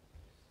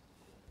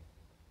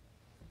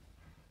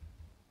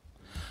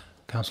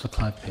 Councillor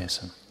Clive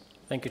Pearson.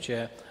 Thank you,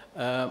 Chair.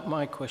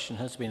 My question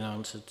has been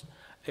answered.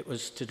 It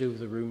was to do with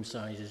the room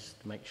sizes,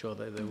 to make sure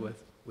that they're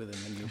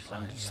within the new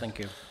standards. Thank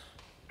you.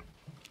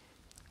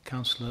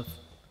 Councillor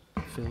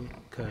Phil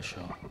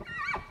Kershaw.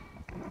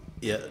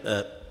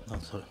 Yeah,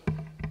 sorry.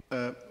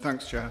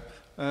 Thanks, Chair.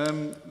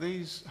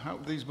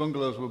 These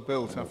bungalows were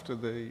built after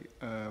the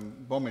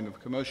bombing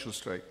of Commercial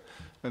Street,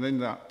 and in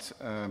that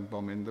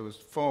bombing there was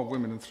 4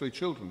 women and 3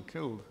 children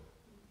killed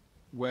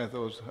where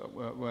those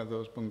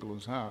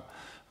bungalows are.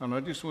 And I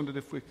just wondered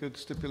if we could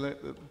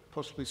stipulate that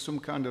possibly some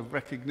kind of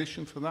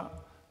recognition for that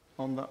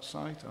on that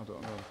site. I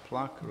don't know, a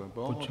plaque or a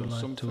board or something. Would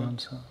you like to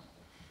answer?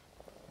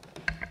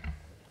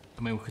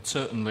 I mean, we could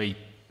certainly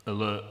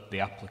alert the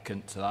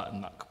applicant to that,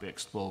 and that could be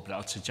explored, but I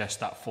would suggest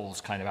that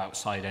falls kind of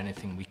outside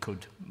anything we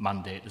could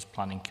mandate as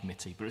planning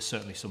committee, but it's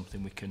certainly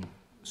something we can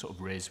sort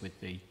of raise with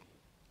the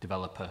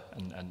developer,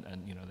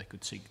 and you know, they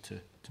could seek to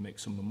make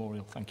some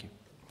memorial. Thank you.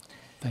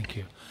 Thank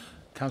you.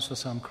 Councillor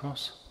Sam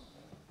Cross.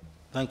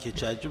 Thank you,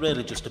 Chair.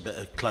 Really just a bit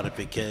of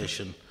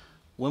clarification.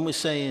 When we're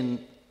saying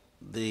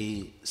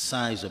the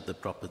size of the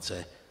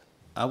property,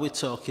 are we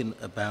talking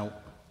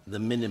about the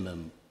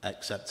minimum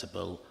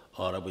acceptable,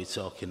 or are we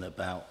talking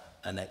about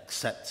an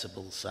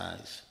acceptable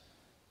size?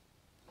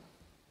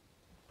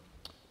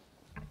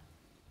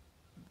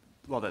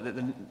 Well,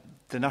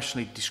 the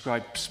nationally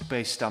described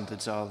space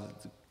standards are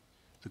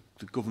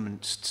the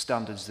government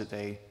standards that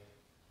they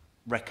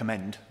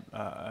recommend,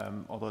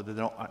 although they're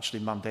not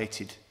actually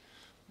mandated.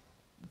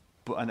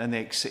 But and they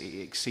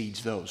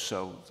exceeds those.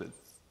 So,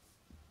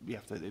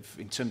 if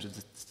in terms of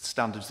the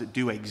standards that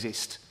do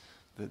exist,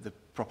 the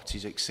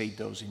properties exceed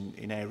those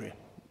in area.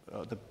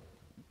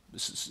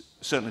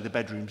 Certainly, the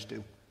bedrooms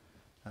do.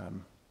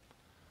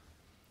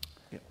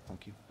 Yeah,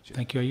 thank you.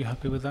 Thank you. Are you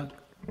happy with that?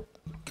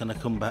 Can I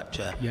come back,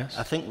 Chair? Yes.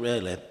 I think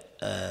really,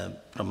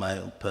 from my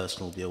own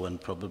personal view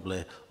and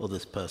probably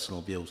others'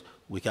 personal views,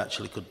 we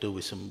actually could do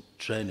with some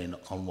training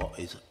on what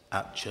is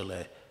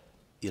actually,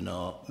 you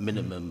know,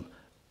 minimum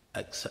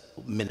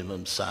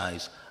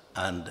size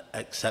and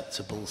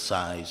acceptable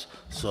size,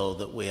 so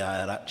that we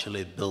are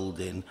actually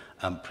building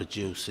and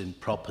producing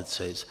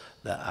properties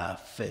that are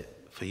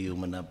fit for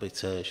human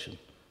habitation.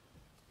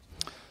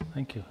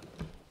 Thank you.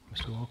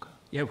 Mr. Walker.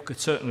 Yeah, we could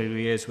certainly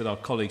liaise with our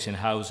colleagues in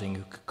housing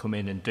who could come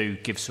in and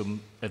give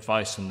some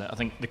advice on that. I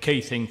think the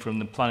key thing from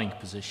the planning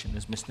position,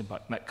 as Mr.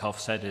 Metcalfe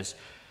said, is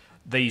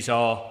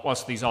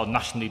whilst these are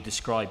nationally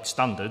described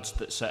standards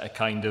that set a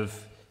kind of,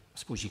 I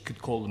suppose you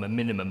could call them a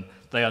minimum,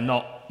 they are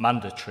not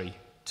mandatory.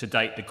 To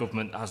date, the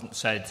government hasn't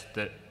said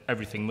that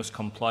everything must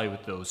comply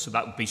with those. So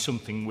that would be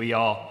something we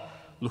are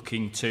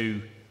looking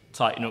to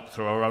tighten up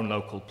through our own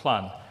local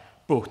plan.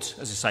 But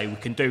as I say,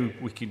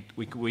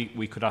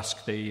 we could ask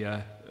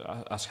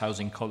ask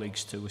housing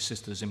colleagues to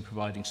assist us in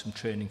providing some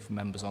training for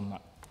members on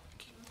that.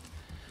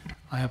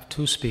 I have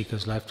two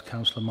speakers left,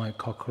 Councillor Mike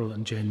Cockrell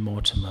and Jane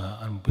Mortimer,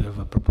 and we have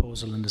a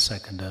proposal and a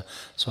seconder.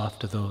 So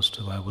after those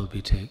two, I will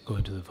be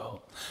going to the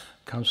vote.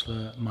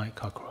 Councillor Mike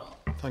Cockrell.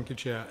 Thank you,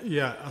 Chair.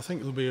 Yeah, I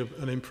think there'll be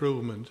an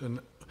improvement, and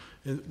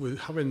with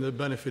having the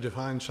benefit of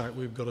hindsight,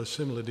 we've got a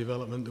similar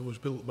development that was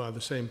built by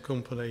the same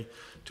company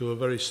to a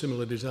very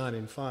similar design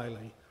in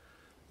Filey,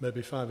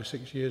 maybe 5 or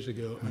 6 years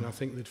ago, and I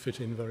think they'd fit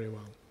in very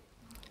well.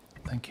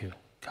 Thank you.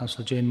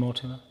 Councillor Jane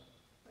Mortimer.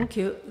 Thank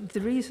you.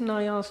 The reason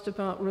I asked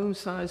about room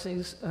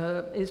sizes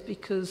is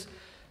because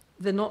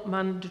they're not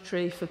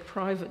mandatory for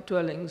private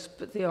dwellings,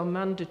 but they are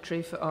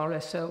mandatory for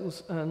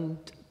RSLs and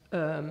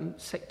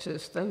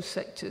those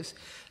sectors.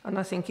 And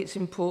I think it's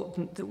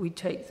important that we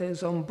take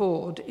those on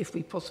board, if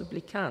we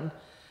possibly can,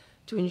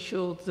 to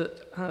ensure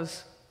that,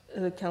 as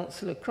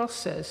Councillor Cross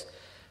says,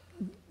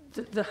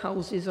 that the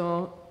houses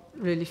are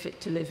really fit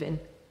to live in,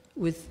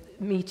 with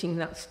meeting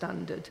that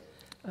standard.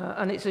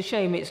 And it's a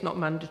shame it's not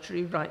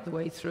mandatory right the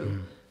way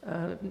through,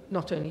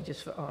 not only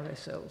just for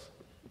RSLs.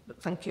 But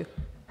thank you.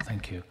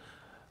 Thank you.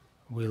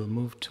 We'll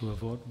move to a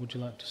vote. Would you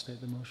like to state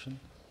the motion?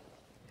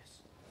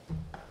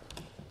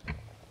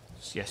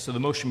 Yes, so the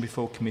motion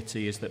before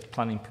committee is that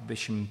planning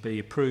permission be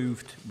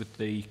approved with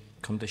the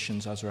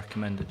conditions as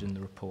recommended in the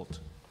report.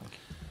 Thank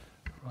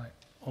you. Right.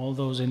 All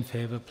those in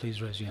favour,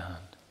 please raise your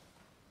hand.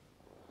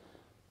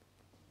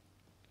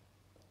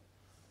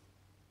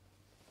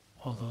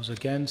 All those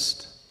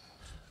against?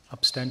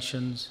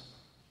 Abstentions?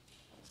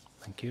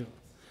 Thank you.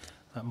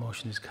 That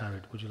motion is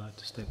carried. Would you like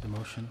to state the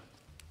motion?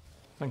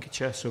 Thank you,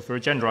 Chair. So for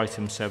agenda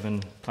item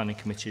 7, planning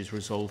committee is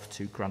resolved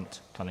to grant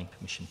planning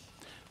permission.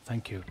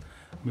 Thank you.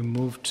 We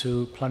move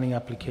to planning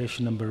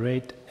application number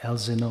 8,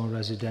 Elzino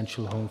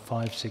Residential Home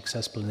 56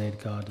 Esplanade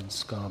Gardens,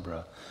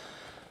 Scarborough.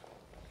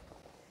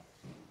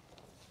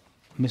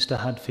 Mr.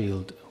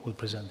 Hadfield will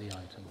present the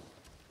item.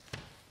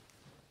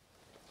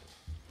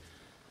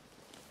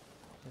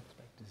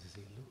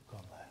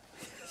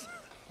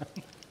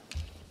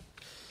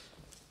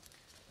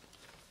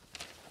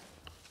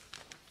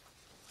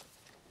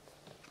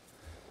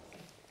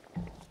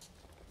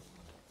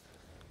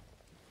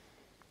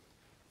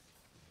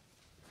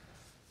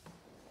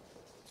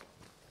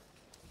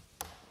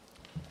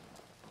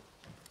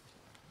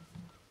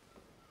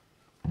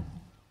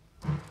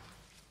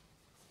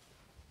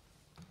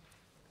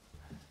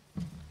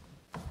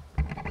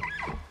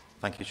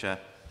 Thank you, Chair.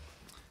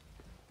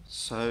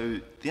 So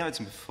the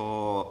item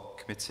before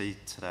committee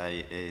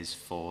today is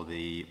for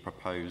the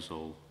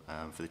proposal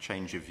for the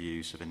change of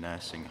use of a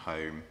nursing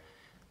home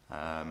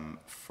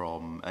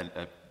from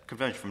a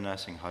conversion from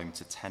nursing home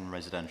to 10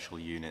 residential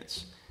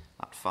units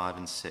at 5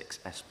 and 6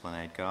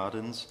 Esplanade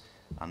Gardens,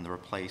 and the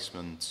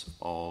replacement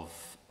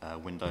of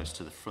windows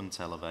to the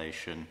front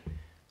elevation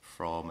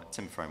from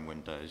timber frame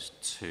windows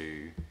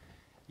to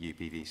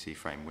UPVC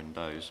frame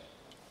windows.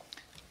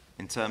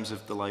 In terms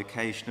of the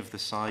location of the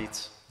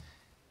site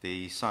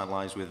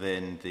lies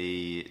within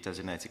the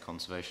designated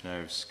conservation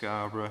area of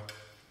Scarborough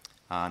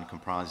and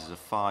comprises a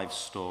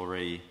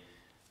 5-storey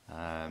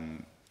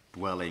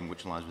dwelling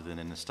which lies within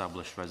an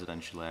established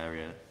residential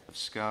area of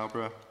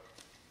Scarborough.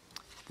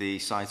 The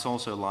site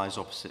also lies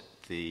opposite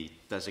the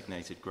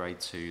designated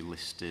Grade 2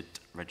 listed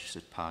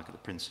registered park at the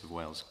Prince of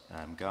Wales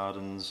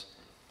Gardens.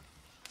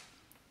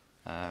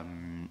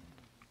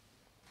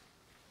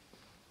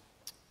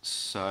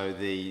 So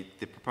the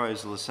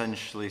proposal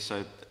essentially,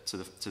 so to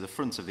the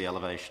front of the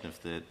elevation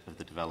of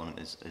the development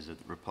is a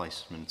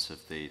replacement of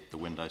the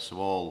windows. So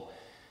all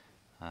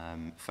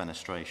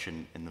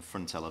fenestration in the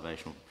front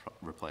elevation will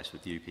be replaced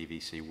with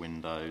UPVC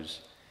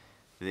windows.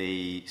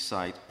 The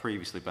site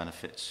previously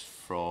benefits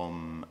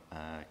from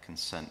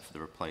consent for the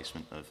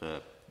replacement of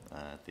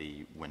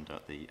the window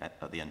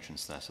at the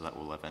entrance there. So that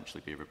will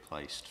eventually be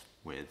replaced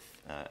with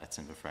a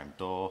timber frame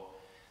door.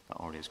 That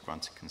already has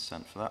granted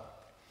consent for that.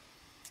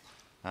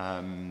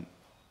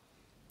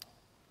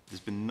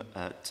 There's been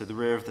to the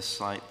rear of the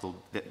site.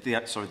 The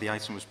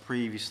item was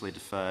previously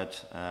deferred.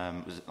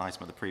 Was an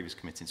item of the previous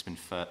committee. It's been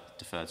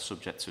deferred,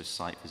 subject to a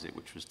site visit,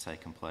 which was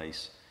taken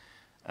place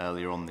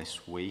earlier on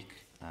this week.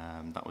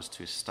 That was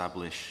to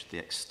establish the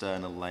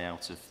external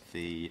layout of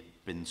the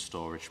bin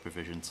storage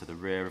provision to the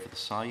rear of the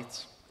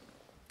site.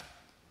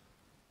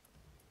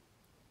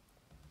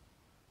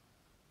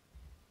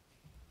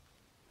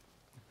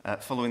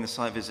 Following the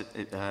site visit,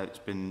 it's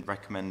been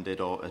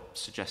recommended or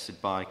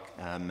suggested by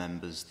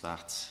members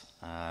that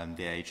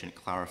the agent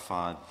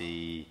clarified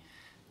the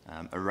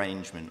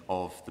arrangement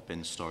of the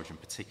bin storage, in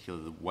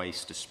particular the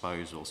waste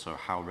disposal, so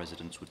how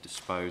residents would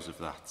dispose of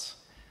that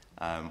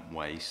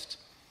waste.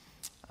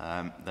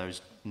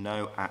 There's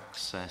no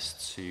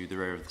access to the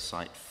rear of the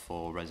site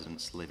for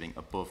residents living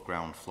above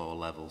ground floor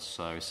level.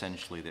 So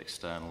essentially the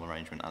external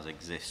arrangement as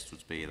exists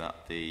would be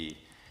that the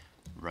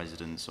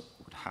residents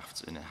would have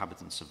to,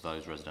 inhabitants of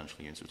those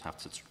residential units would have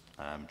to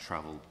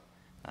travel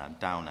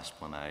down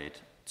Esplanade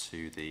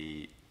to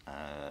the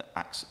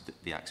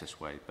access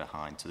way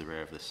behind to the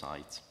rear of the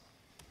site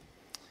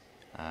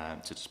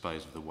to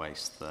dispose of the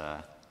waste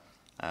there.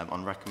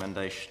 On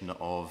recommendation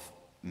of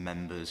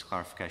members,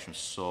 clarification was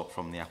sought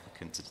from the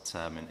applicant to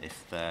determine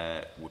if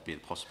there would be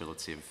the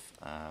possibility of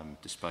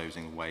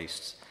disposing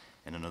waste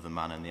in another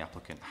manner, and the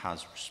applicant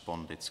has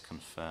responded to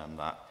confirm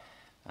that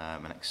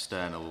an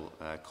external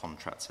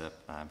contractor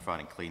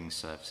providing cleaning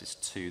services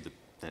to the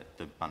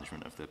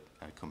management of the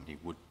company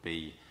would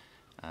be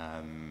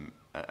an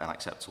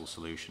acceptable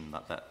solution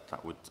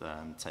that would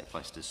take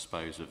place to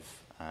dispose of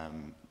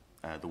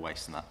the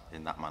waste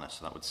in that manner.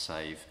 So that would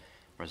save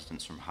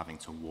residents from having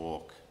to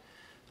walk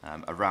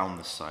around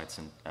the site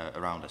and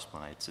around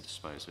Esplanade to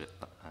dispose of it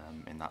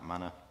in that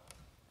manner.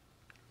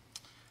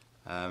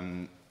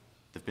 There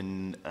have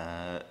been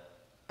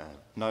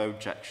no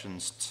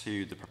objections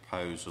to the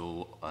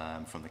proposal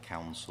from the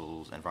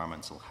Council's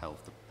Environmental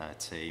Health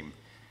team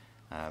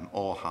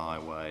or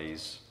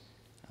Highways.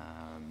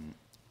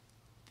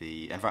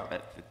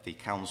 The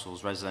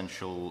Council's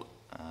Residential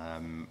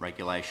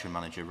Regulation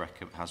Manager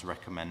has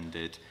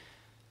recommended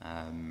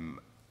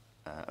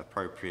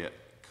appropriate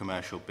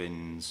commercial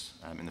bins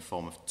in the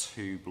form of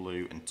 2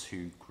 blue and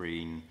 2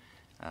 green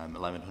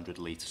 1100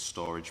 litre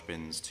storage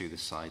bins to the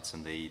site,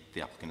 and the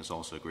applicant has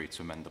also agreed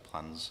to amend the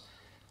plans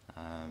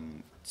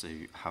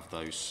to have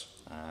those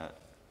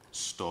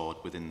stored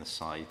within the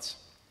site.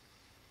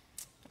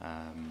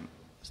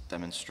 It's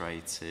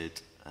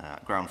demonstrated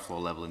ground floor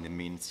level in the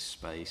amenity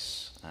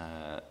space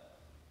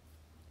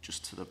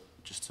just to the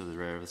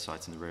rear of the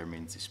site, in the rear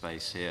amenity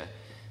space here.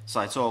 The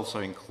site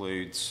also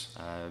includes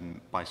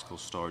bicycle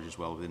storage as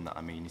well within that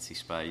amenity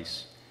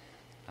space.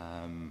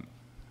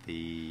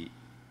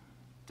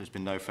 There's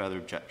been no further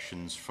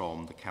objections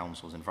from the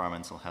Council's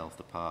Environmental Health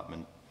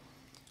Department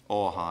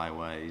or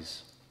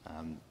Highways.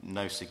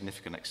 No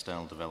significant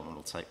external development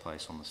will take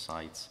place on the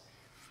site,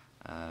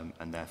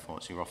 and therefore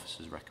it's your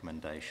officer's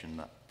recommendation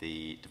that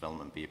the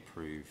development be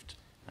approved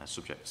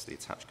subject to the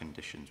attached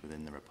conditions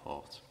within the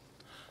report.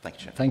 Thank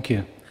you, Chair. Thank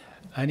you.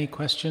 Any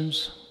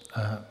questions?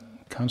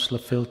 Councillor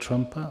Phil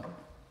Trumper.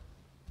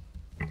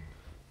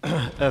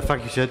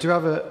 Thank you, Chair. Do you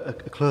have a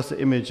closer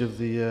image of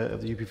the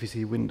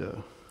UPVC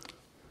window?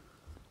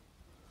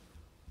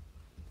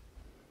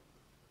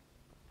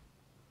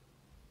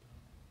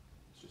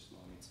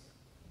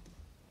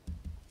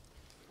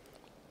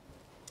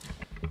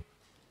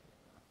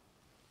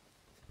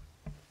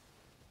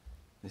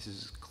 This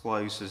is as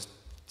close as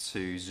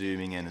to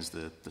zooming in as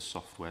the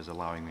software is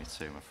allowing me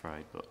to, I'm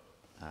afraid, but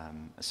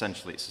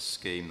essentially it's a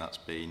scheme that's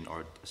been,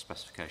 or a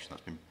specification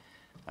that's been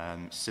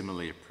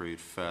similarly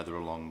approved further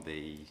along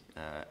the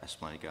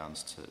Esplanade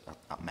Gardens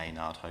at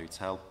Maynard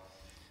Hotel.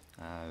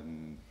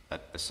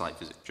 At a site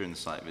visit, during the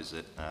site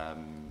visit,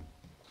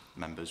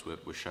 members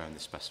were shown the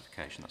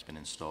specification that's been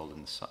installed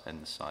in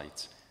the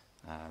site.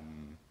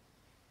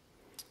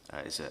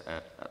 It's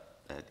an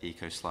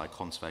eco-slide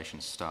conservation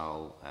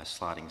style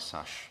sliding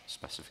sash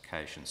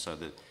specification, so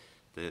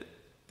that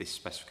this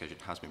specification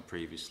has been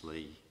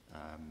previously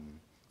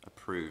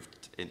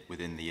approved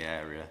within the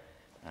area.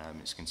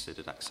 It's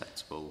considered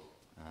acceptable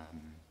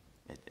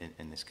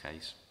in this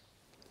case.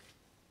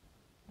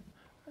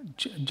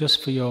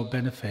 Just for your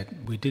benefit,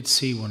 we did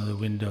see one of the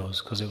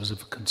windows because it was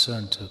of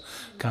concern to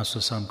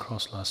Councillor Sam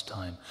Cross last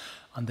time,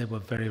 and they were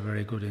very,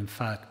 very good. In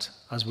fact,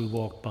 as we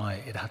walked by,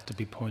 it had to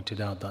be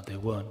pointed out that they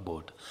weren't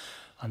wood,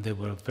 and they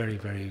were a very,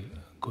 very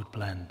good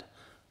blend,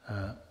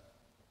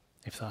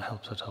 if that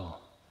helps at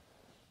all.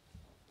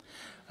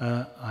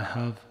 I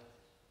have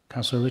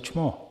Councillor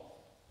Richmore.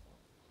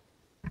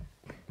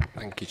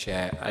 Thank you,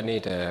 Chair. I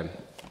need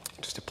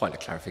just a point of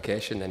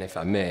clarification then, if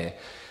I may,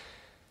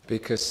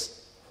 because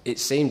it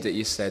seemed that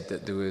you said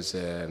that there was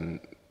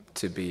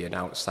to be an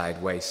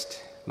outside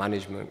waste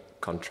management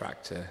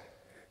contractor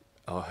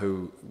or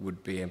who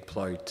would be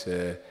employed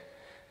to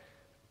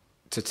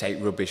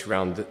take rubbish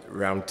round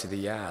to the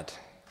yard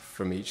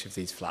from each of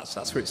these flats.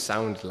 That's what it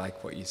sounded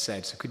like what you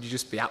said. So could you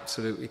just be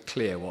absolutely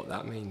clear what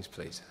that means,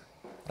 please?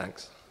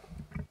 Thanks.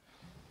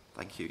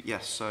 Thank you.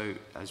 Yes, so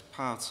as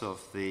part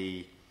of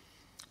the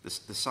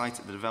site,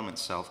 the development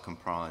itself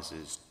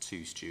comprises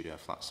 2 studio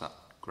flats at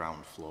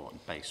ground floor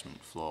and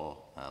basement floor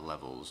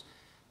levels.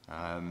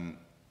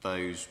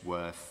 Those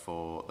will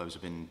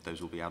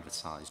be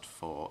advertised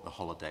for the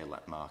holiday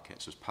let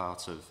market. So as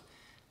part of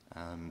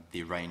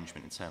the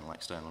arrangement, internal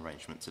external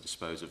arrangement to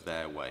dispose of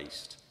their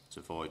waste, to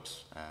avoid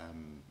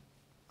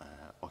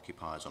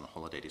occupiers on a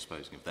holiday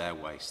disposing of their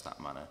waste that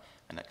manner,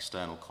 an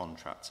external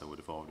contractor would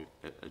have already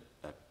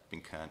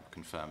been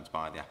confirmed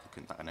by the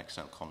applicant that an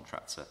external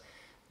contractor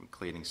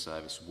cleaning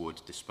service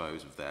would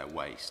dispose of their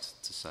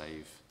waste to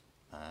save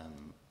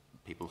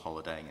people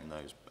holidaying in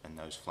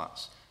those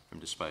flats from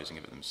disposing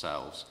of it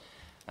themselves.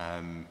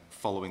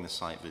 Following the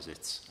site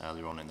visit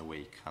earlier on in the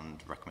week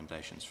and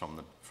recommendations from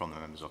the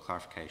members or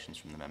clarifications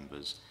from the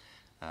members,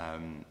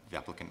 the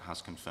applicant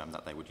has confirmed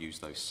that they would use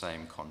those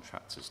same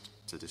contractors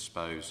to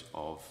dispose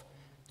of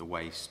the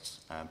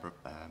waste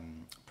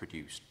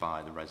produced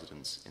by the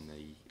residents in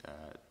the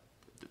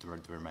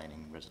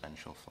remaining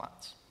residential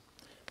flats.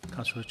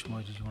 Councillor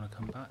Richmond, did you want to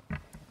come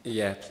back?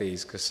 Yeah,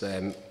 please, because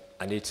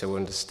I need to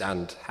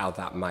understand how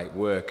that might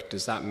work.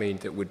 Does that mean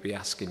that we'd be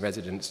asking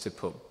residents to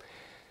put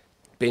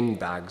bin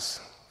bags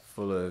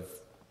full of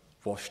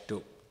washed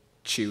up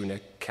tuna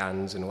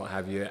cans and what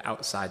have you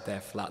outside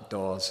their flat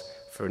doors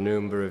for a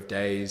number of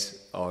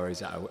days, or is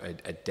that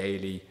a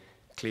daily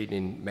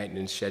cleaning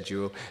maintenance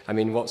schedule? I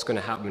mean, what's going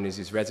to happen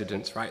is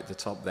residents right at the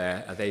top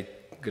there, are they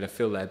going to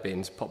fill their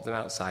bins, pop them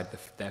outside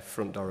their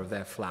front door of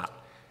their flat,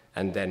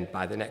 and then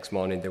by the next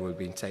morning they will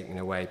be taken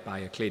away by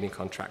a cleaning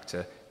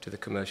contractor to the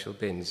commercial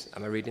bins?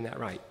 Am I reading that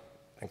right?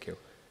 Thank you.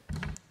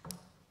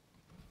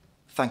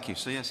 Thank you.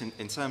 So yes,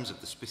 in terms of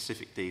the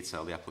specific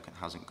detail, the applicant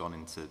hasn't gone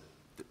into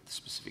the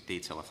specific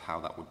detail of how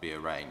that would be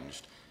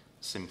arranged,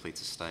 simply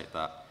to state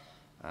that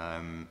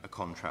a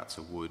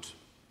contractor would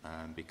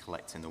be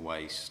collecting the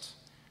waste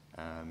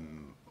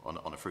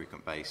on a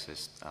frequent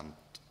basis, and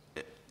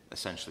it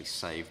essentially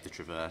save the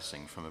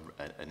traversing from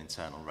an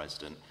internal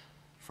resident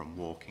from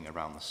walking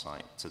around the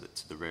site to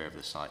the rear of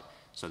the site.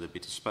 So they'd be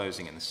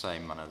disposing in the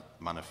same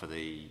manner for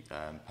the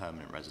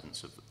permanent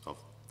residents of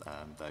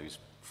those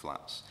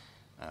flats,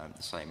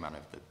 the same manner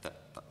that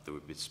they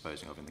would be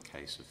disposing of in the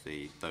case of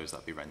those that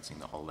would be renting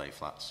the holiday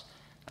flats.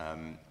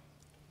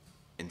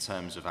 In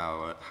terms of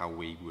how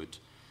we would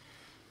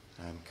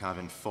kind of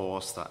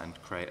enforce that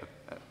and create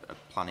a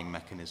planning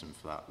mechanism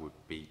for that would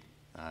be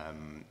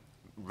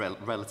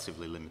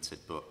relatively limited,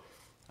 but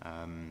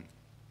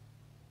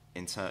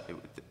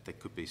there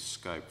could be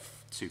scope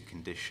to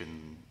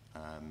condition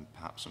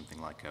perhaps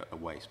something like a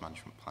waste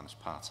management plan as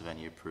part of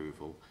any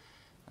approval,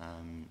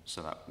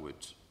 so that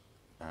would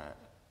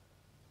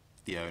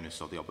the onus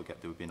or there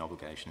would be an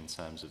obligation in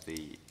terms of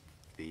the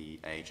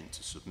agent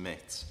to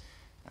submit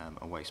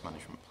a waste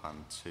management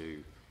plan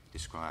to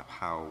describe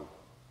how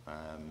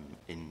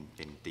in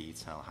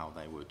detail how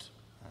they would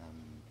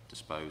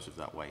dispose of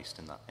that waste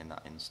in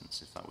that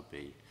instance, if that would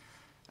be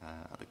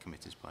at the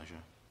committee's pleasure.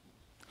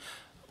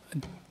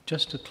 And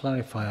just to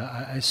clarify,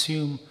 I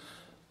assume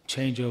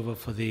changeover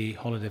for the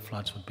holiday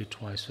flats would be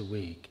twice a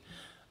week,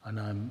 and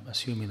I'm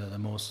assuming that the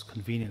most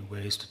convenient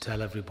way is to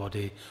tell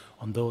everybody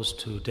on those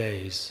 2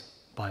 days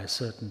by a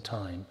certain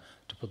time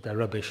to put their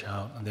rubbish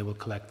out, and they will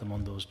collect them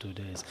on those 2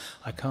 days.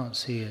 I can't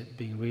see it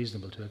being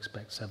reasonable to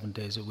expect 7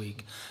 days a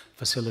week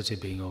facility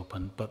being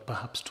open, but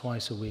perhaps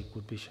twice a week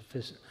would be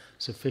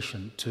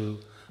sufficient to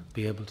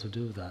be able to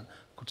do that.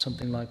 Could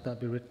something like that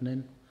be written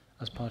in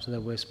as part of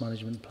their waste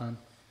management plan?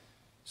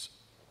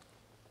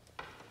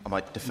 I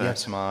might defer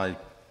to my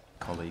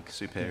colleague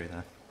superior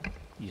there.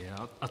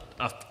 Yeah,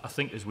 I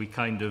think as we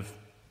kind of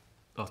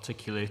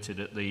articulated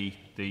at the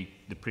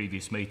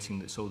previous meeting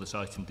that saw this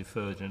item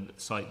deferred and at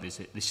the site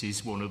visit, this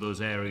is one of those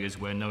areas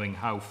where knowing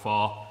how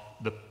far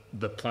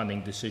the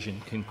planning decision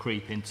can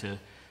creep into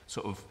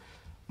sort of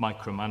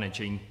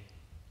micromanaging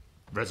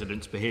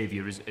residents'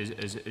 behaviour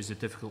is a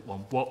difficult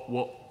one.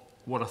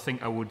 What I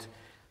think I would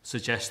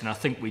suggest, and I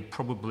think we'd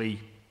probably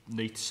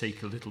need to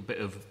seek a little bit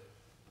of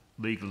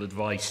legal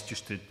advice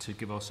just to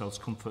give ourselves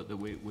comfort that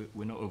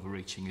we're not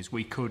overreaching, is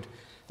we could,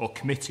 or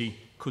committee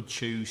could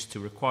choose to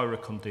require a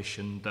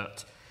condition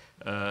that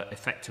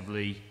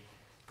effectively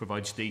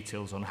provides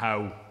details on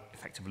how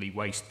effectively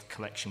waste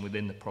collection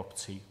within the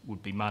property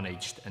would be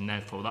managed, and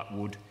therefore that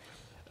would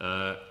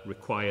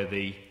require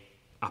the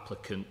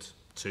applicant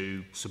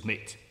to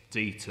submit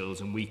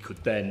details, and we could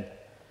then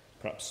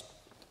perhaps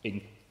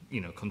in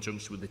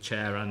conjunction with the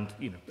chair and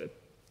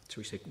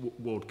shall we say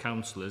ward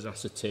councillors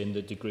ascertain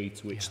the degree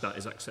to which that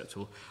is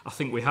acceptable. I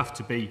think we have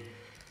to be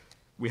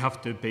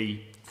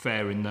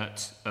fair in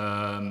that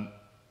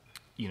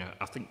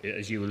I think,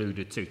 as you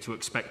alluded to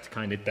expect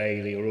kind of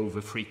daily or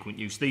over frequent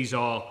use. These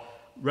are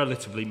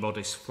relatively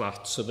modest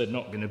flats, so they're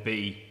not going to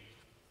be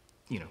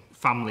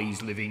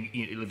families living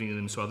in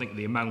them. So I think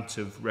the amount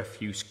of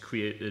refuse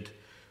created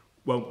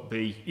won't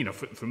be,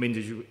 from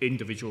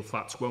individual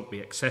flats won't be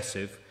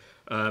excessive.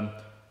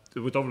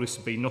 There would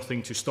obviously be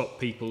nothing to stop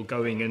people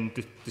going and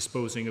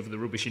disposing of the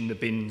rubbish in the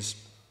bins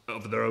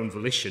of their own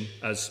volition,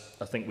 as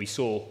I think we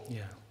saw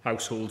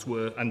households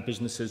were and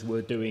businesses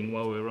were doing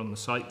while we were on the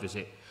site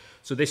visit.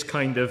 So this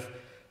kind of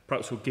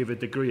perhaps will give a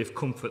degree of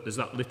comfort. There's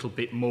that little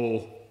bit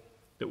more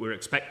that we're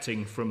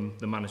expecting from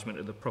the management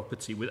of the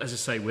property. As I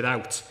say,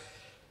 without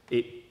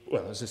it,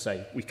 well, as I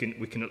say, we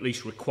can at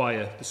least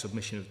require the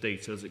submission of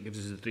details. It gives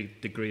us a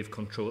degree of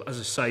control. As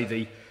I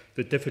say,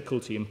 the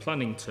difficulty in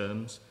planning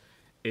terms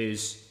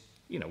is,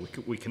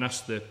 we can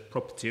ask the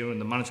property owner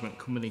and the management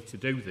company to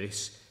do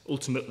this.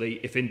 Ultimately,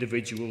 if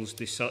individuals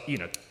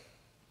decide,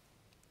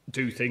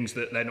 do things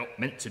that they're not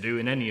meant to do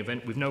in any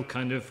event, with no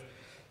kind of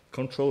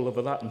control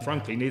over that, and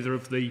frankly, neither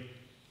of the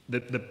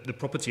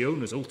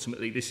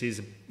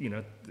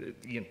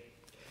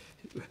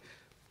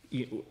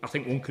I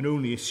think one can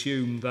only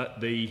assume that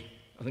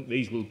I think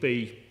these will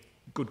be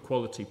good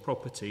quality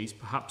properties.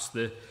 Perhaps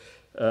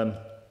there'll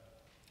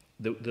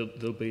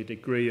be a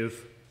degree of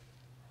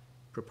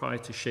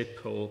proprietorship,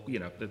 or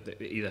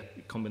either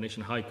a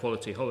combination of high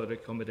quality holiday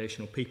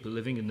accommodation or people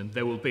living in them.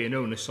 There will be an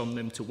onus on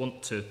them to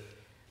want to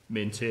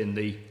maintain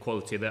the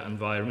quality of that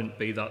environment,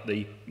 be that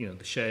the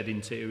shared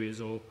interiors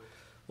or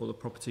the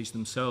properties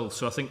themselves.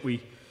 So I think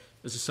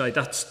as I say,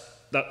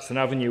 that's an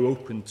avenue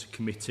open to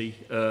committee,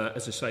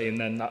 as I say, and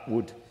then that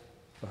would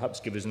perhaps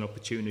give us an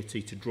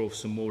opportunity to draw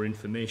some more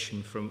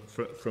information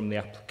from the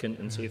applicant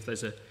and see if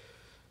there's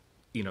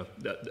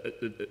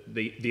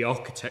the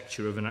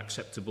architecture of an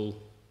acceptable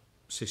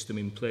system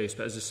in place.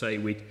 But as I say,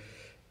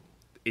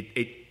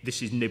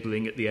 this is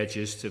nibbling at the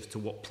edges to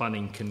what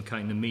planning can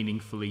kind of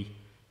meaningfully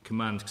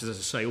command. Because as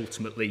I say,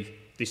 ultimately,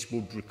 this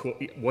would require,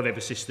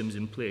 whatever system's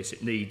in place,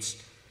 it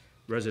needs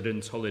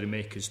residents,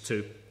 holidaymakers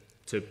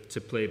to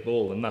play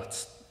ball, and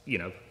that's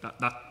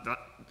that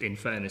in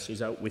fairness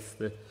is out with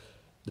the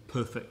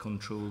perfect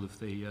control of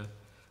the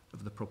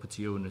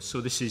property owners. So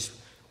this is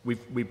we've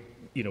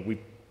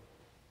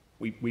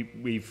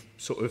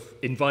sort of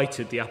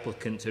invited the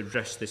applicant to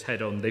address this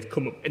head on. They've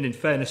come up, and in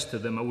fairness to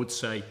them, I would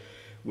say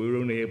we were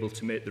only able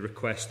to make the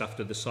request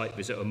after the site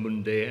visit on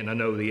Monday, and I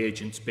know the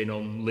agent's been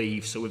on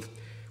leave, so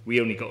we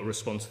only got a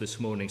response this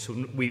morning. So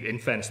in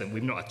fairness to them,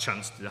 we've not had a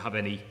chance to have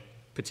any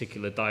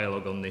particular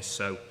dialogue on this.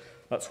 So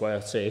that's why I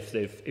say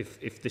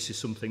if this is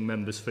something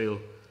members feel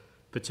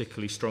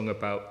particularly strong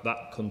about,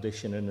 that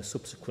condition and the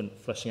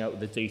subsequent fleshing out of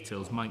the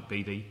details might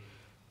be the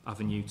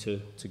avenue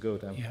to go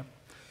down. Yeah,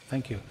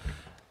 thank you.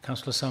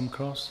 Councillor Sam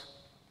Cross.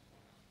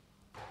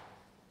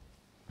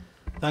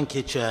 Thank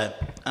you, Chair.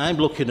 I'm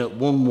looking at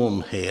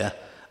 1.1 here,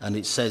 and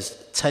it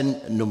says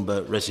 10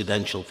 number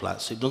residential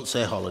flats. It doesn't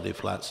say holiday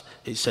flats,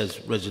 it says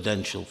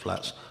residential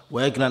flats.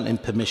 We're granting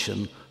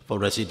permission for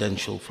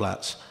residential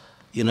flats,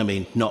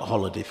 not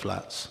holiday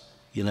flats.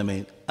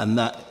 And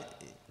that,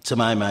 to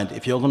my mind,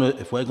 if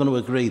we're going to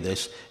agree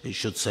this, it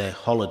should say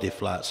holiday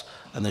flats,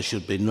 and there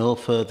should be no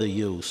further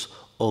use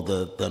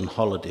other than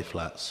holiday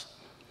flats.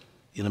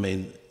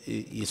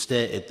 You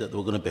stated that there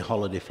were going to be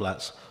holiday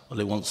flats.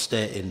 Well, it won't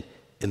state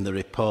in the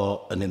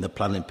report and in the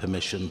planning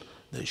permission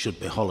that it should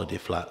be holiday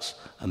flats,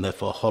 and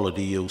therefore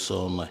holiday use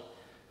only.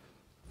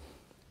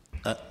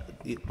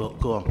 But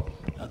go on.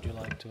 Would you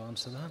like to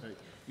answer that?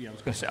 Yeah, I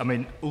was going to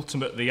say,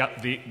 ultimately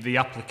the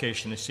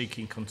application is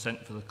seeking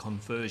consent for the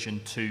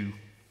conversion to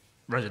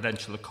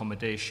residential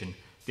accommodation.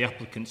 The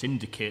applicants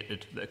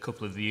indicated that a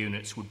couple of the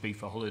units would be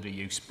for holiday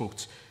use,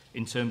 but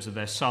in terms of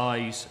their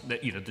size,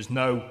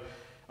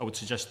 I would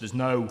suggest there's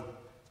no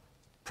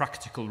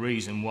practical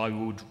reason why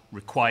we would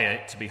require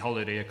it to be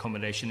holiday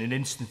accommodation. In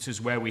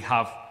instances where we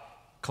have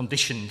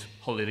conditioned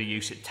holiday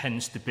use, it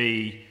tends to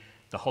be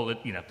the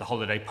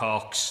holiday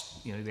parks,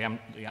 the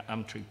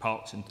Amtree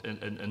parks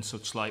and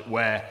such like,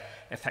 where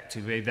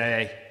effectively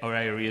they are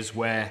areas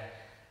where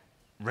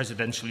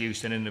residential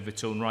use in and of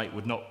its own right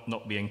would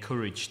not be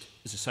encouraged.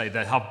 As I say,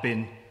 there have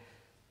been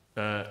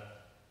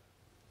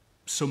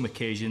some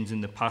occasions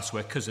in the past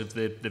where, because of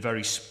the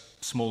very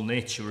small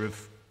nature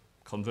of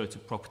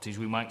converted properties,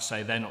 we might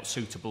say they're not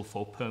suitable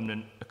for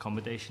permanent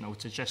accommodation. I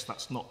would suggest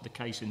that's not the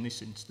case in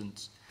this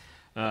instance.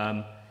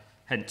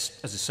 Hence,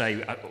 as I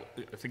say, I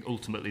think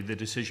ultimately the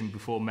decision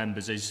before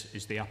members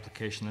is the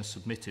application as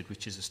submitted,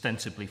 which is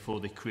ostensibly for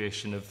the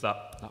creation of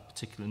that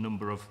particular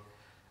number of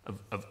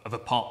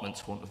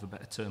apartments, for want of a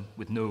better term,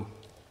 with no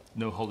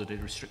holiday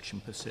restriction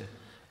per se.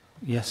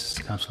 Yes,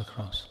 Councillor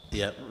Cross.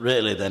 Yeah,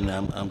 really then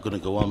I'm going to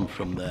go on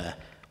from there.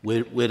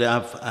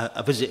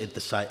 I visited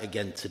the site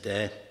again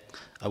today.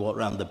 I walked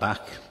round the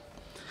back,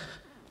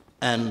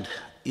 and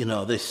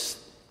how's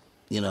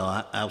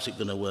it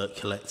going to work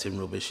collecting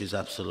rubbish is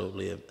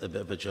absolutely a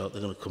bit of a joke.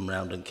 They're going to come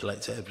round and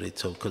collect it every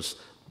two, because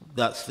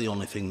that's the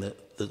only thing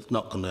that's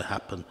not going to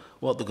happen.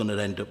 What they're going to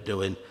end up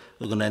doing,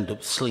 they're going to end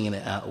up slinging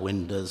it out of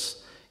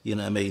windows.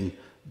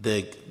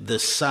 The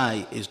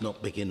site is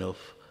not big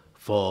enough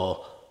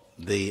for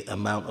the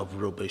amount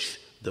of rubbish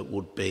that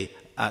would be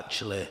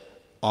actually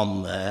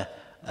on there.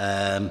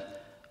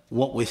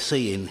 What we're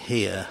seeing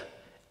here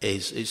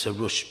is it's a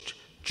rushed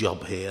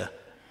job here,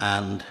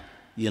 and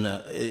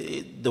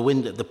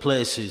the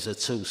places are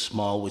too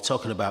small. We're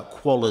talking about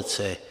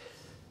quality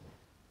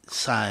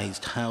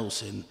sized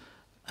housing,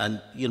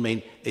 and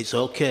it's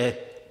okay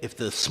if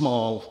they're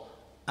small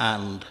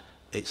and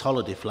it's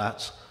holiday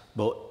flats,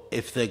 but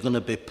if they're going to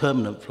be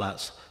permanent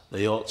flats,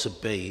 they ought to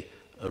be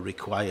a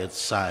required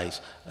size.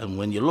 And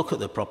when you look at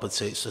the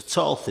property, it's a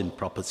tall, thin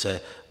property.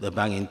 They're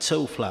banging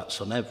 2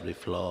 flats on every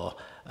floor,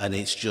 and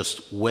it's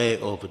just way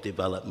over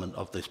development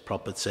of this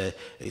property.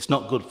 It's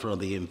not good for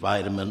the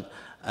environment,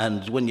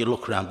 and when you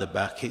look around the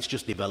back, it's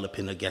just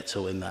developing a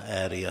ghetto in that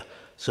area.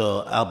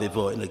 So I'll be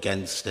voting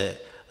against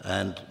it,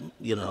 and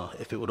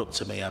if it were up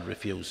to me, I'd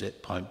refuse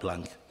it point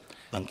blank.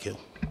 Thank you.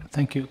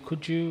 Thank you.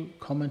 Could you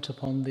comment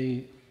upon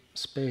the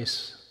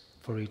space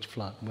for each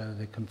flat, whether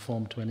they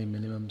conform to any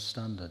minimum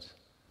standards?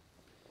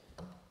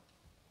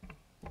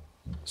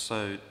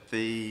 So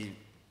the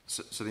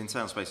So the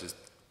internal spaces,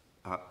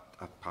 I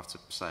have to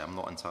say, I'm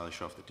not entirely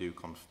sure if they do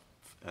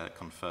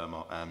confirm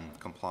or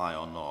comply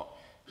or not.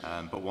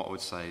 But what I would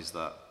say is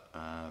that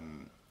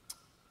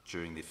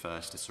during the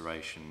first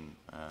iteration,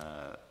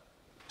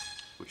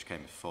 which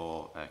came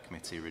before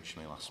committee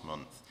originally last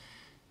month,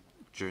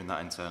 during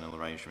that internal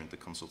arrangement, the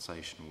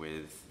consultation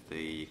with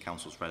the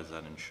council's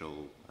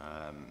residential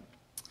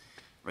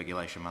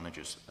regulation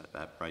managers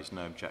raised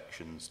no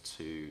objections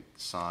to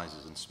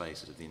sizes and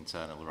spaces of the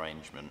internal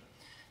arrangement.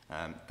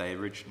 They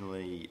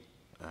originally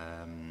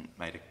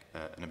made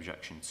an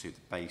objection to the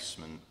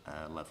basement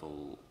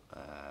level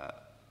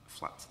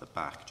flat to the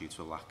back due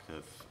to a lack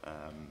of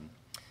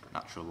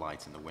natural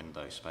light in the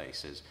window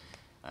spaces.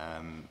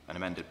 An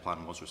amended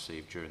plan was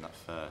received during that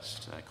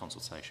first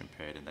consultation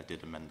period, and they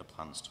did amend the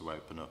plans to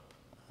open up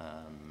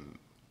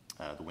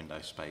the window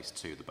space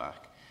to the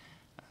back.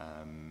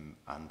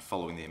 And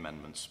following the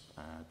amendments,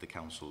 the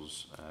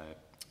council's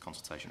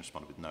consultation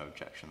responded with no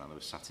objection, and they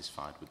were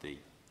satisfied with the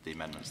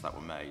amendments that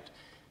were made.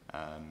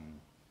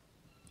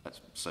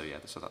 So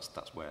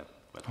that's where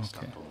they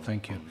stand on,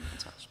 thank you. On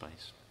that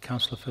space.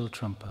 Councillor Phil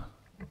Trumper.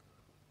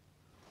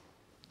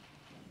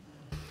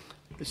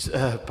 It's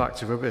back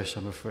to rubbish,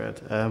 I'm afraid.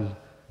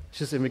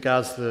 Just in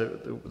regards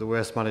to the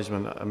waste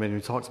management, I mean,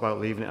 we talked about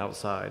leaving it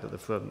outside at the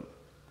front.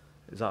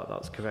 Is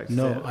that's correct?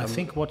 No, I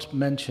think what's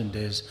mentioned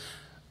is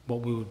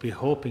what we would be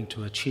hoping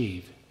to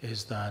achieve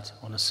is that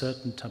on a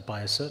certain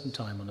by a certain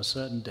time, on a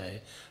certain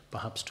day,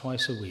 perhaps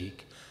twice a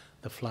week,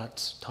 the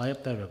flats tie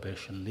up their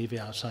rubbish and leave it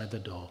outside the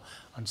door,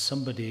 and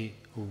somebody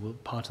who will,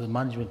 part of the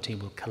management team,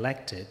 will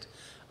collect it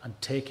and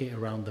take it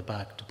around the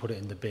back to put it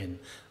in the bin.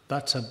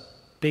 That's a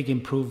big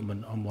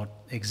improvement on what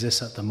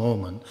exists at the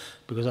moment,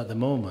 because at the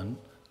moment,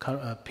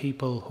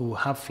 people who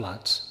have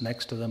flats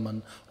next to them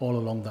and all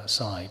along that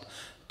side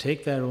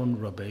take their own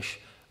rubbish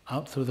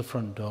out through the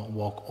front door and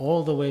walk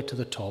all the way to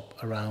the top,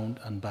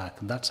 around and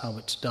back, and that's how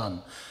it's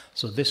done.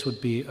 So this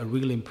would be a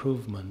real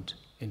improvement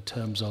in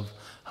terms of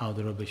how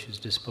the rubbish is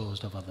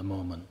disposed of at the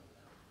moment.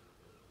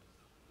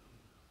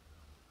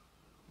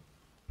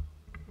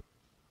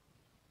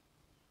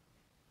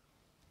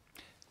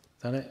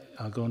 Is that it?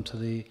 I'll go on to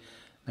the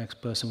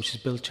next person, which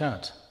is Bill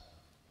Chatt.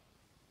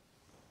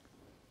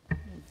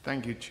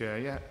 Thank you, Chair.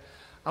 Yeah,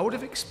 I would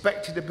have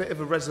expected a bit of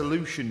a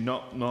resolution,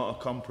 not a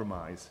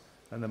compromise,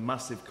 and a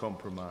massive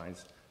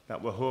compromise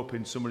that we're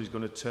hoping somebody's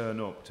going to turn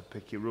up to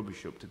pick your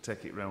rubbish up to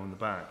take it round the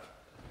back.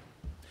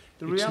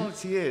 The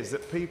reality is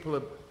that people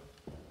are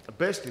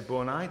basically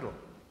born idle.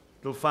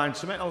 They'll find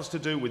something else to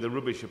do with the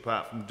rubbish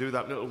apart from do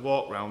that little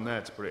walk round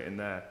there to put it in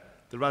there.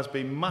 There has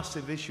been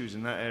massive issues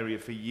in that area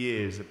for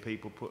years of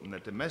people putting their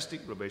domestic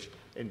rubbish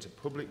into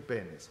public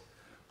bins.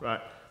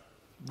 Right?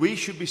 We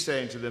should be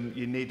saying to them,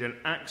 you need an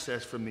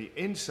access from the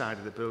inside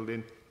of the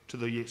building to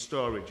the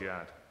storage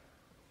yard.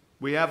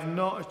 We have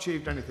not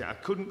achieved anything. I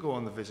couldn't go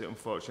on the visit,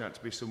 unfortunately, I had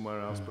to be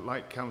somewhere else, but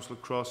like Councillor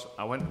Cross,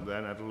 I went up there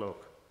and had a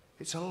look.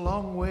 It's a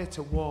long way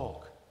to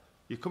walk.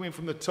 You're coming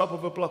from the top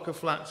of a block of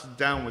flats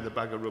down with a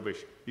bag of rubbish.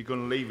 You're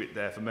going to leave it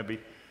there for maybe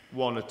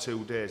 1 or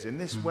 2 days. In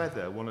this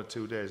weather, 1 or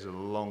 2 days is a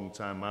long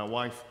time. My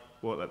wife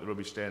won't let the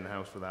rubbish stay in the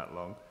house for that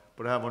long,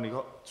 but I've only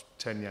got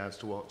 10 yards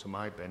to walk to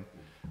my bin.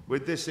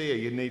 With this here,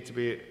 you need to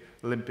be an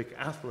Olympic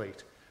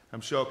athlete.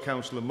 I'm sure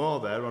Councillor Moore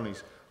there on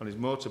his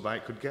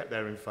motorbike could get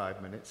there in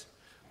 5 minutes,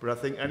 but I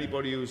think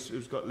anybody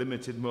who's got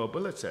limited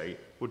mobility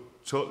would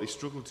totally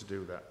struggle to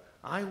do that.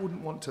 I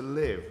wouldn't want to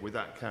live with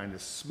that kind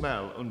of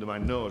smell under my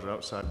nose or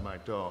outside my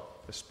door,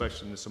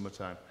 especially in the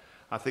summertime.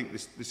 I think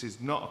this is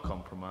not a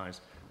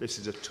compromise. This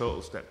is a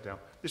total step down.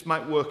 This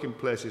might work in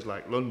places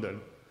like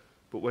London,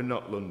 but we're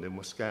not London,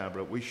 we're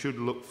Scarborough. We should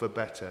look for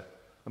better.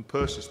 And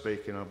personally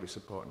speaking, I'll be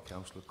supporting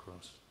Councillor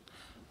Cross.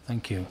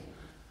 Thank you.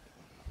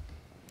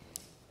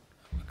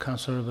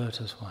 Councillor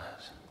Robertus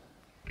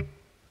Wyatt.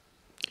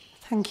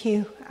 Thank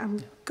you.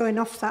 I'm going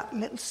off that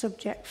little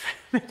subject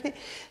for a minute.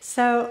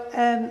 So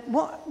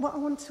what I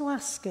want to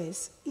ask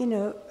is, you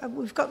know,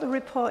 we've got the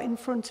report in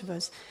front of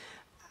us,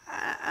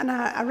 and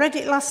I read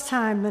it last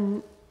time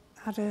and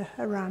had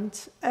a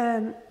rant.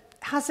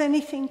 Has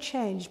anything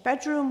changed?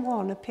 Bedroom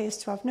 1 appears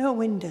to have no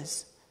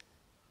windows.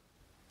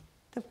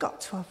 They've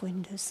got to have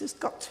windows. There's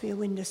got to be a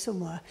window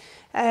somewhere.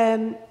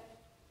 And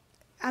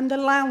the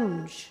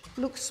lounge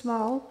looks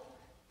small,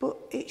 but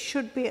it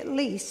should be at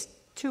least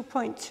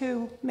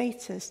 2.2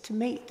 metres to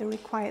meet the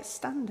required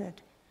standard.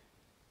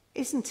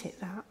 Isn't it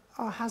that?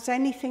 Or has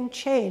anything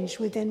changed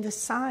within the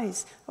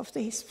size of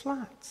these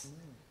flats?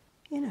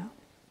 You know,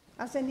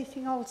 has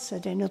anything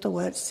altered, in other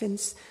words,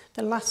 since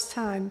the last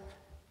time?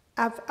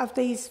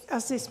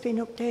 Has this been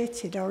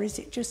updated, or is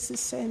it just the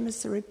same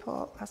as the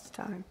report last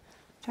time?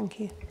 Thank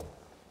you.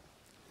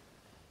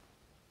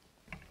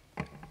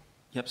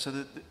 Yep,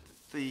 so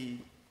the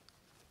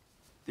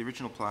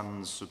original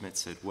plans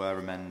submitted were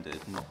amended,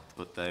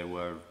 but they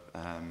were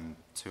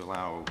to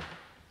allow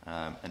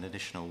an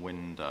additional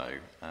window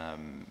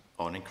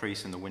or an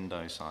increase in the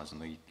window size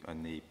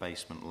on the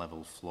basement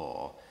level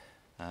floor.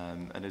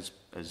 And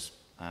as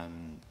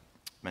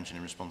mentioned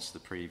in response to the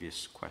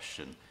previous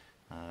question,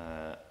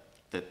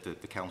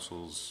 the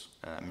council's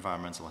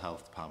environmental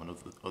health department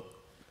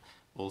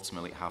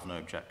ultimately have no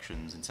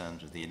objections in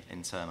terms of the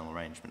internal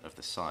arrangement of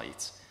the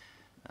site.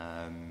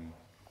 And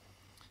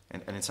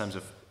in terms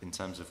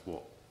of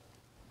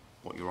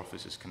what your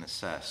officers can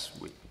assess,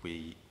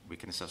 we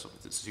can assess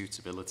the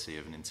suitability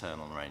of an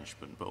internal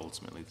arrangement, but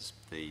ultimately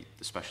the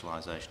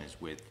specialisation is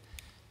with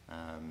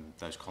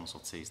those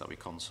consultees that we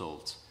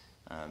consult,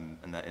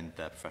 and that in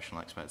their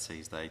professional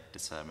expertise they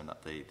determine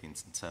that the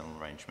internal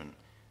arrangement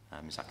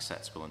is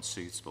acceptable and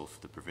suitable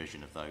for the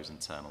provision of those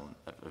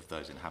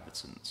those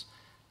inhabitants.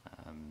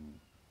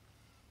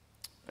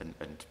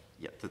 And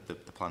yeah,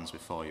 the plans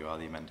before you are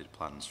the amended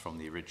plans from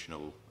the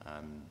original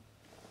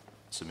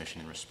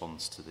submission in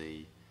response to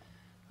the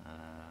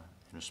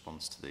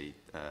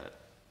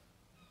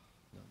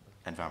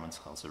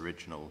Environmental Health's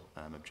original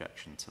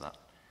objection to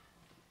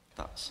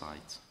that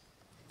site.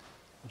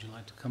 Would you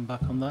like to come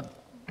back on that?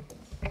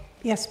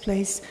 Yes,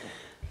 please.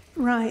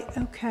 Right,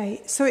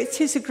 okay. So it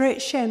is a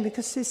great shame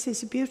because this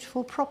is a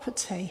beautiful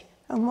property,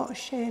 and what a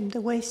shame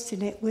they're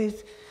wasting it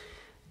with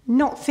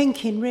not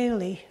thinking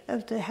really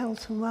of the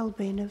health and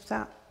well-being of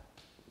that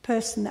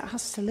person that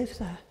has to live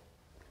there.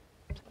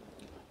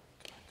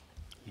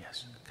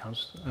 Yes,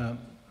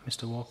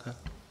 Mr. Walker.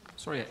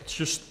 Sorry, it's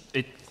just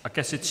I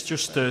guess it's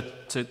just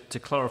to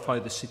clarify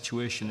the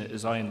situation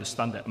as I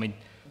understand it. I mean,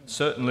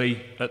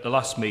 certainly at the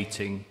last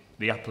meeting,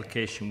 the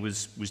application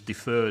was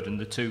deferred, and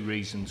the two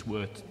reasons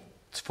were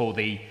for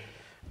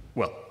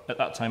at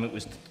that time it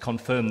was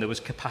confirmed there was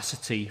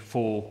capacity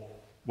for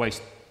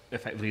waste,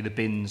 effectively the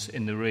bins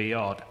in the rear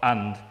yard,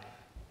 and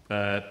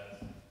the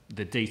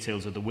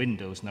details of the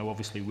windows. Now,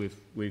 obviously,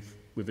 we've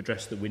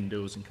addressed the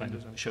windows and kind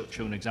of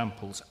shown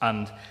examples,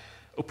 and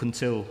up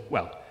until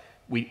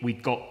we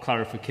got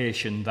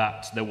clarification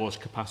that there was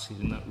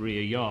capacity in that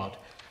rear yard.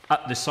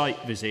 At the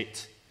site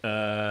visit,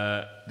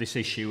 this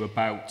issue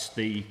about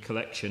the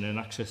collection and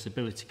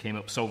accessibility came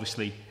up. So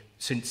obviously,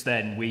 since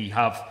then, we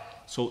have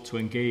sought to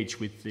engage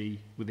with the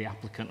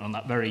applicant on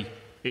that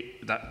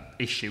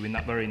issue in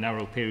that very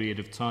narrow period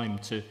of time.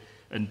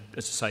 And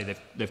as I say,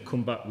 they've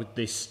come back with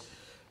this,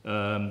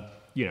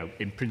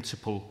 in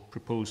principle,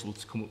 proposal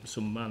to come up with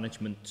some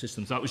management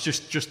systems. That was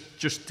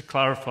just to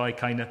clarify,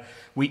 kind of,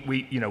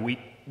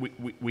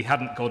 we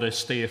hadn't got a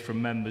steer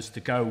from members to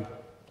go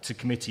to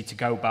committee to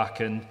go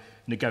back and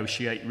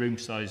negotiate room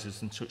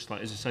sizes and such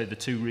like. As I say, the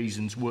two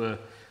reasons were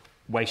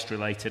waste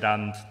related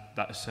and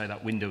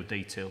that window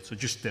detail. So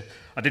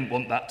I didn't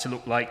want that to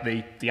look like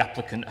the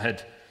applicant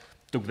had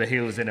dug their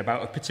heels in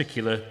about a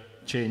particular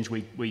change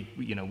we've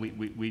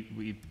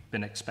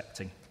been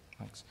expecting.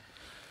 Thanks.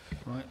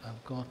 Right,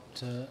 I've got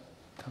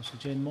Councillor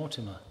Jane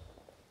Mortimer.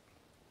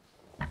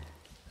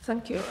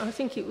 Thank you. I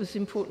think it was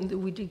important that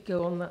we did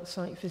go on that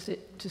site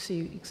visit to see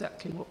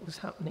exactly what was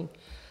happening.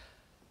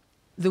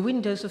 The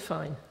windows are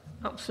fine,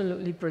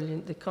 absolutely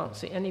brilliant. They can't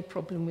see any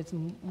problem with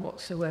them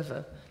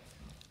whatsoever.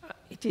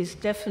 It is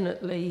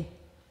definitely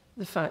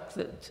the fact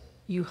that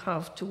you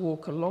have to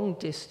walk a long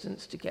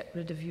distance to get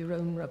rid of your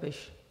own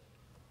rubbish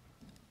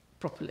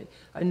properly.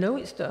 I know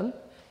it's done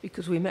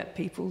because we met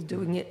people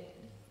doing it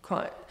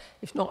quite,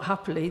 if not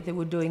happily, they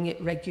were doing it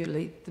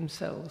regularly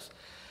themselves.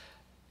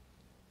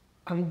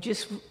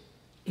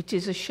 It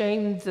is a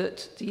shame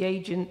that the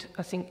agent,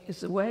 I think,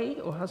 is away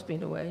or has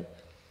been away,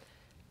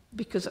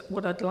 because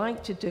what I'd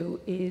like to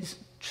do is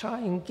try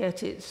and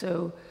get it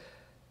so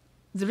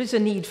there is a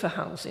need for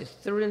houses,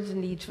 there is a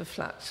need for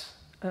flats,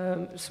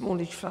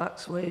 smallish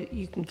flats where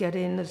you can get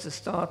in as a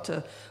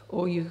starter,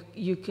 or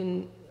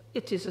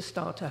it is a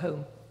starter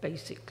home,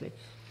 basically.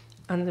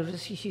 And there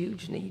is a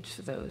huge need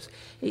for those.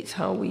 It's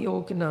how we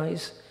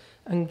organise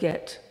and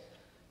get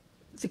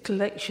the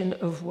collection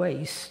of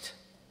waste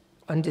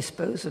and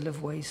disposal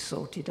of waste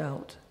sorted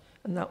out.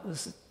 And that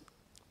was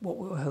what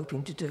we were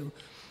hoping to do.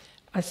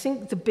 I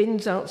think the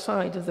bins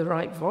outside are the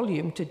right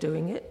volume to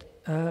doing it,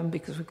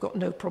 because we've got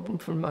no problem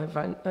from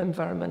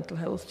environmental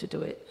health to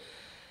do it.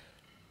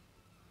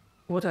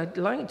 What I'd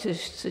like to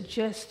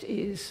suggest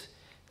is,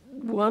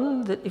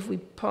 one, that if we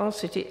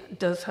pass it, it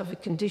does have a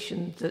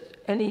condition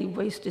that any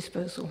waste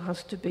disposal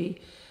has to be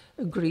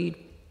agreed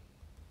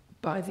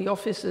by the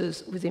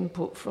officers with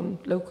input from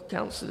local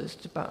councillors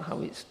about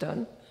how it's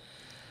done.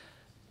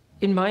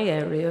 In my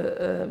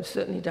area,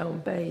 certainly down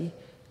Bay,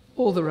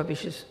 all the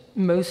rubbish is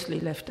mostly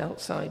left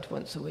outside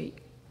once a week,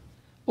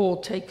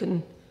 or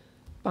taken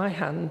by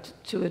hand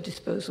to a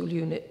disposal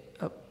unit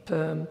up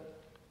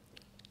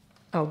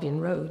Albion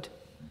Road.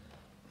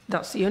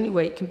 That's the only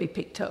way it can be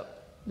picked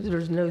up. There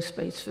is no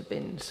space for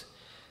bins.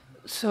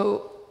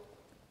 So,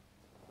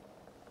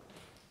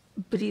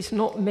 but it's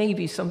not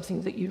maybe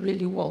something that you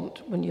really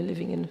want when you're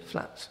living in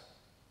flats.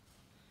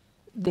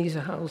 These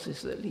are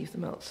houses that leave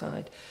them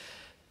outside.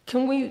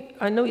 Can we,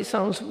 I know it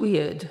sounds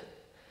weird,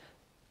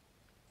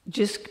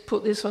 just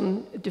put this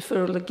on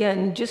deferral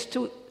again, just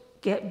to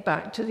get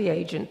back to the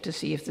agent to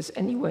see if there's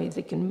any way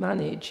they can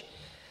manage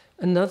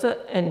another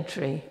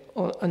entry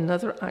or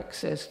another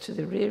access to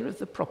the rear of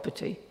the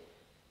property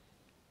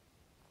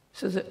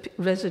so that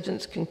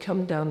residents can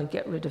come down and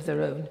get rid of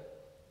their own.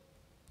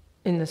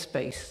 in the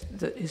space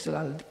that is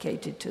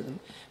allocated to them,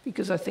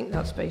 because I think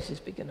that space is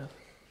big enough.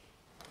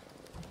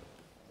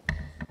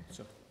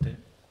 So,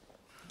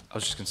 I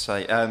was just going to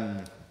say,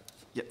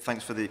 yeah,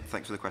 thanks for the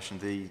question.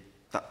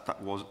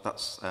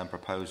 That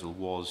proposal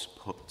was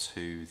put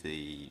to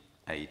the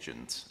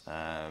agent,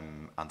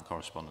 and the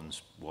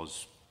correspondence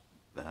was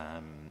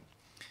there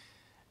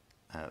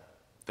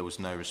was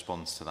no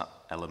response to that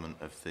element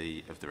of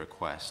the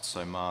request.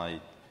 So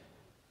my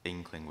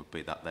inkling would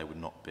be that they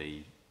would not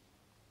be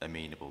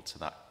amenable to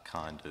that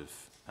kind of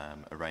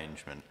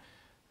arrangement.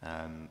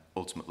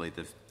 Ultimately,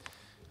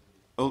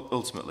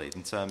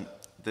 in terms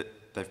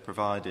that they've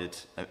provided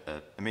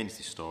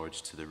amenity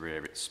storage to the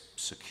rear. It's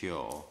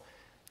secure.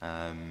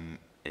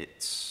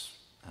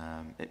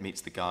 It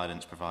meets the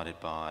guidance provided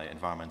by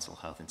environmental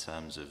health in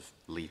terms of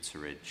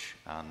literage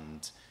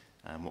and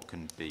what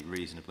can be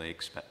reasonably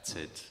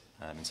expected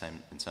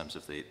in terms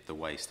of the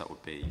waste that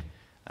would be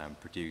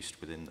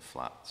produced within the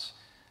flats.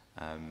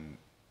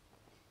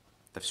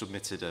 They've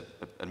submitted an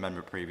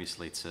amendment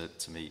previously to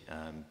meet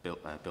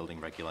building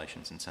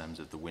regulations in terms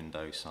of the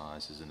window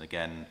sizes, and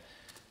again,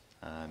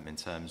 in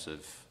terms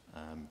of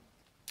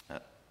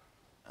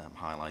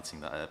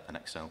highlighting that an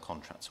external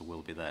contractor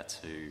will be there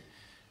to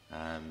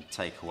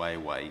take away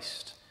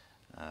waste,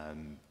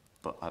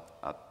 but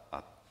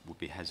I would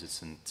be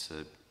hesitant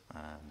to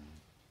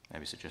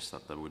maybe suggest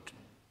that they would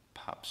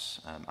perhaps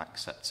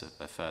accept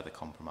a further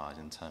compromise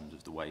in terms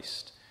of the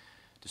waste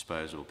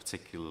disposal,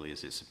 particularly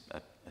as it's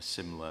a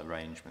similar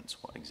arrangement to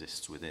what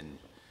exists within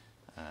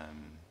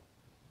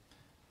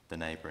the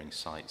neighbouring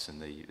sites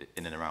in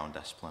and around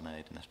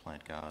Esplanade and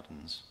Esplanade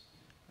Gardens.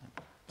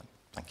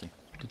 Thank you.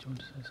 Did you want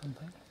to say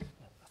something?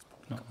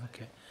 No,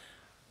 okay.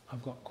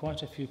 I've got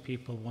quite a few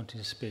people wanting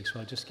to speak, so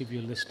I'll just give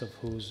you a list of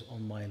who's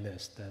on my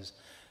list. There's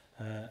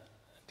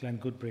Glenn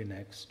Goodbury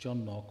next,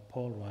 John Knock,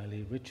 Paul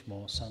Riley, Rich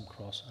Moore, Sam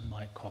Cross and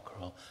Mike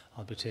Cockerell.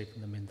 I'll be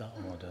taking them in that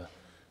order.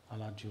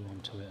 I'll add you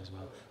onto it as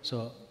well.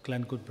 So,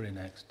 Glenn Goodbury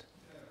next.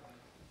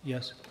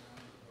 Yes?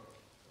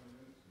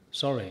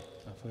 Sorry,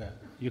 I forgot.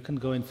 You can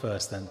go in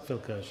first then, Phil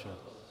Kershaw.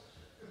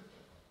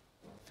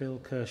 Phil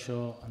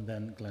Kershaw and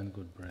then Glenn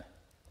Goodbury.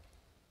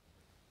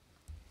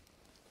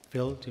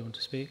 Phil, do you want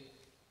to speak?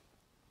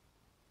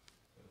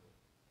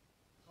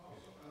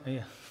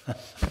 Yeah.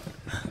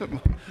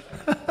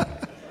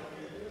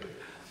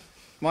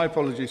 My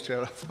apologies,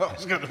 Chair. I thought I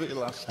was going to be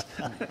last.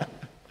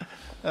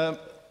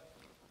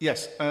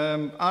 Yes,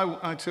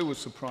 I too was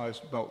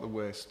surprised about the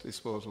waste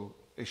disposal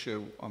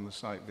issue on the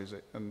site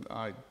visit, and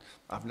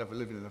I've never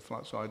lived in a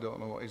flat, so I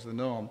don't know what is the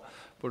norm,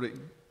 but it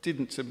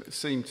didn't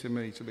seem to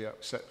me to be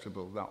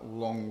acceptable, that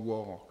long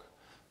walk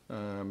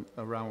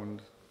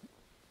around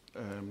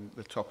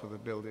the top of the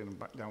building and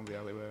back down the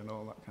alleyway and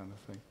all that kind of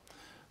thing.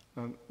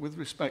 And with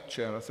respect,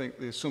 Chair, I think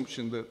the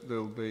assumption that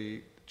there'll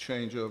be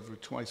changeover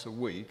twice a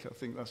week, I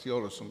think that's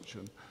your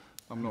assumption.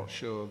 I'm not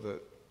sure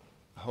that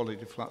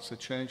holiday flats are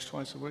changed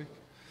twice a week.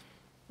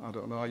 I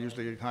don't know, I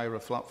usually hire a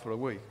flat for a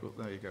week, but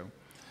there you go.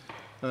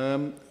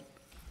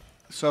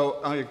 So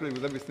I agree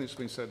with everything that's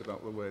been said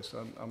about the waste.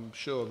 I'm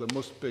sure there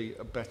must be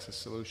a better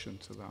solution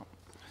to that.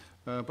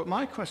 But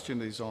my question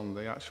is on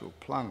the actual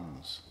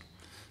plans.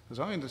 As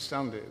I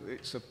understand it,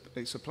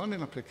 it's a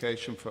planning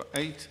application for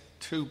 8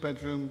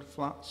 two-bedroom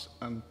flats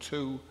and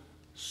 2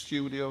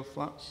 studio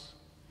flats.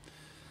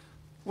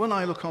 When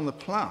I look on the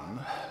plan,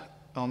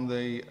 on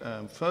the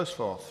first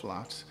floor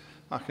flat,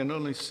 I can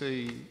only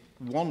see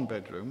 1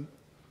 bedroom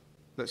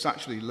that's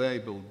actually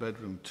labelled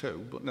bedroom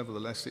 2, but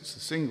nevertheless it's a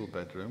single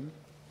bedroom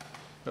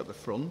at the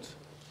front.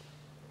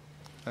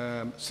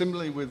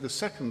 Similarly with the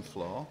second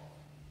floor,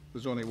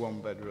 there's only 1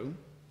 bedroom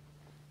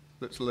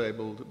that's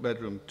labelled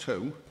bedroom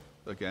 2,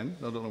 again,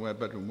 I don't know where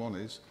bedroom 1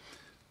 is.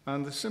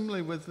 And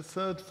similarly with the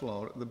third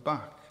floor at the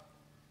back,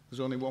 there's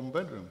only 1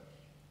 bedroom.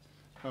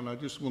 And I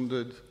just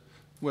wondered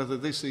whether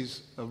this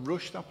is a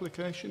rushed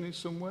application in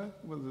some way,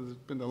 whether there's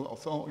been a lot of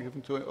thought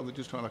given to it, or they're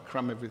just trying to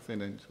cram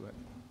everything into it.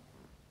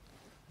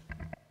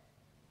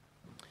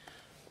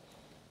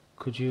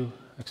 Could you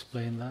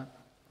explain that?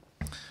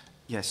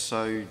 Yes,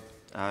 so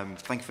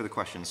thank you for the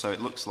question. So it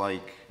looks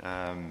like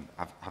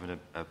having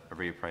a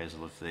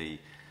reappraisal of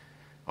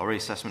or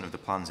reassessment of the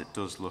plans, it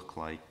does look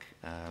like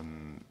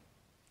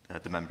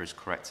the member is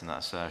correct in that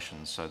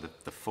assertion. So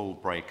the full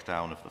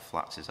breakdown of the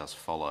flats is as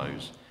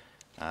follows.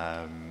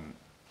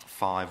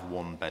 5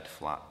 one-bed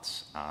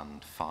flats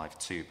and 5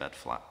 two-bed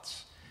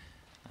flats.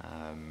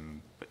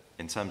 But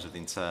in terms of the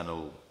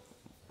internal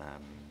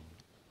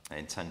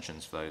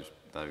intentions for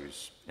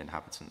those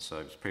inhabitants, so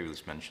as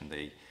previously mentioned,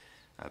 the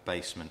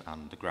basement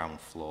and the ground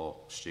floor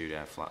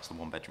studio flats, the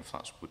one-bedroom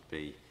flats would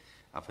be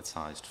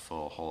advertised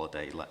for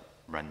holiday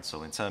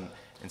rental. In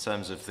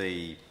terms of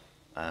the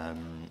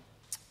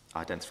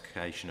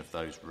identification of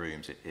those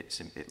rooms,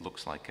 it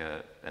looks like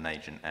an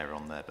agent error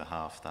on their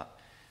behalf that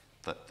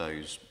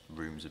those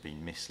rooms have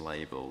been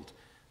mislabelled,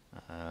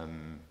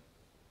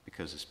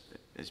 because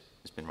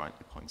it's been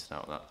rightly pointed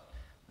out that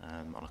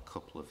on a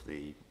couple of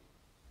the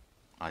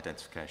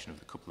identification of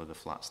the couple of the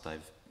flats,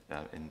 they've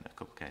in a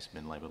couple of cases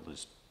been labelled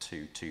as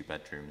two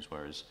bedrooms,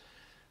 whereas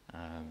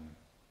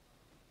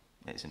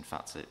It's in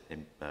fact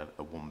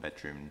a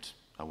one-bedroom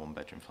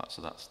flat,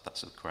 so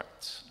that's a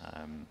correct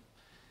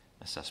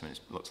assessment.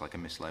 It looks like a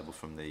mislabel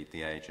from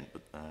the agent,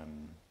 but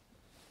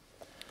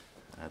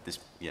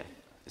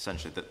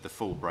essentially the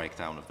full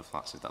breakdown of the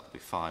flats is that there'll be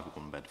 5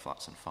 one-bed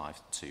flats and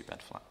 5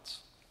 two-bed flats.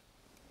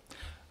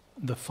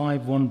 The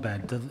 5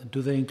 one-bed,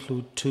 do they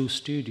include 2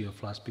 studio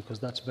flats? Because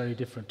that's very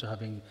different to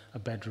having a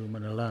bedroom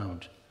and a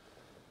lounge.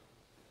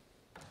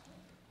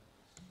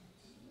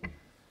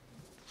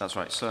 That's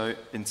right. So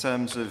in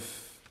terms of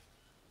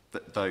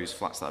those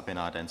flats that have been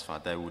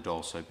identified, they would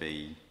also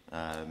be,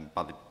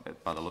 by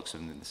the looks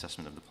of the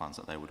assessment of the plans,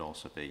 that they would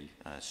also be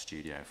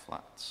studio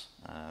flats.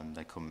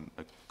 They come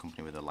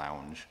accompanied with a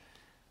lounge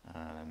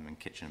and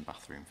kitchen and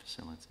bathroom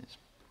facilities.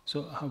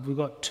 So have we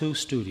got 2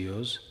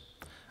 studios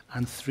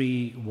and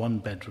 3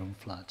 one-bedroom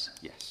flats?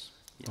 Yes.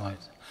 Yeah.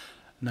 Right.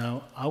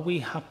 Now, are we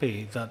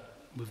happy that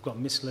we've got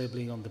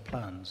mislabeling on the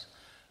plans,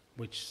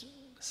 which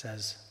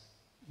says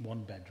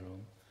 1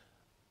 bedroom,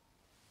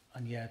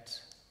 and yet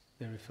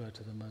they refer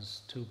to them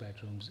as 2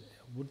 bedrooms?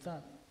 Would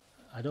that,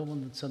 I don't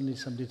want suddenly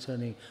somebody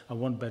turning a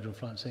 1-bedroom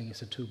flat and saying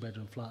it's a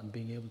 2-bedroom flat and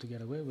being able to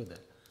get away with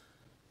it.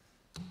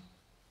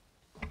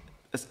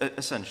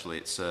 Essentially,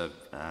 it's a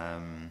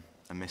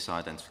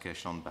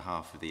misidentification on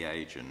behalf of the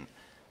agent.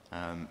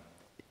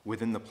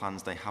 Within the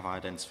plans, they have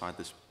identified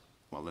this,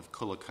 well, they've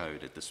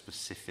colour-coded the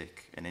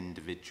specific and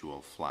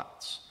individual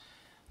flats,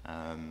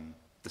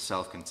 the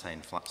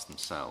self-contained flats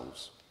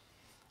themselves.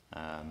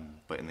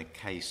 But in the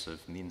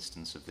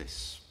instance of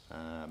this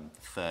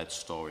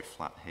 3rd-storey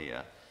flat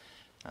here,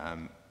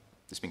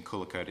 it's been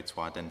colour-coded to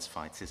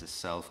identify it as a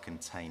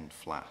self-contained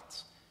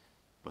flat.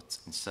 But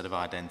instead of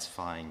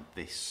identifying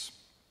this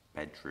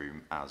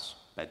bedroom as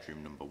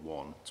bedroom number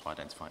 1, to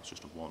identify it's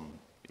just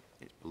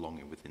it's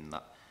belonging within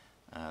that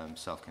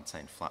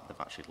self-contained flat, they've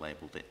actually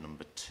labelled it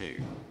number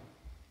 2.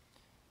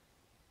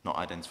 Not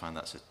identifying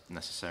that's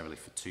necessarily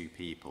for 2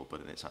 people,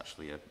 but it's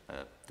actually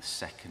the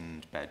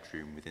 2nd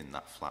bedroom within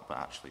that flat, but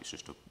actually it's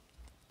just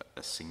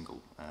a single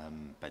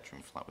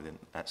bedroom flat within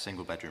a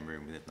single bedroom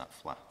room within that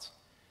flat.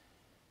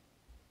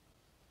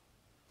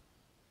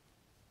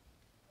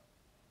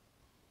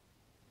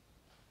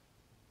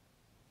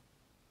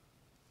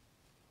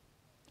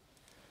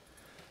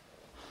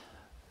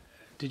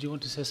 Did you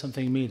want to say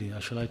something immediately, or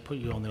shall I put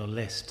you on your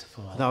list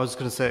for that? No, I was just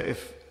going to say,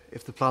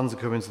 if the plans are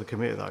coming to the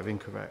committee that are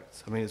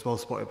incorrect, I mean, it's well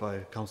spotted by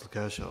Councillor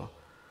Kershaw.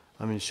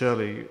 I mean,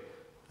 surely,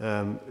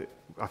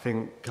 I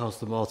think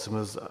Councillor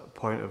Mortimer's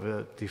point of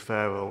a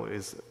deferral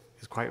is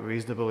quite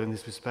reasonable in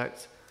this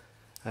respect.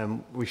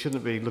 We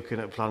shouldn't be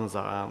looking at plans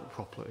that aren't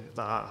properly,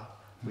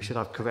 we should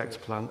have correct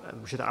plans,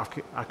 we should have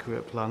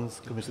accurate plans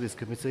coming to this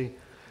committee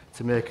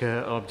to make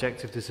an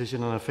objective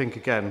decision. And I think,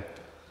 again,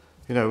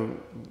 you know,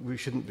 we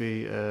shouldn't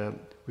be,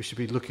 we should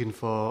be looking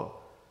for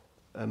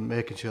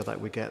making sure that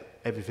we get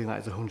everything that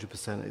is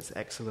 100%, it's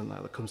excellent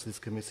that comes to this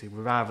committee,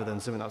 rather than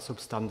something that's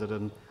substandard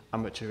and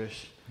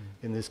amateurish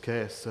in this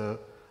case. So,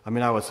 I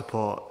mean, I would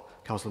support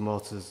Councillor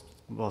Mortimer's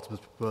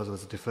proposal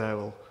as a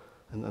deferral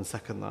and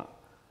second that.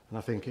 And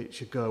I think it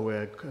should go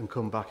away and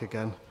come back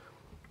again.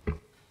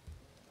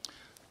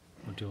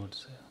 What do you want to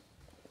say?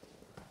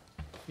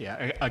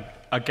 Yeah,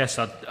 I guess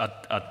I'd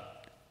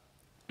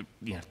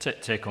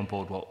take on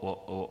board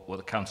what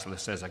the councillor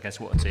says. I guess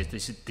what it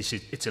is,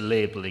 it's a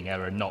labelling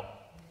error, not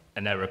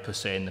an error per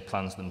se in the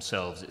plans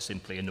themselves. It's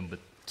simply a number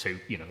 2.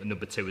 You know, a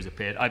number 2 has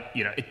appeared.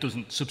 It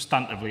doesn't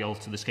substantively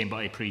alter the scheme, but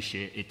I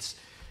appreciate it's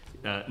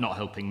not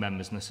helping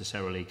members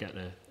necessarily get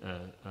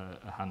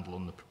a handle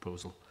on the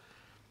proposal.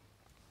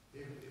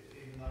 In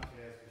that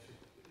case,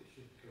 it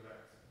should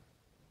correct.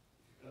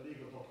 A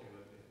legal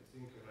document, if it's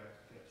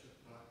incorrect, get shut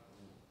back.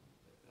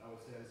 I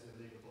would say it's a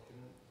legal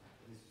document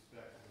in this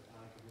respect as a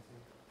planning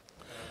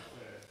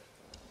committee.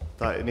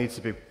 That it needs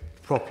to be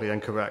properly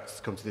and correct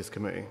to come to this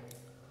committee.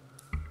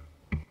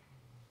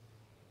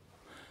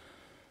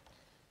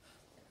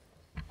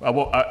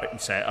 I'll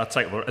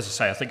take, as I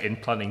say, I think in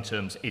planning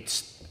terms,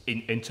 it's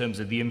in terms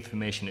of the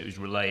information it was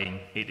relaying,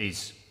 it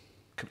is.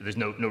 There's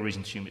no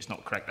reason to assume it's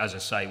not correct. As I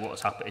say,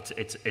 what's happened,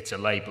 it's a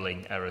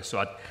labelling error.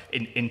 So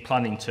in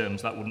planning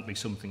terms, that wouldn't be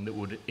something that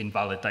would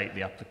invalidate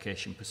the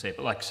application per se.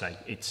 But like I say,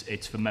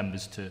 it's for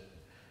members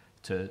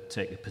to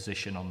take a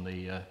position on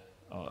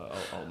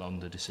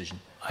the decision.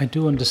 I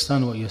do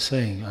understand what you're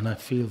saying, and I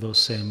feel those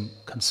same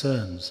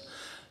concerns,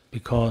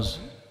 because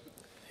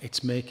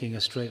it's making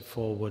a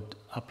straightforward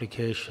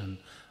application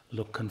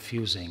look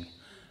confusing,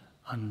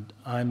 and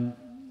I'm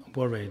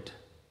worried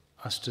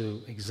as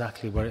to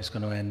exactly where it's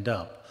going to end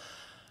up.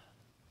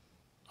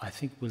 I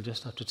think we'll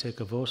just have to take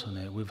a vote on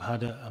it. We've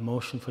had a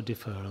motion for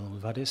deferral,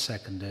 we've had it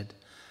seconded,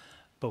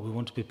 but we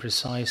want to be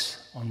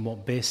precise on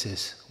what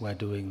basis we're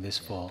doing this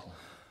for,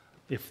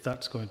 if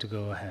that's going to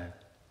go ahead.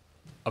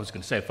 I was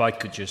going to say, if I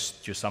could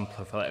just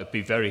amplify that, it would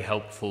be very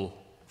helpful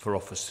for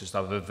officers to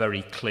have a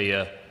very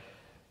clear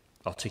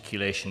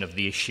articulation of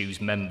the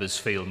issues members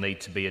feel need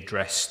to be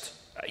addressed,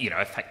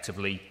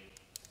 effectively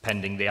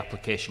pending the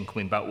application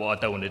coming back. What I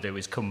don't want to do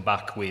is come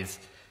back with,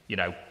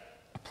 a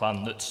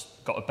plan that's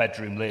got a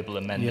bedroom label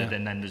amended,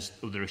 and then there's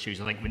other issues.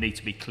 I think we need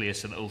to be clear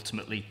so that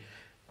ultimately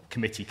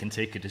committee can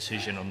take a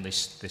decision on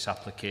this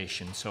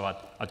application. So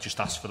I'd just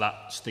ask for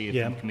that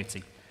steer from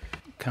committee.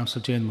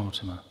 Councillor Jane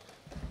Mortimer.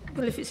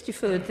 Well, if it's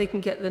deferred, they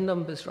can get the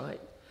numbers right.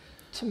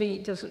 To me,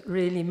 it doesn't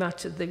really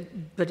matter,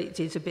 but it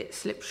is a bit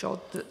slipshod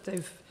that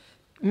they've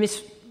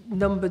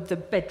misnumbered the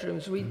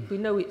bedrooms. We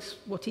know it's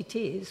what it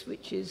is,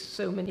 which is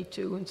so many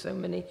 2 and so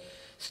many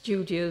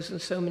studios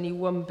and so many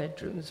 1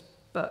 bedrooms.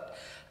 But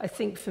I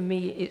think for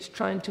me, it's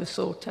trying to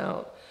sort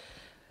out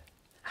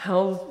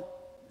how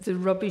the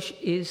rubbish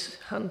is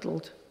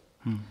handled.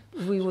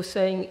 We were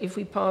saying if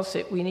we pass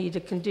it, we need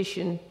a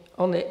condition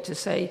on it to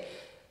say,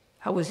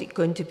 how is it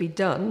going to be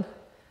done?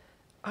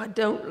 I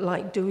don't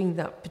like doing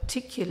that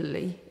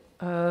particularly.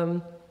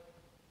 I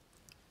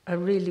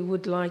really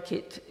would like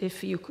it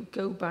if you could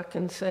go back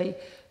and say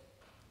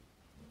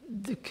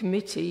the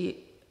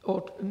committee,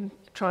 or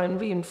try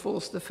and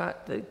reinforce the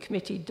fact that the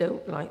committee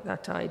don't like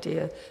that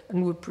idea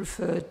and would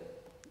prefer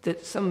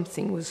that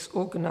something was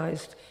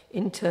organised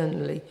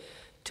internally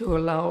to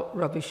allow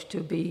rubbish to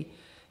be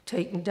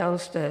taken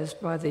downstairs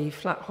by the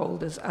flat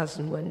holders as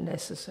and when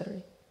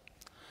necessary.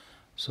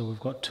 So we've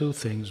got 2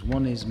 things.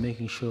 One is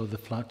making sure the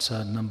flats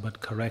are numbered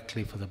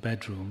correctly for the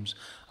bedrooms,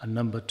 and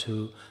number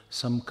 2,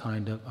 some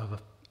kind of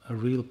a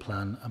real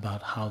plan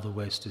about how the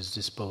waste is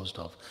disposed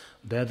of.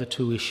 They're the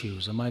 2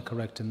 issues. Am I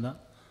correct in that?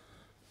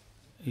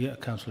 Yeah,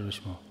 Councillor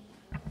Richmore.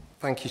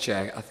 Thank you,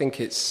 Chair. I think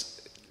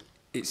it's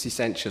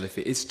essential. If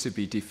it is to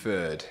be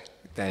deferred,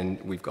 then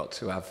we've got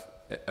to have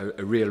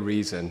a real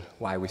reason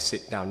why we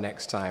sit down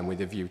next time with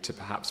a view to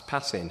perhaps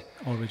passing.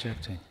 Or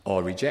rejecting.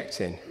 Or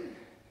rejecting.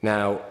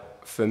 Now,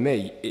 for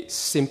me, it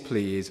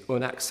simply is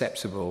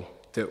unacceptable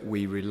that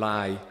we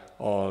rely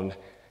on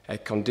a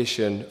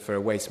condition for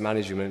a waste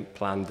management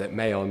plan that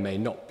may or may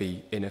not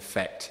be in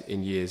effect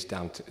in years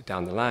down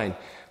the line.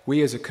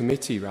 We as a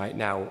committee right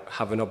now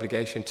have an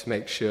obligation to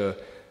make sure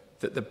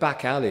that the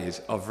back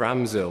alleys of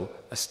Ramshill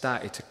are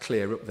starting to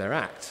clear up their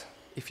act.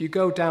 If you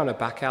go down a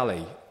back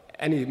alley,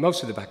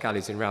 most of the back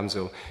alleys in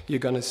Ramshill, you're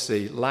going to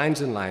see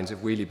lines and lines of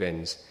wheelie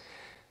bins.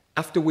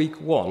 After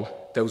week 1,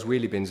 those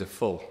wheelie bins are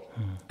full,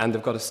 and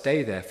they've got to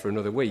stay there for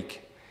another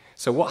week.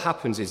 So what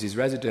happens is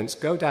residents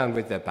go down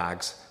with their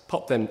bags,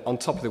 pop them on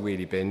top of the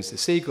wheelie bins, the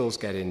seagulls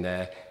get in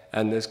there,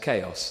 and there's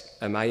chaos,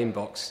 and my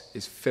inbox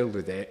is filled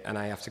with it, and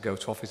I have to go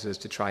to officers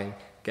to try and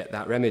get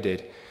that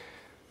remedied.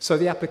 So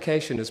the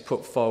application has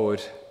put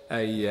forward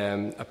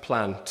a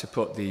plan to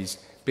put these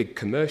big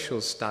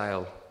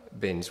commercial-style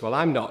bins. Well,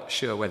 I'm not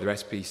sure whether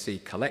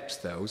SPC collects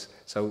those,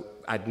 so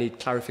I'd need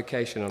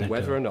clarification on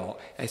whether or not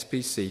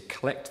SPC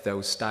collect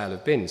those style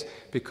of bins,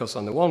 because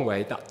on the one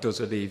way, that does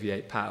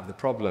alleviate part of the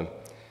problem.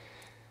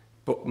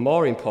 But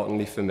more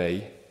importantly for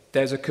me,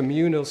 there's a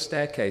communal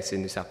staircase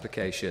in this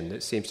application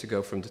that seems to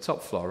go from the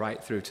top floor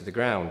right through to the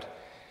ground.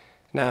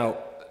 Now,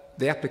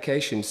 the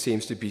application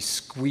seems to be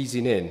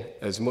squeezing in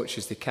as much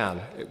as they can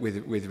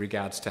with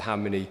regards to how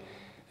many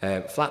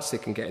flats they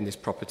can get in this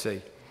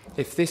property.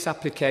 If this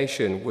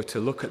application were to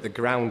look at the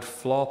ground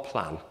floor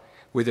plan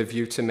with a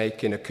view to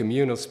making a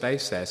communal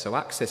space there, so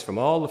access from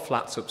all the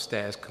flats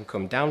upstairs can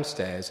come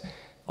downstairs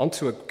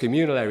onto a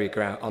communal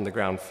area on the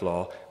ground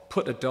floor,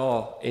 put a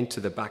door into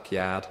the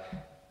backyard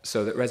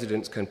so that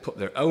residents can put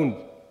their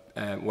own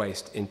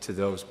waste into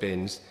those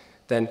bins,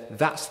 then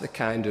that's the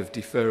kind of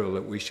deferral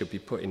that we should be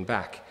putting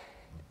back.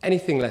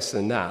 Anything less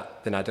than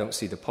that, then I don't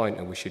see the point,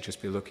 and we should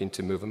just be looking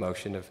to move a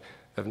motion of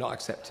not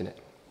accepting it.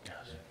 Yes.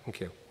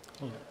 Thank you.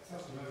 Okay,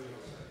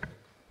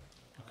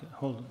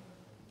 hold on.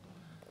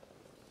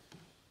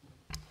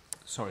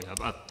 Sorry,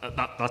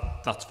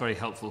 that's very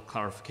helpful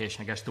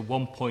clarification. I guess the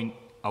one point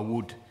I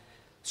would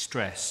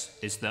stress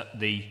is that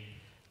the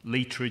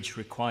literage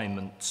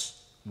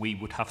requirements, we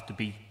would have to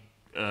be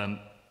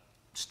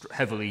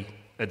heavily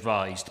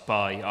advised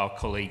by our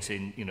colleagues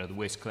in the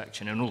waste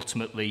collection, and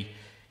ultimately,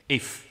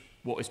 if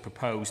what is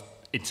proposed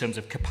in terms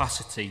of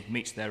capacity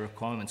meets their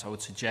requirements, I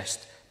would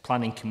suggest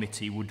planning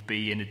committee would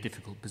be in a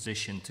difficult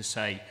position to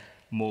say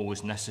more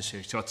was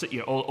necessary. So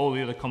all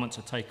the other comments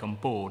I take on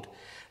board.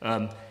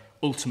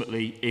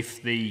 Ultimately,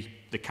 if the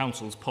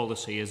council's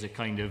policy as a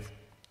kind of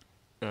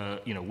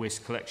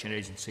waste collection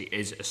agency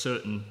is a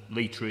certain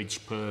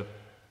literage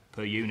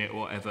per unit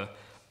or whatever,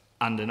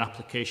 and an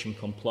application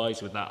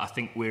complies with that, I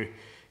think we're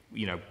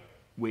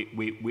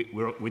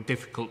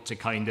difficult to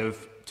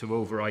to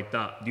override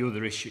that. The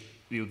other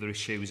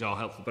issues are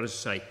helpful, but as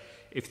I say,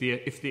 if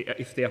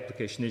the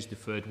application is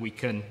deferred, we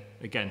can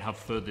again have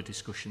further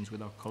discussions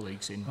with our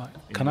colleagues in. Right.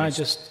 Can I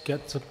just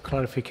get some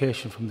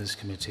clarification from this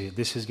committee?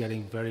 This is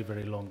getting very,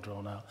 very long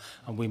drawn out,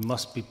 and we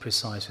must be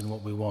precise in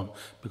what we want,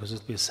 because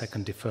it'll be a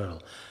second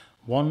deferral.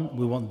 One,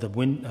 we want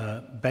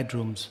the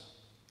bedrooms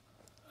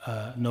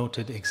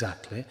noted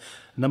exactly.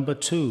 Number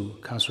 2,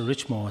 Councillor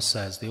Richmore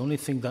says the only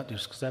thing that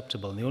is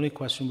acceptable, and the only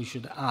question we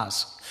should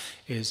ask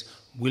is,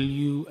 will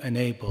you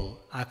enable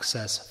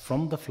access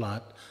from the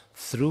flat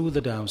through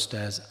the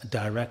downstairs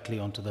directly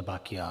onto the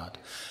backyard?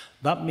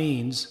 That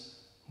means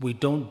we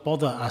don't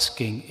bother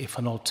asking if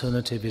an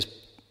alternative is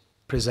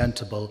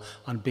presentable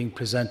and being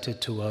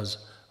presented to us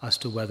as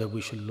to whether we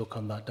should look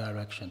on that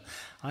direction.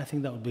 I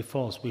think that would be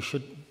false. We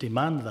should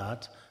demand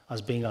that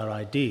as being our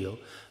ideal,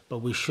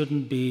 but we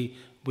shouldn't be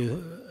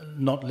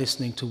not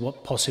listening to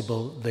what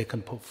possible they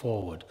can put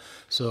forward.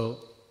 So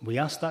we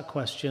ask that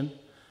question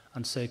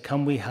and say,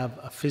 can we have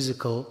a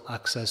physical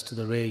access to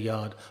the rear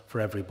yard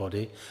for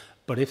everybody?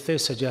 But if they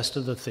suggest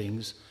other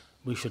things,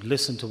 we should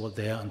listen to what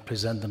they are and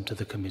present them to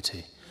the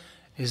committee.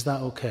 Is that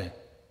okay?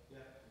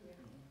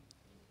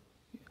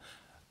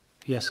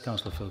 Yes,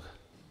 Councillor Fogg.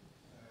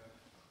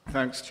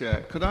 Thanks,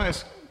 Chair. Could I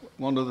ask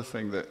one other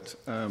thing that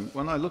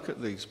when I look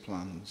at these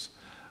plans,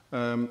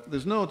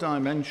 there's no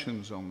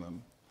dimensions on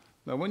them.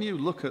 Now, when you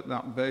look at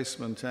that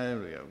basement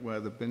area where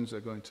the bins are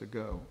going to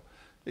go,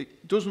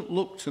 it doesn't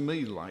look to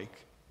me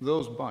like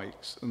those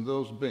bikes and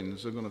those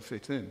bins are going to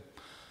fit in.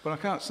 But I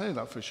can't say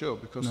that for sure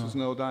because there's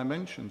no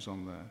dimensions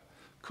on there.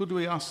 Could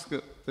we ask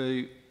that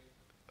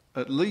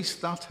at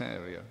least that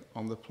area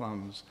on the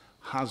plans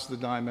has the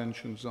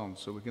dimensions on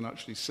so we can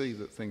actually see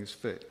that things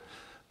fit?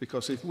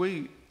 Because if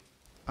we,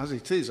 as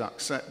it is,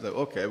 accept that,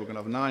 okay, we're going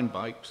to have 9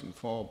 bikes and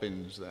 4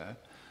 bins there,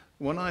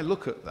 when I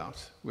look at that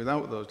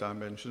without those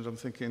dimensions, I'm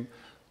thinking,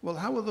 well,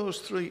 how are those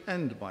 3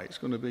 end bikes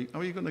going to be?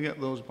 How are you going to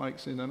get those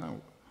bikes in and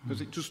out?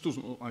 Because it just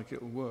doesn't look like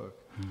it'll work.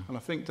 And I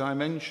think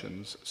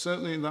dimensions,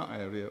 certainly in that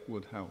area,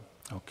 would help.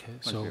 Okay,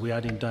 so we're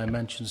adding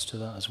dimensions to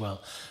that as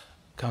well.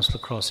 Councillor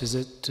Cross, is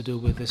it to do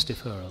with this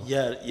deferral?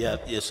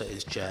 Yes, it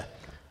is, Chair.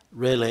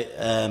 Really,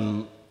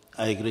 I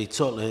agree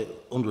totally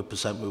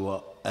 100% with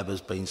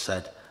whatever's been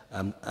said.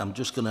 I'm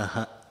just going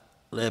to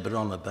labour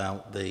on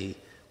about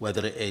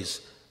whether it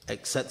is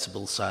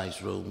acceptable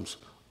size rooms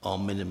or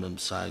minimum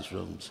size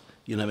rooms.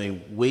 You know what I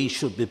mean? We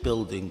should be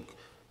building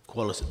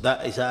quality.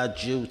 That is our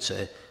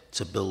duty,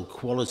 to build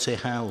quality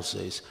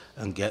houses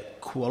and get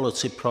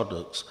quality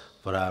products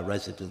for our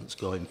residents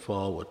going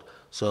forward.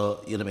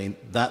 So, you know what I mean?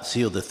 That's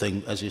the other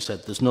thing. As you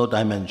said, there's no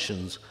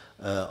dimensions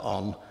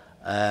on.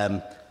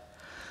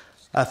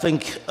 I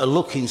think a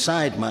look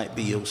inside might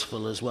be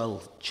useful as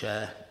well,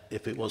 Chair,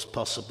 if it was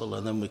possible,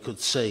 and then we could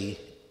see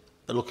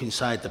a look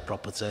inside the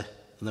property,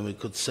 and then we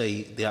could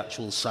see the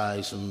actual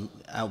size and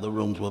how the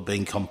rooms were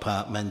being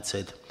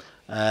compartmented.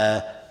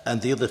 And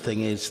the other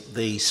thing is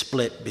the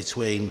split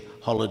between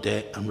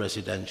holiday and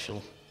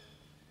residential.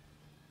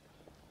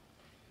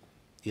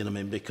 You know what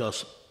I mean?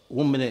 Because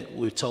one minute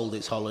we're told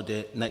it's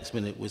holiday, next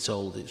minute we're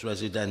told it's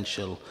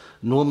residential.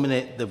 And 1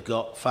 minute they've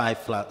got 5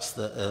 flats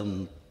that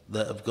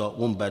have got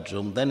 1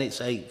 bedroom, then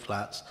it's 8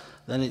 flats,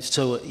 then it's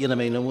 2, you know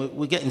what I mean? And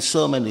we're getting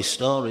so many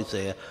stories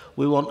here.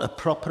 We want a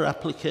proper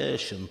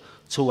application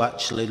to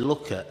actually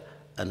look at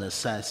and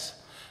assess.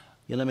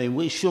 You know what I mean?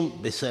 We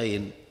shouldn't be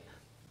saying,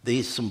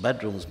 there's some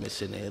bedrooms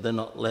missing here, they're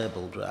not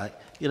labelled right.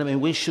 You know what I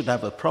mean? We should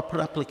have a proper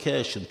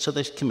application to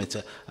this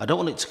committee. I don't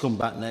want it to come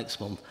back next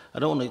month. I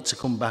don't want it to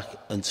come back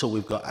until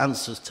we've got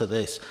answers to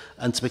this.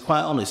 And to be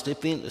quite honest, if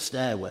the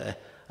inter-stairway,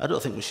 I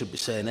don't think we should be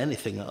saying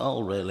anything at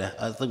all, really.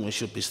 I think we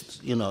should be,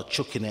 you know,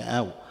 chucking it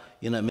out.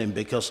 You know what I mean?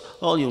 Because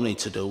all you need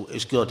to do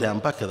is go down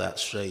back of that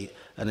street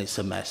and it's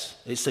a mess.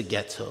 It's a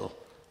ghetto.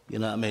 You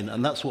know what I mean?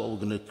 And that's what we're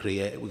going to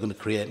create. We're going to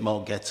create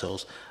more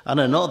ghettos.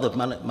 And I know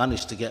they've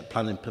managed to get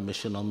planning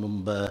permission on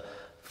number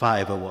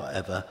 5 or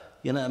whatever.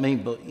 You know what I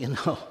mean? But, you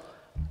know,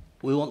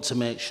 we want to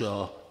make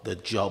sure the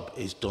job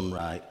is done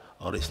right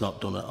or it's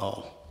not done at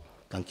all.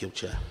 Thank you,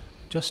 Chair.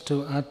 Just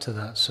to add to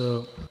that,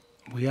 so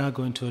we are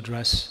going to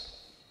address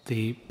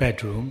the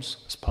bedrooms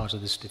as part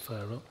of this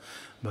deferral.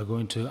 We're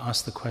going to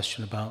ask the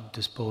question about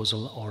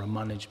disposal or a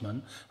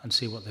management and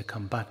see what they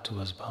come back to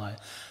us by.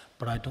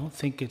 But I don't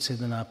think it's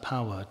in our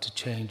power to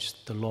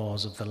change the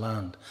laws of the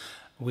land.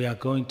 We are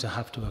going to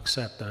have to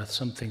accept there are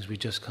some things we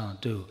just can't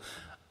do.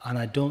 And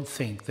I don't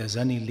think there's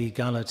any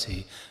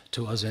legality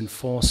to us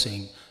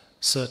enforcing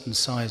certain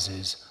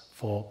sizes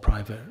for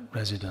private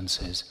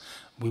residences.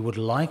 We would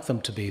like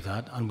them to be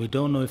that, and we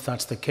don't know if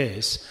that's the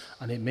case,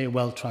 and it may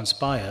well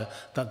transpire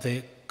that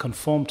they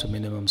conform to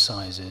minimum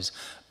sizes,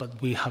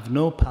 but we have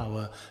no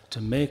power to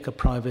make a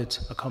private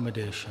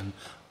accommodation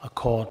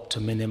accord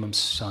to minimum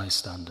size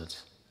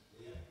standards.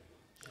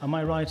 Am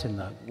I right in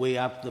that? We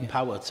have the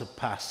power to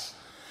pass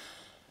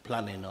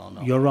planning or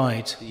not. You're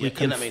right. You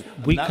know what I mean?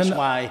 And that's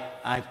why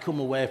I've come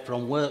away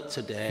from work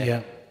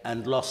today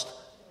and lost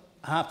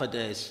half a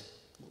day's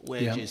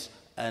wages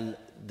and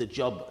the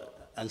job,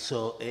 and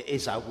so it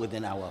is out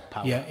within our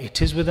power. Yeah, it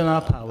is within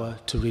our power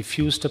to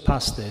refuse to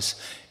pass this.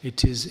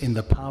 It is in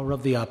the power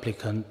of the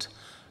applicant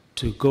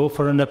to go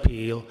for an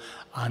appeal,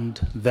 and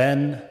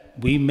then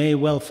we may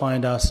well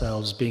find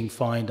ourselves being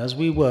fined, as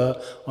we were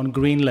on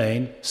Green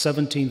Lane,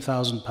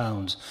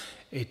 £17,000.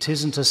 It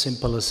isn't as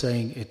simple as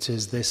saying it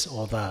is this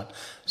or that.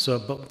 So,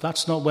 but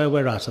that's not where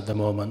we're at the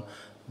moment.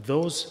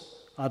 Those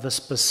are the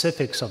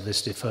specifics of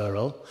this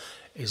deferral.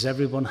 Is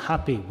everyone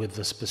happy with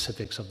the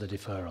specifics of the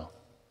deferral?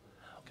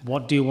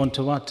 What do you want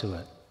to add to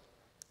it?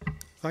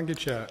 Thank you,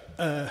 Chair.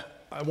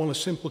 I want a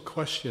simple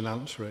question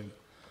answering,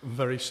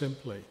 very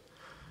simply.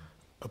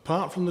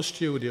 Apart from the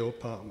studio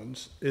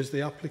apartments, is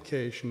the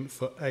application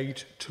for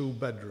 8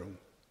 two-bedroom?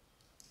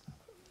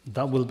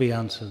 That will be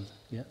answered.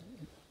 Yeah.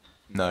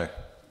 No.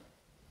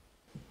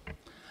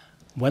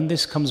 When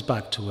this comes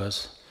back to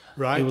us,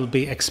 Right. it will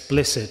be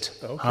explicit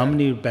how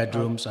many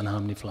bedrooms and how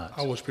many flats.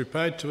 I was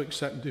prepared to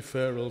accept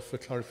deferral for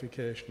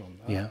clarification on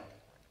that. Yeah.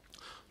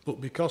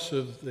 But because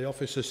of the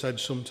officer said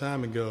some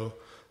time ago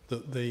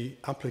that the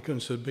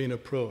applicants had been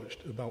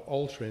approached about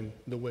altering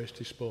the waste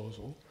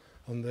disposal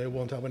and they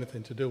won't have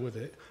anything to do with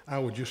it, I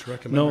would just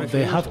recommend No, they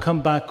refusal. have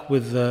come back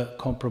with a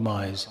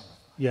compromise.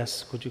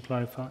 Yes, could you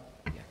clarify?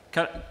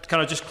 Can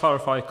I just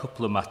clarify a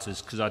couple of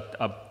matters? Because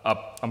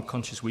I'm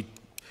conscious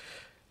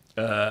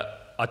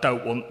I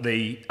don't want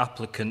the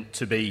applicant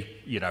to be,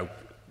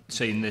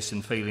 seeing this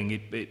and feeling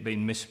it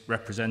being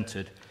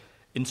misrepresented.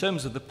 In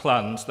terms of the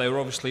plans, they were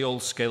obviously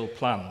all-scale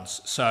plans.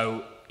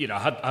 So,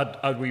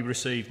 had we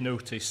received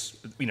notice,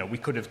 we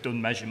could have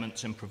done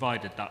measurements and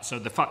provided that. So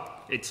the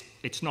fact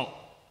it's not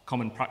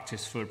common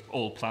practice for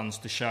all plans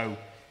to show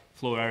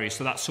floor areas.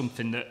 So that's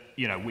something that,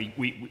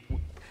 we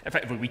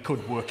effectively we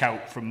could work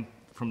out from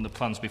the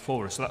plans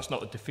before us. So that's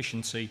not a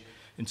deficiency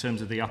in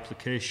terms of the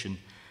application.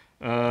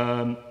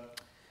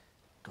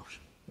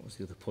 Gosh, what was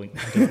the other point?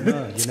 I don't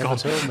know. You never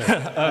told me.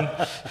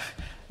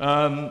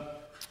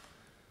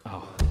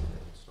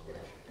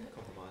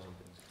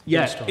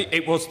 Yeah,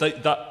 it was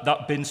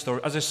that bin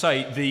story. As I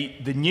say,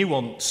 the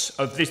nuance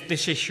of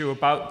this issue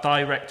about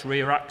direct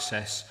rear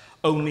access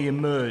only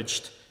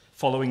emerged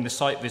following the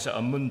site visit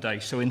on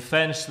Monday. So in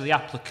fairness to the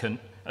applicant,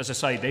 as I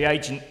say, the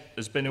agent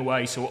has been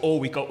away, so all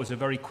we got was a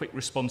very quick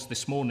response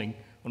this morning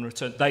on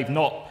return. They've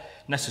not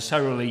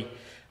necessarily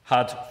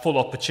had full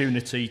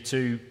opportunity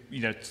to,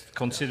 to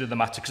consider the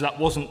matter, because that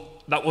wasn't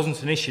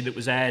an issue that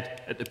was aired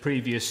at the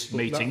previous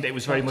meeting. It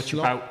was very much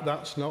about...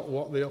 That's not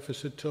what the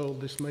officer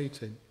told this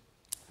meeting.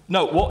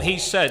 No, what he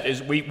said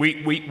is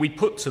we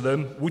put to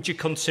them, would you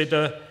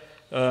consider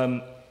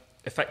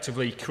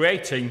effectively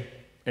creating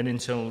an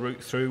internal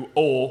route through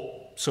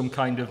or some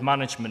kind of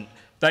management?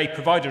 They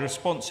provided a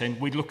response in,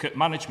 we'd look at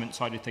management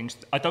side of things.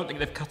 I don't think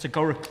they've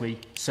categorically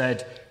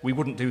said we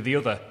wouldn't do the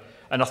other.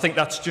 And I think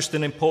that's just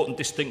an important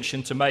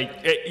distinction to make.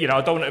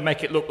 I don't want to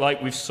make it look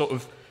like we've sort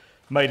of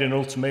made an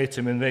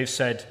ultimatum and they've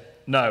said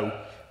no.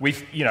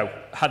 We've,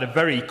 had a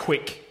very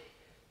quick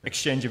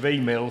exchange of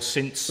emails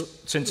since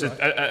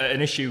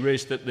an issue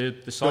raised at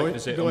the site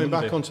visit on Going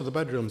Monday. back onto the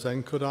bedrooms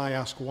then, could I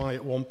ask why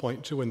at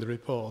 1.2 in the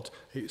report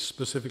it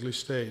specifically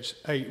states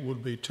 8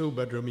 would be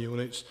 2-bedroom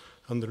units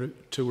and the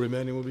 2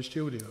 remaining will be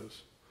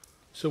studios?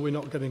 So we're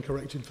not getting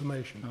correct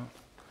information.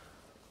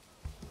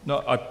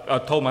 No, I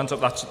told Mans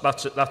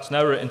that's an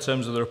error in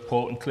terms of the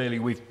report, and clearly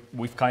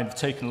we've kind of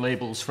taken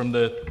labels from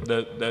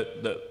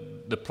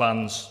the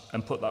plans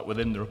and put that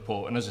within the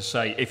report. And as I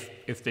say,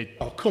 if they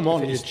come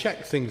on, you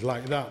check things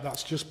like that.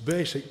 That's just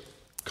basic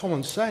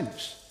common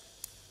sense.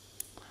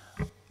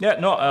 Yeah,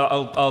 no,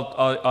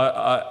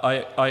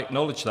 I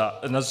acknowledge that,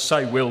 and as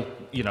I say, we'll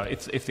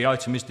if the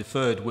item is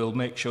deferred, we'll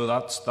make sure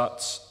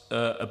that's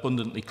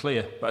abundantly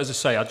clear. But as I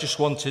say, I just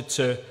wanted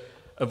to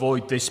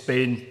avoid this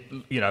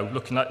being,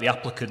 looking like the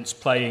applicants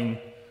playing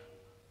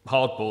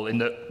hardball, in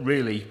that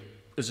really,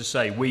 as I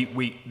say,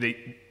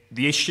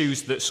 the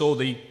issues that saw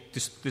the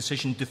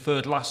decision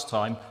deferred last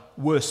time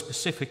were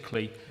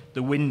specifically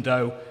the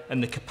window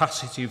and the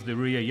capacity of the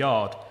rear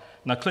yard.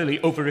 Now,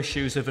 clearly, other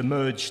issues have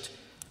emerged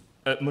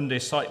at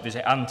Monday's site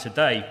visit and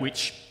today,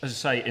 which, as I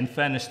say, in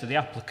fairness to the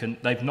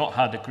applicant, they've not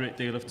had a great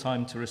deal of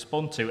time to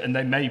respond to, and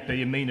they may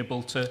be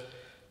amenable to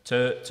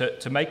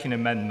making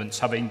amendments,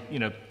 having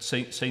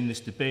seen this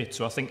debate.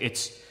 So I think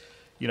it's,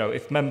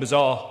 if members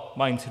are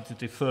minded to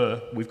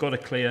defer, we've got a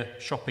clear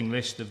shopping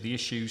list of the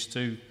issues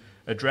to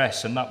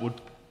address, and that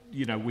would,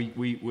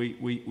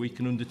 we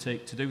can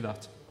undertake to do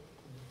that.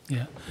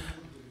 Yeah.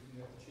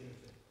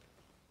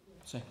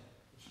 See.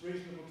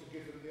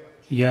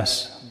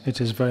 Yes,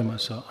 it is very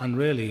much so. And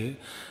really,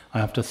 I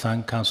have to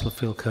thank Councillor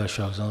Phil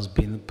Kershaw as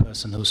being the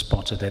person who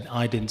spotted it.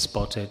 I didn't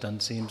spot it, and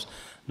it seems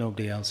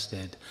nobody else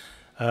did.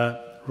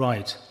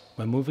 Right,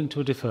 we're moving to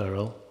a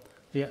deferral.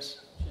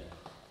 Yes.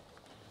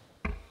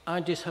 I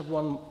just have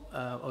one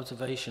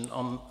observation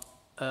on,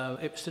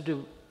 it was to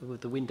do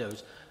with the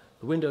windows.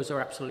 The windows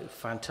are absolutely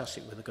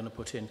fantastic what they're going to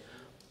put in.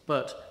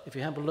 But if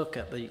you have a look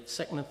at the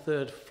second and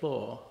third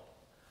floor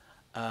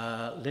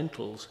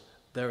lintels,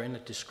 they're in a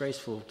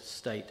disgraceful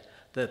state.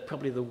 They're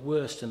probably the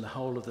worst in the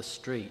whole of the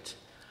street.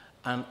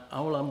 And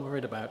all I'm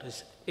worried about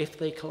is if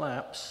they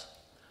collapse,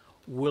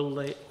 will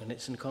they, and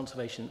it's in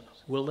conservation,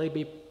 will they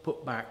be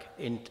put back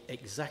in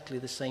exactly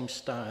the same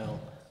style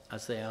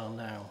as they are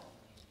now?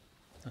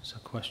 That's a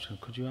question.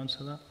 Could you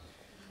answer that?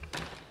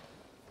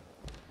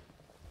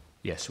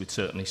 Yes, we'd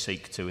certainly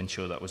seek to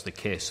ensure that was the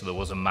case, so there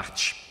was a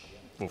match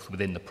both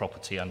within the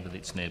property and with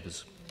its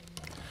neighbours.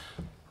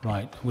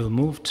 Right, we'll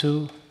move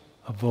to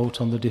a vote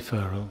on the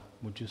deferral.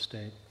 Would you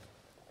state?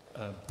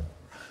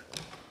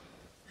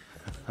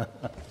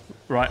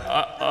 Right,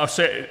 I'll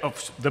say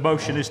the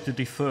motion is to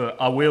defer.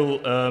 I will.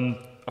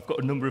 I've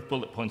got a number of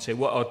bullet points here.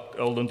 What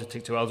I'll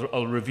undertake to,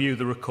 I'll review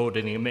the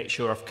recording and make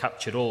sure I've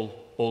captured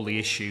all the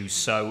issues.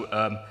 So,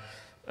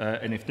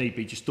 and if need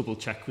be, just double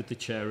check with the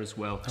chair as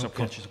well, because I'm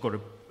conscious I've got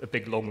a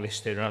big long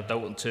list here, and I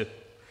don't want to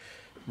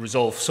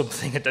resolve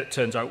something that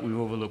turns out we've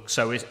overlooked.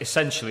 So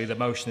essentially the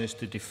motion is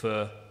to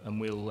defer,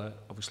 and we'll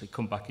obviously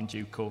come back in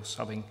due course,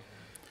 having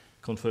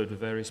conferred with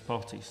various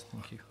parties.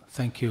 Thank you.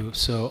 Thank you.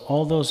 So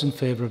all those in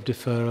favour of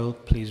deferral,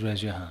 please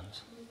raise your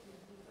hands.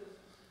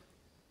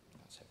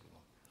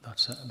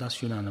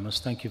 That's unanimous.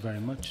 Thank you very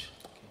much.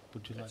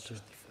 Would you like to?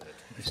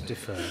 It's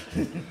deferred.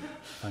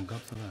 Thank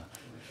God for that.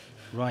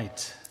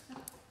 Right.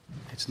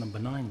 It's number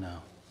 9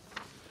 now.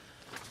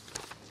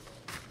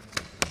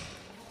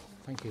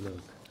 Thank you,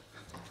 Luke.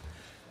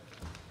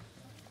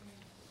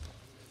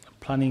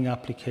 Planning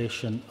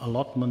application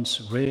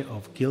allotments Ray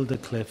of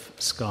Gildercliff,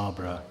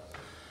 Scarborough.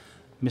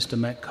 Mr.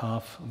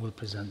 Metcalfe will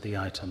present the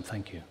item.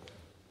 Thank you.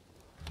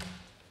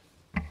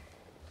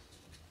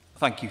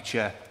 Thank you,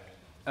 Chair.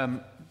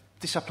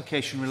 This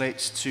application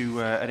relates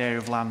to an area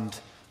of land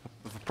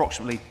of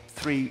approximately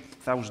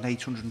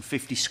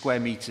 3,850 square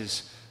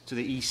metres to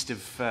the east of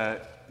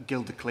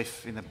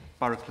Gildercliff in the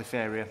Barrowcliff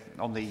area,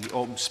 on the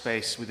open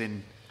space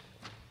within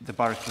the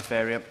Barrowcliff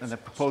area. And the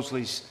proposal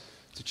is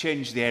to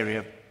change the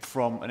area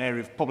from an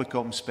area of public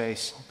open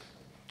space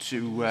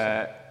to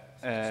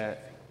an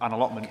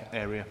allotment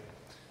area.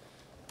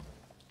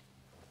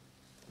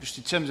 Just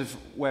in terms of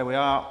where we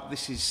are,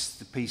 this is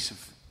the piece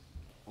of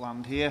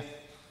land here.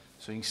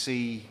 So you can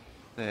see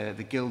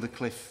the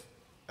Gildercliff,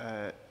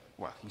 well,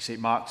 you can see it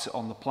marked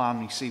on the plan.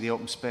 You can see the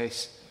open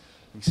space.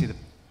 You can see the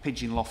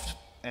pigeon loft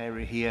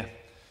area here,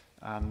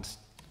 and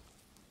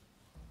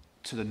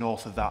to the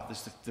north of that,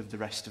 there's the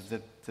rest of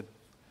the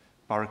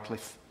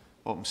Barrowcliff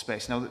open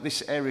space. Now,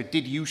 this area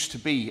did used to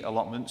be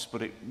allotments,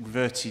 but it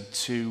reverted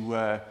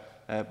to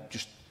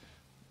just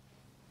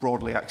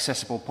broadly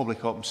accessible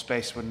public open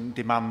space when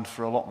demand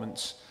for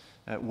allotments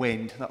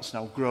waned. That's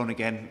now grown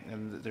again,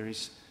 and there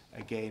is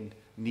again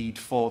need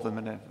for them,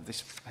 and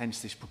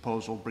hence this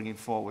proposal bringing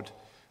forward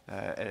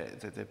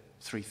the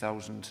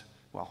 3,000,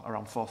 well,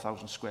 around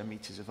 4,000 square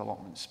metres of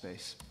allotment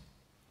space.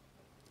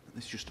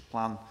 This is just a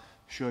plan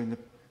showing the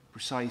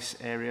precise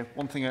area.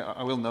 One thing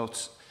I will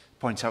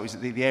point out is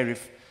that the area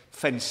of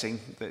fencing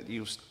that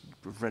you've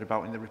read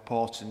about in the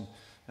report and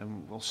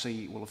we'll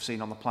have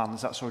seen on the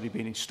plans, that's already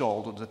been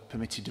installed under the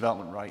permitted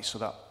development rights, so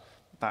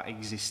that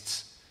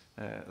exists.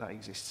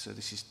 So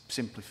this is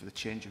simply for the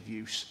change of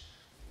use.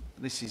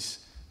 This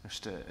is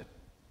just a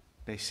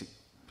basic,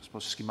 I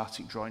suppose,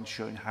 schematic drawing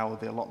showing how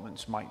the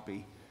allotments might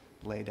be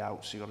laid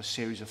out. So you've got a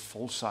series of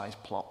full-size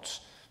plots,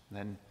 and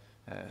then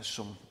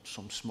some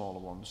smaller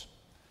ones.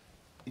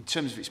 In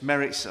terms of its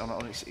merits,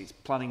 on its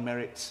planning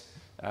merits,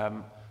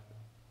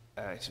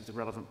 it's the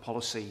relevant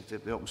policy,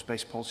 the open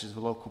space policies of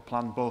the local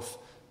plan. Both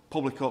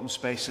public open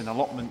space and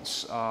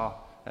allotments are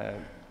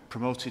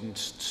promoted and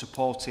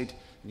supported,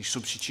 and you're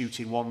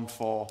substituting one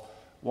for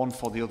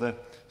the other.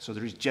 So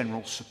there is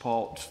general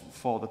support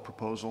for the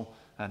proposal,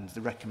 and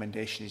the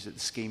recommendation is that the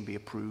scheme be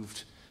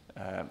approved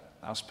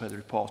as per the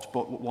report.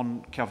 But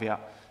one caveat,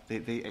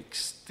 the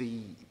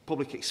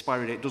public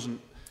expiry date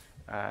doesn't,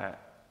 the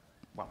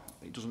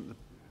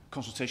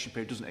consultation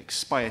period doesn't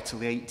expire till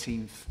the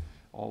 18th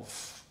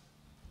of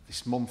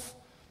this month.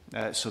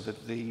 So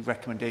that the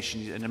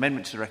recommendation, an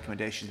amendment to the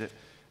recommendation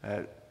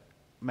that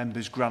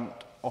members grant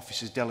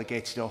officers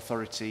delegated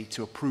authority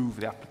to approve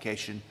the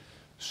application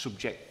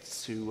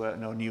subject to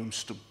no new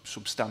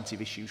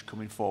substantive issues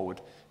coming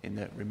forward in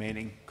the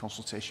remaining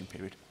consultation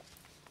period.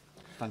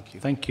 Thank you.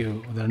 Thank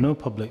you. There are no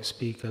public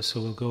speakers,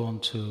 so we'll go on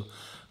to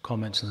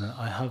comments. And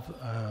I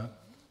have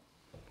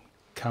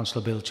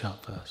Councillor Bill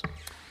Chapp first.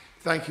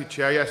 Thank you,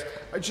 Chair. Yes,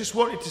 I just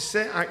wanted to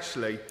say,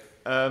 actually,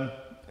 a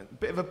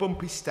bit of a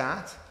bumpy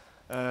start.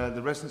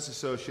 The Residents'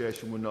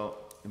 Association were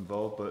not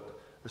involved, but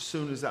as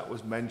soon as that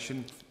was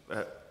mentioned,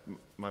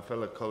 my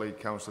fellow colleague,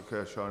 Councillor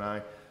Kershaw, and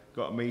I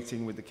got a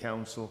meeting with the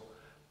council,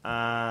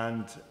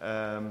 and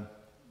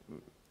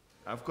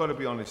I've got to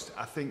be honest,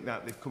 I think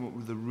that they've come up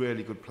with a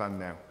really good plan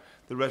now.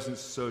 The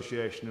Residents'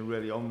 Association are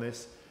really on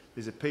this.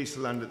 There's a piece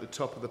of land at the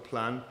top of the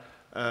plan,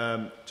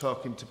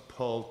 talking to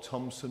Paul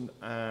Thompson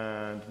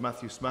and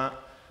Matthew Smart.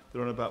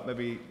 They're on about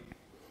maybe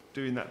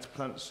doing that to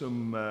plant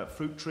some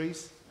fruit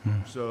trees,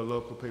 so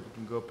local people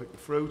can go pick the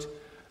fruit.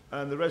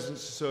 And the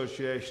Residents'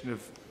 Association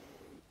have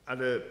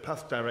had a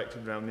path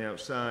directed around the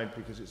outside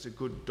because it's a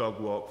good dog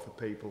walk for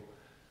people.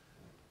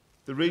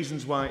 The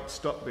reasons why it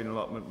stopped being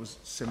allotment was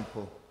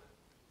simple.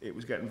 It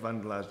was getting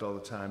vandalised all the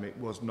time. It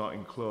was not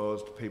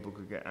enclosed. People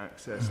could get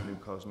access, and it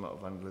was causing a lot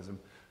of vandalism.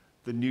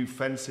 The new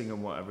fencing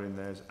and whatever in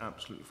there is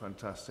absolutely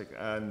fantastic.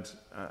 And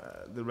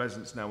the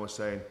residents now are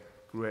saying,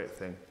 great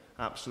thing,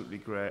 absolutely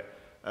great.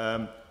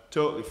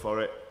 Totally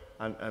for it.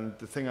 And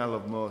the thing I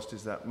love most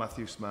is that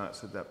Matthew Smart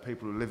said that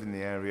people who live in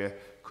the area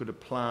could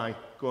apply,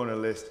 go on a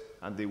list,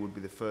 and they would be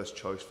the first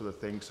choice for the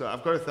thing. So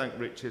I've got to thank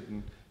Richard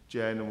and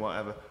Jane and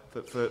whatever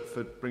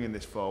for bringing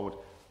this forward.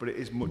 But it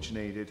is much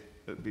needed.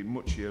 It'll be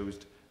much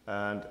used.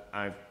 And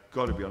I've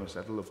got to be honest,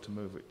 I'd love to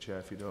move it, Chair,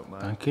 if you don't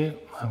mind. Thank you.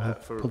 I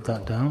will put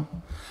that down.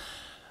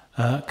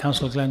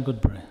 Councillor Glenn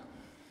Goodbury.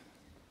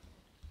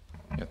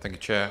 Yeah, thank you,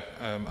 Chair.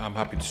 I'm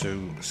happy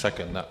to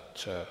second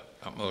that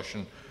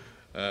motion.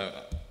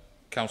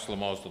 Councillor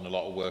Moore's done a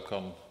lot of work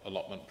on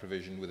allotment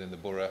provision within the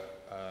borough.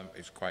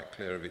 It's quite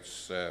clear of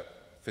its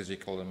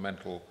physical and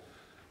mental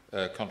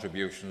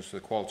contributions to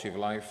the quality of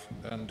life,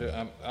 and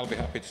I'll be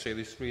happy to see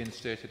this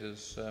reinstated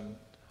as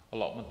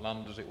allotment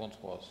land as it once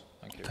was.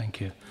 Thank you. Thank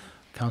you.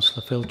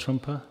 Councillor Phil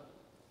Trumper.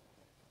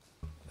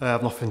 I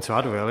have nothing to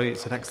add, really.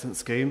 It's an excellent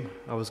scheme.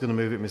 I was going to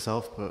move it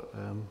myself, but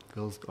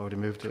Phil's already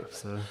moved it,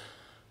 so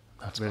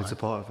that's really fine.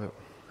 supportive of it.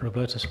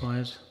 Roberta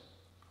Squires.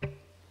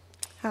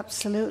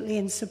 Absolutely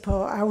in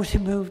support. I would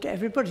have moved it.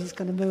 Everybody's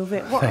going to move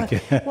it. Thank you.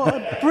 What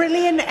a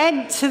brilliant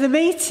end to the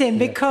meeting,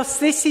 because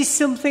this is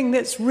something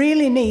that's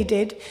really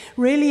needed,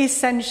 really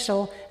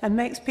essential, and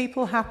makes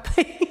people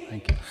happy.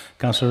 Thank you.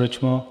 Councillor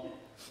Richmore.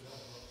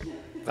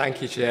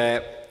 Thank you,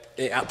 Chair.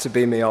 It had to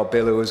be me or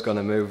Bill who was going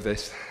to move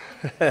this.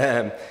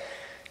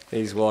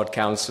 He's ward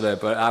councillor,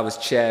 but I was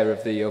chair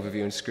of the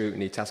Overview and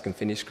Scrutiny Task and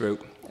Finish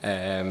group.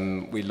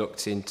 We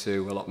looked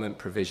into allotment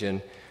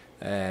provision.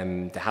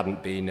 There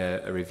hadn't been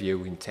a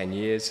review in 10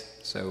 years,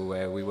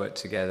 so we worked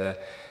together.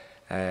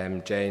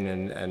 Jane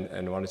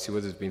and one or two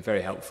others have been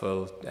very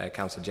helpful,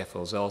 Councillor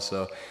Jeffels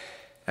also.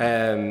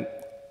 The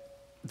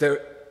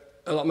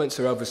allotments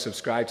are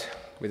oversubscribed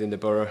within the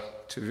borough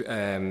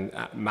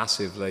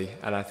massively,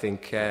 and I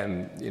think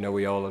you know,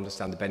 we all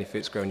understand the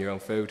benefits growing your own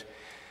food.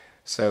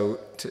 So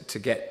to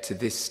get to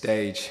this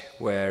stage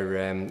where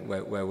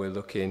we're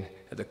looking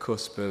at the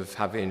cusp of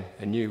having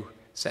a new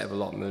set of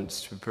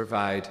allotments to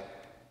provide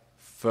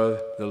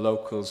for the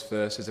locals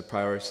first as a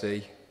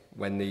priority,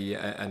 when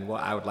and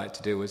what I would like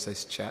to do as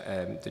this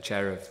the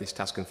chair of this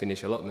Task and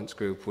Finish allotments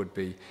group would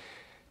be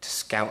to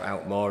scout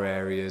out more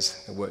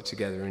areas and work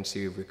together and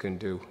see if we can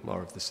do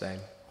more of the same.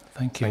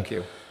 Thank you. Thank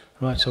you.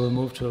 Right, so we'll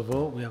move to a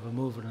vote. We have a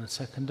mover and a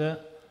seconder.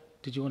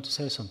 Did you want to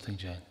say something,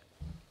 Jane?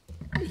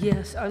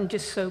 Yes, I'm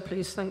just so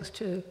pleased. Thanks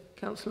to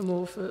Councillor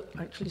Moore for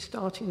actually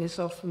starting this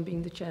off and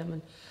being the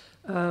chairman.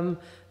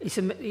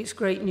 It's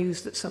great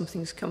news that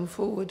something's come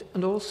forward,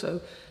 and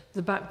also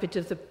the back bit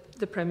of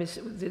the premise,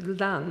 the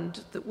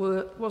land that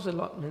was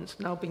allotments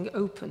now being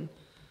open,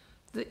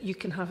 that you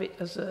can have it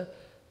as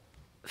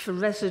for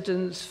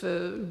residents,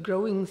 for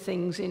growing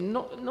things in,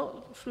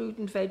 not fruit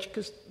and veg,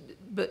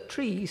 but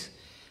trees.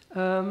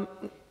 It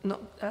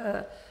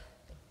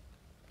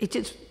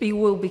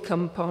will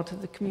become part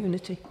of the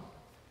community.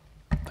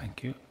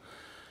 Thank you.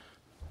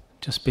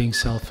 Just being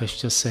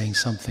selfish, just saying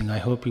something. I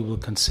hope you will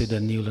consider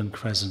Newland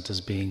Crescent as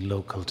being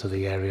local to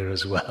the area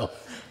as well.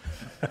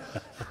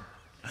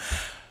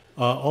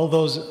 All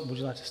those, would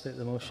you like to state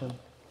the motion?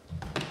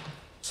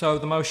 So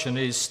the motion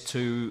is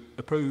to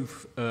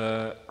approve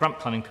Grant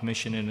Planning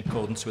Commission in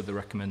accordance with the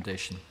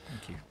recommendation.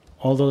 Thank you.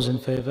 All those in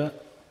favour?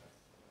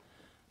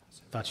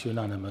 That's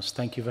unanimous.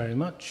 Thank you very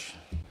much.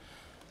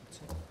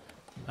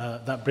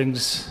 That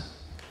brings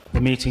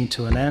the meeting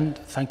to an end.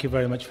 Thank you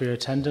very much for your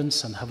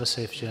attendance, and have a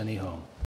safe journey home.